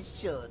 Maybe I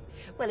should.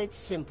 Well, it's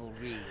simple,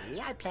 really.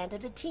 I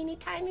planted a teeny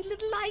tiny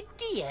little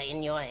idea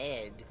in your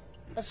head.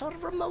 A sort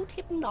of remote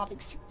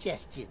hypnotic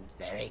suggestion.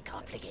 Very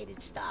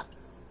complicated stuff.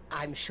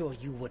 I'm sure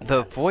you wouldn't The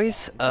understand,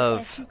 voice but of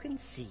as you can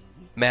see,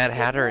 Mad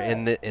Hatter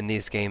in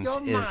these games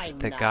is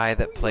the guy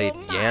that played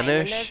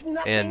Yanush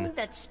in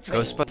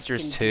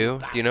Ghostbusters 2.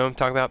 Do you know who I'm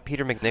talking about?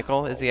 Peter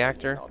McNichol is the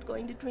actor.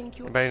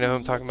 Anybody know who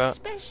I'm talking about?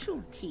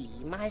 Specialty,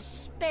 my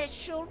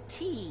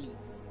specialty,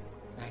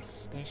 my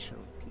specialty.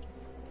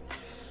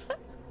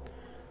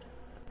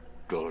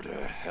 Go to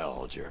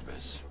hell,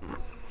 Jervis.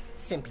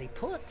 Simply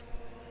put,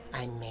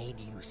 I made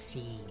you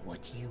see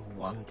what you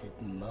wanted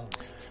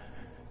most.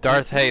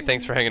 Darth, hey,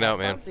 thanks for hanging out,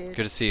 man. Good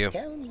to see you.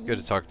 Good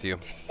to talk to you.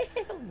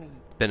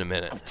 Been a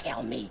minute. Oh,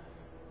 tell me.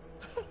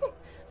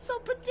 So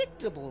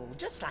predictable,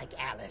 just like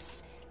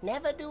Alice.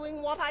 Never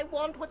doing what I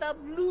want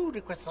without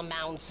ludicrous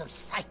amounts of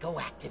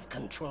psychoactive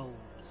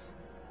controls.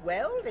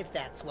 Well, if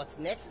that's what's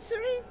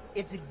necessary,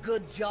 it's a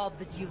good job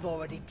that you've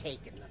already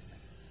taken them.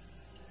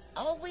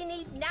 All we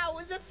need now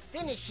is a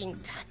finishing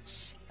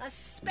touch. A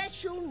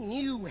special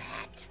new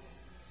hat.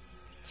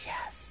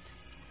 Just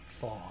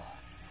for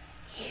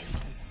you.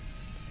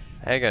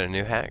 Hey, I got a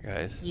new hat,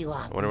 guys. You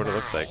are I wonder what it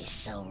looks like. my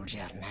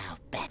soldier now,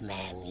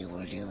 Batman. You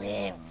will do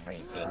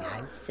everything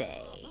I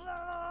say.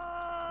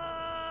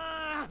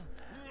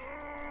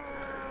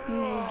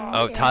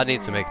 Oh, Todd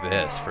needs to make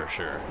this for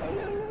sure.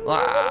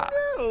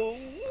 No,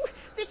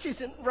 this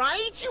isn't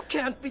right. You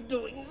can't be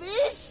doing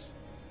this.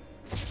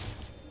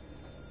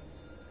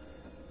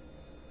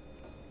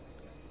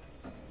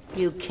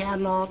 You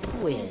cannot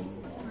win.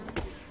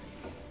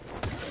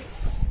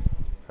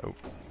 Oh.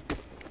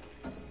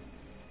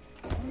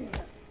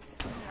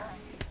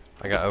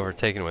 I got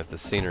overtaken with the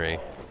scenery.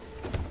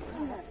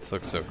 This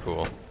looks so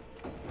cool.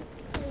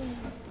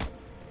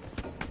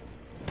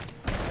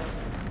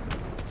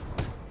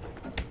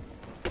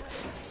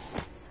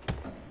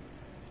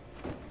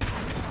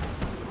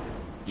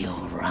 You're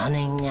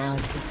running out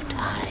of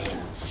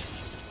time.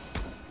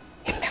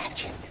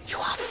 Imagine you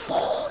are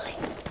falling.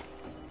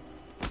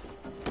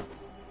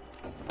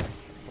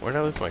 Where'd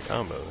I lose my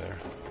combo there?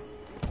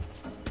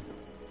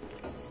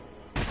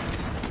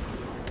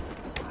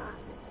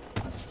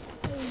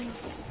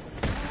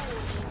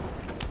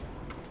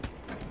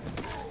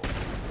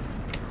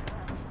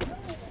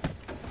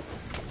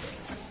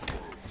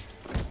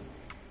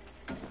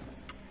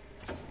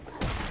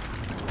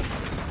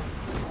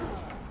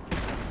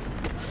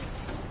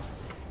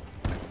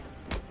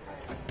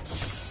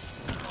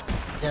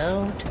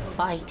 Don't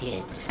fight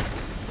it.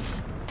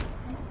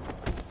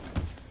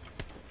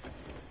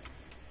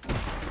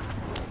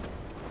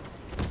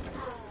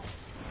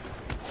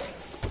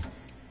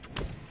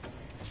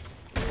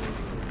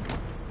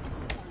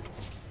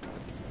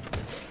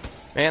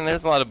 Man,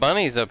 there's a lot of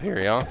bunnies up here,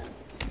 y'all.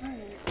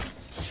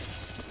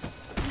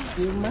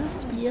 You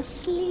must be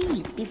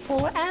asleep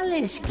before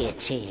Alice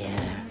gets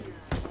here.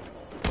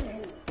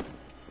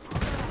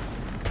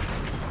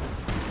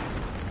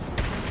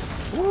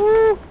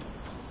 Woo!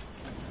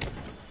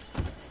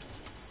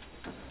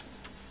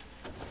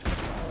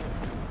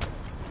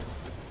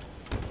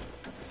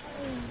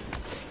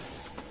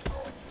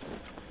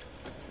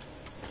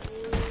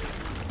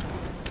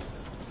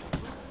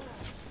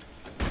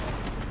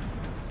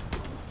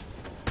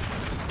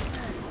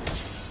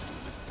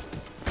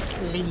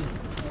 Sleep.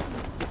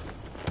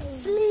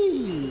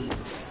 Sleep.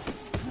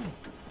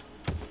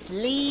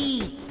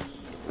 sleep.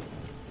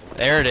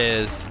 There it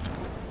is.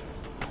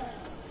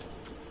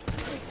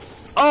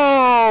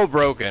 Oh,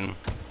 broken.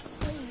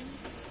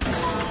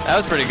 That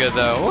was pretty good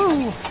though.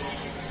 Woo!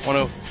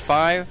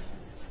 105.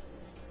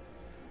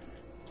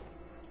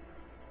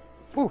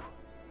 Woo.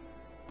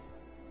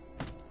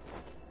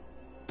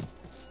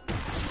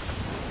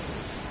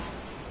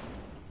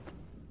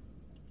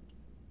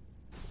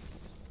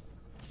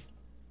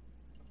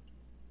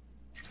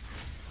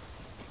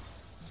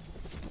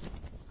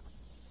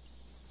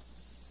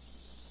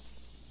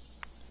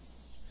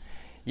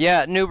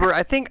 Yeah, Nuber,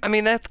 I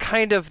mean, that's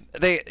kind of,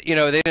 they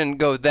didn't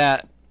go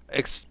that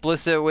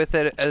explicit with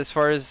it as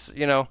far as,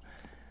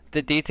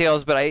 the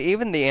details, but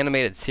even the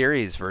animated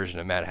series version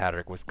of Mad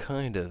Hatter was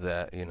kind of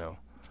that,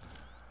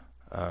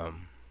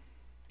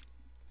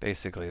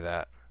 basically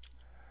that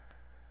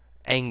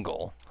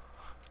angle.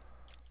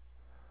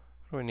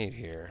 What do we need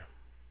here?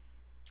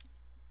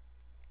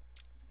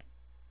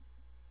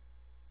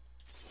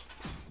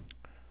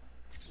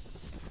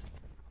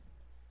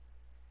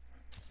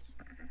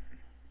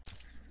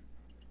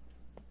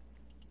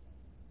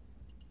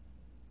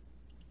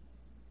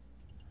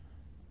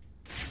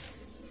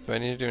 Do I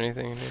need to do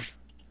anything in here?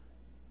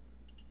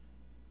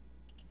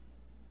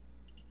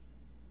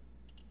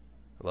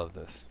 I love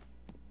this.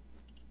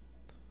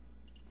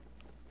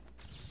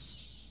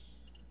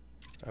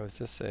 Oh, is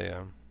this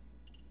a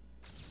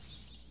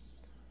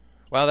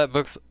Wow, that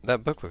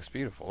book looks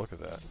beautiful. Look at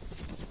that.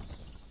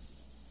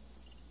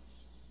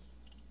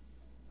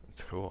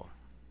 That's cool.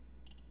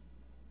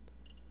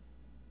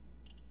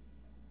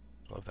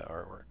 Love that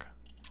artwork.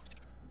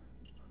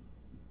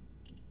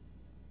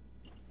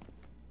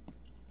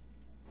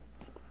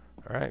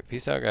 Alright,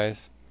 peace out,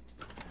 guys.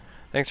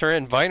 Thanks for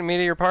inviting me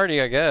to your party,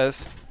 I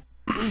guess.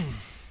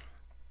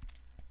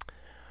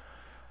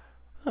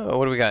 Oh,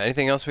 what do we got?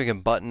 Anything else we can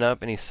button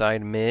up? Any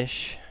side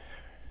mish?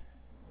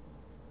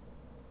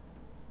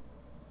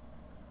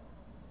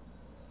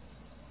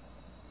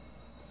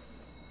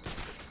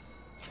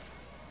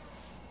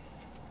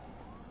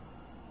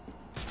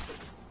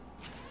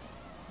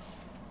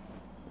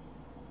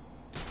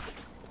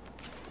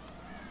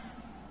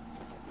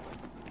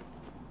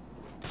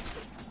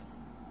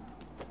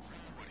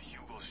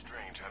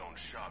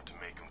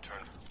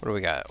 What do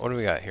we got? What do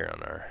we got here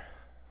on our...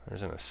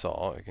 There's an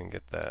assault. We can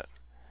get that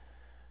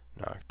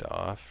knocked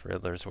off.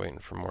 Riddler's waiting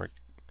for more...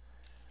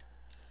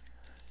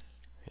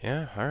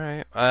 Yeah,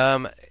 alright.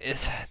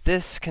 Is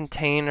this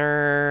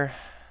container...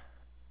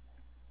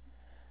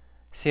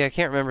 See, I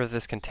can't remember if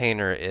this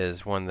container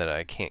is one that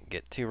I can't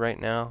get to right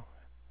now.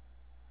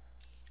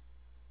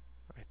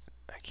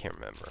 I can't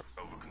remember.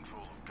 Over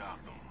control of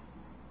Gotham.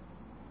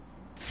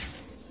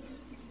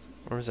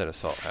 Where was that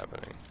assault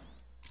happening?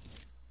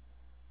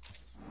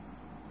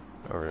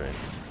 Over in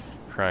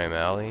Crime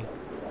Alley.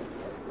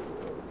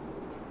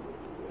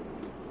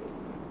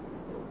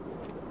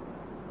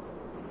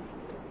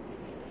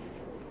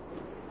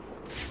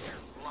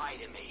 Lie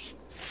to me.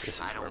 This is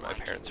where my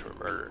parents were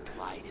murdered.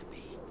 Lie to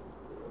me.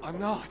 I'm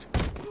not.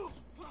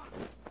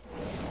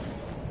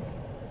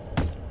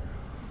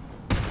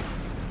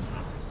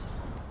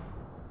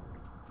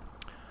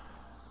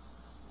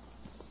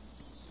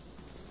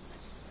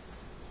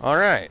 All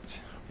right.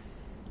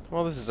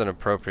 Well, this is an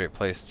appropriate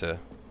place to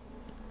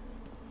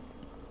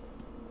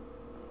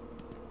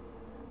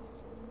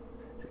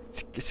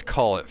just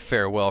call it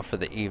farewell for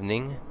the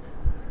evening.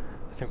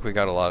 I think we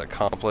got a lot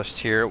accomplished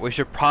here. We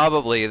should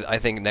probably, I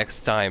think, next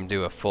time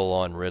do a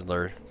full-on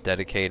Riddler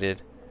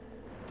dedicated.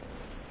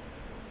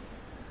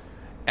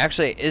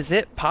 Actually, is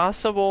it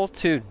possible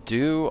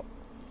to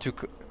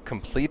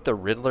complete the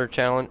Riddler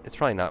challenge? It's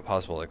probably not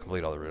possible to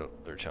complete all the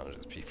Riddler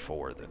challenges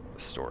before the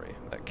story.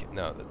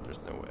 No, there's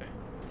no way.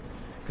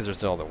 Because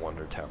there's all the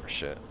Wonder Tower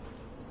shit.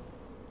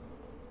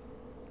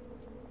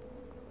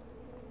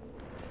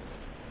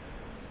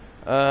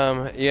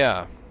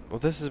 Yeah. Well,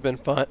 this has been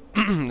fun.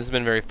 This has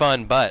been very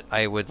fun, but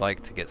I would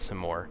like to get some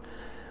more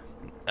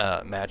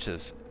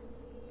matches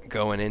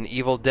going in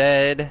Evil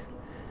Dead.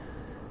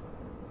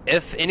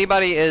 If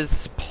anybody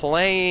is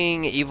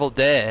playing Evil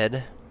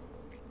Dead,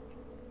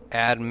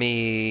 add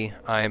me.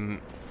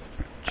 I'm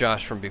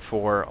Josh from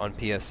before on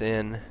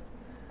PSN.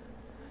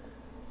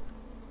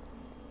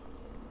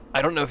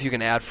 I don't know if you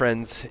can add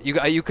friends.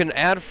 You can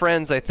add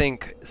friends. I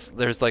think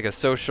there's like a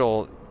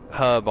social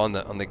hub on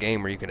the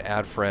game where you can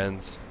add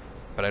friends,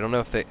 but I don't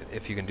know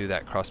if you can do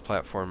that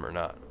cross-platform or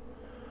not.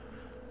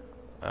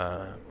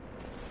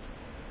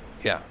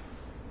 Yeah,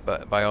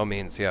 but by all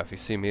means, yeah. If you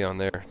see me on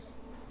there,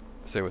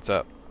 say what's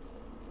up.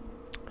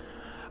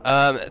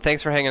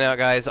 Thanks for hanging out,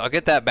 guys. I'll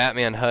get that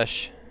Batman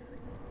Hush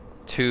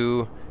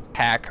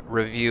 2-pack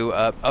review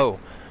up. Oh,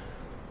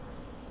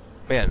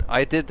 man,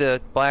 I did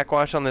the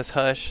blackwash on this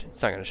Hush.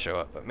 It's not gonna show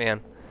up, but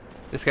man,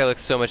 this guy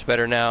looks so much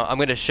better now. I'm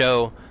gonna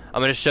show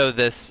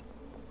this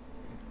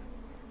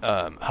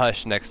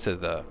Hush next to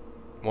the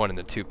one in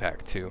the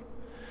 2-pack too.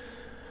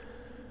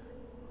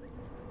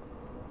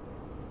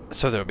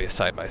 So there'll be a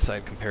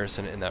side-by-side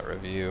comparison in that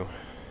review.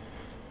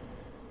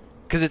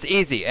 Because it's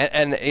easy,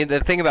 and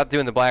the thing about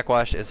doing the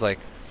blackwash is like,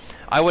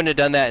 I wouldn't have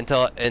done that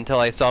until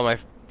I saw my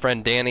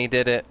friend Danny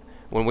did it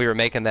when we were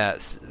making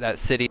that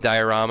city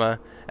diorama,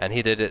 and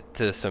he did it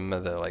to some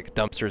of the like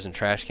dumpsters and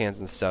trash cans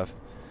and stuff.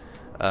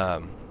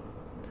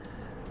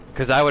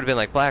 Because I would have been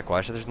like,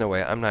 Blackwash, there's no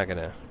way, I'm not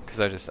gonna, because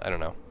I don't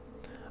know.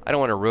 I don't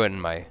want to ruin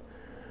my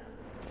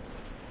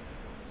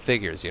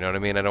figures, you know what I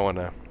mean? I don't want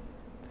to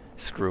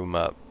screw them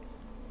up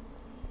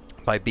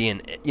by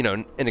being, you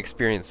know,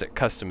 inexperienced at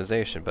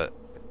customization, but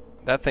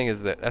that thing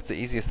is that's the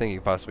easiest thing you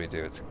can possibly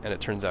do, and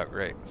it turns out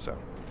great, so,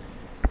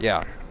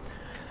 yeah.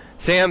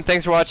 Sam,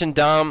 thanks for watching.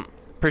 Dom,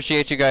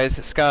 appreciate you guys.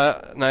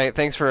 Scott Knight,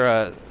 thanks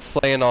for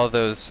slaying all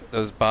those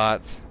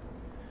bots.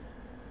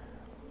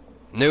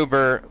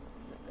 Nuber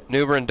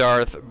and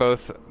Darth,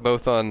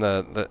 both on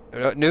the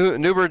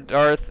Nuber,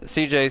 Darth,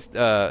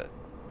 CJ,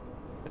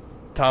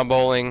 Tom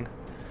Bowling,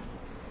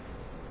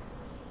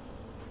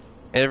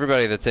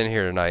 everybody that's in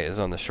here tonight is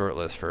on the short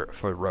list for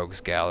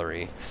Rogues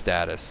Gallery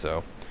status.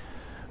 So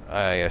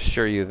I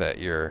assure you that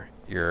your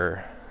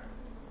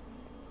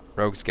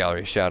Rogues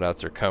Gallery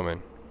shoutouts are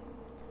coming.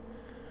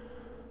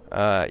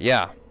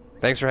 Yeah,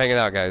 thanks for hanging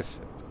out, guys.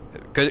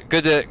 Good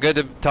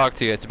to talk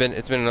to you. It's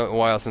been a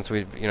while since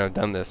we've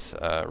done this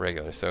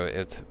regularly, so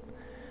it's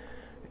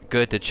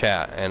good to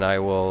chat. And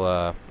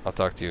I'll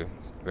talk to you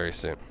very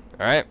soon.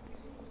 All right,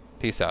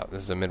 peace out.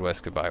 This is a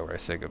Midwest goodbye where I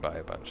say goodbye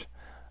a bunch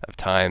of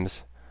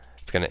times.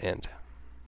 It's gonna end.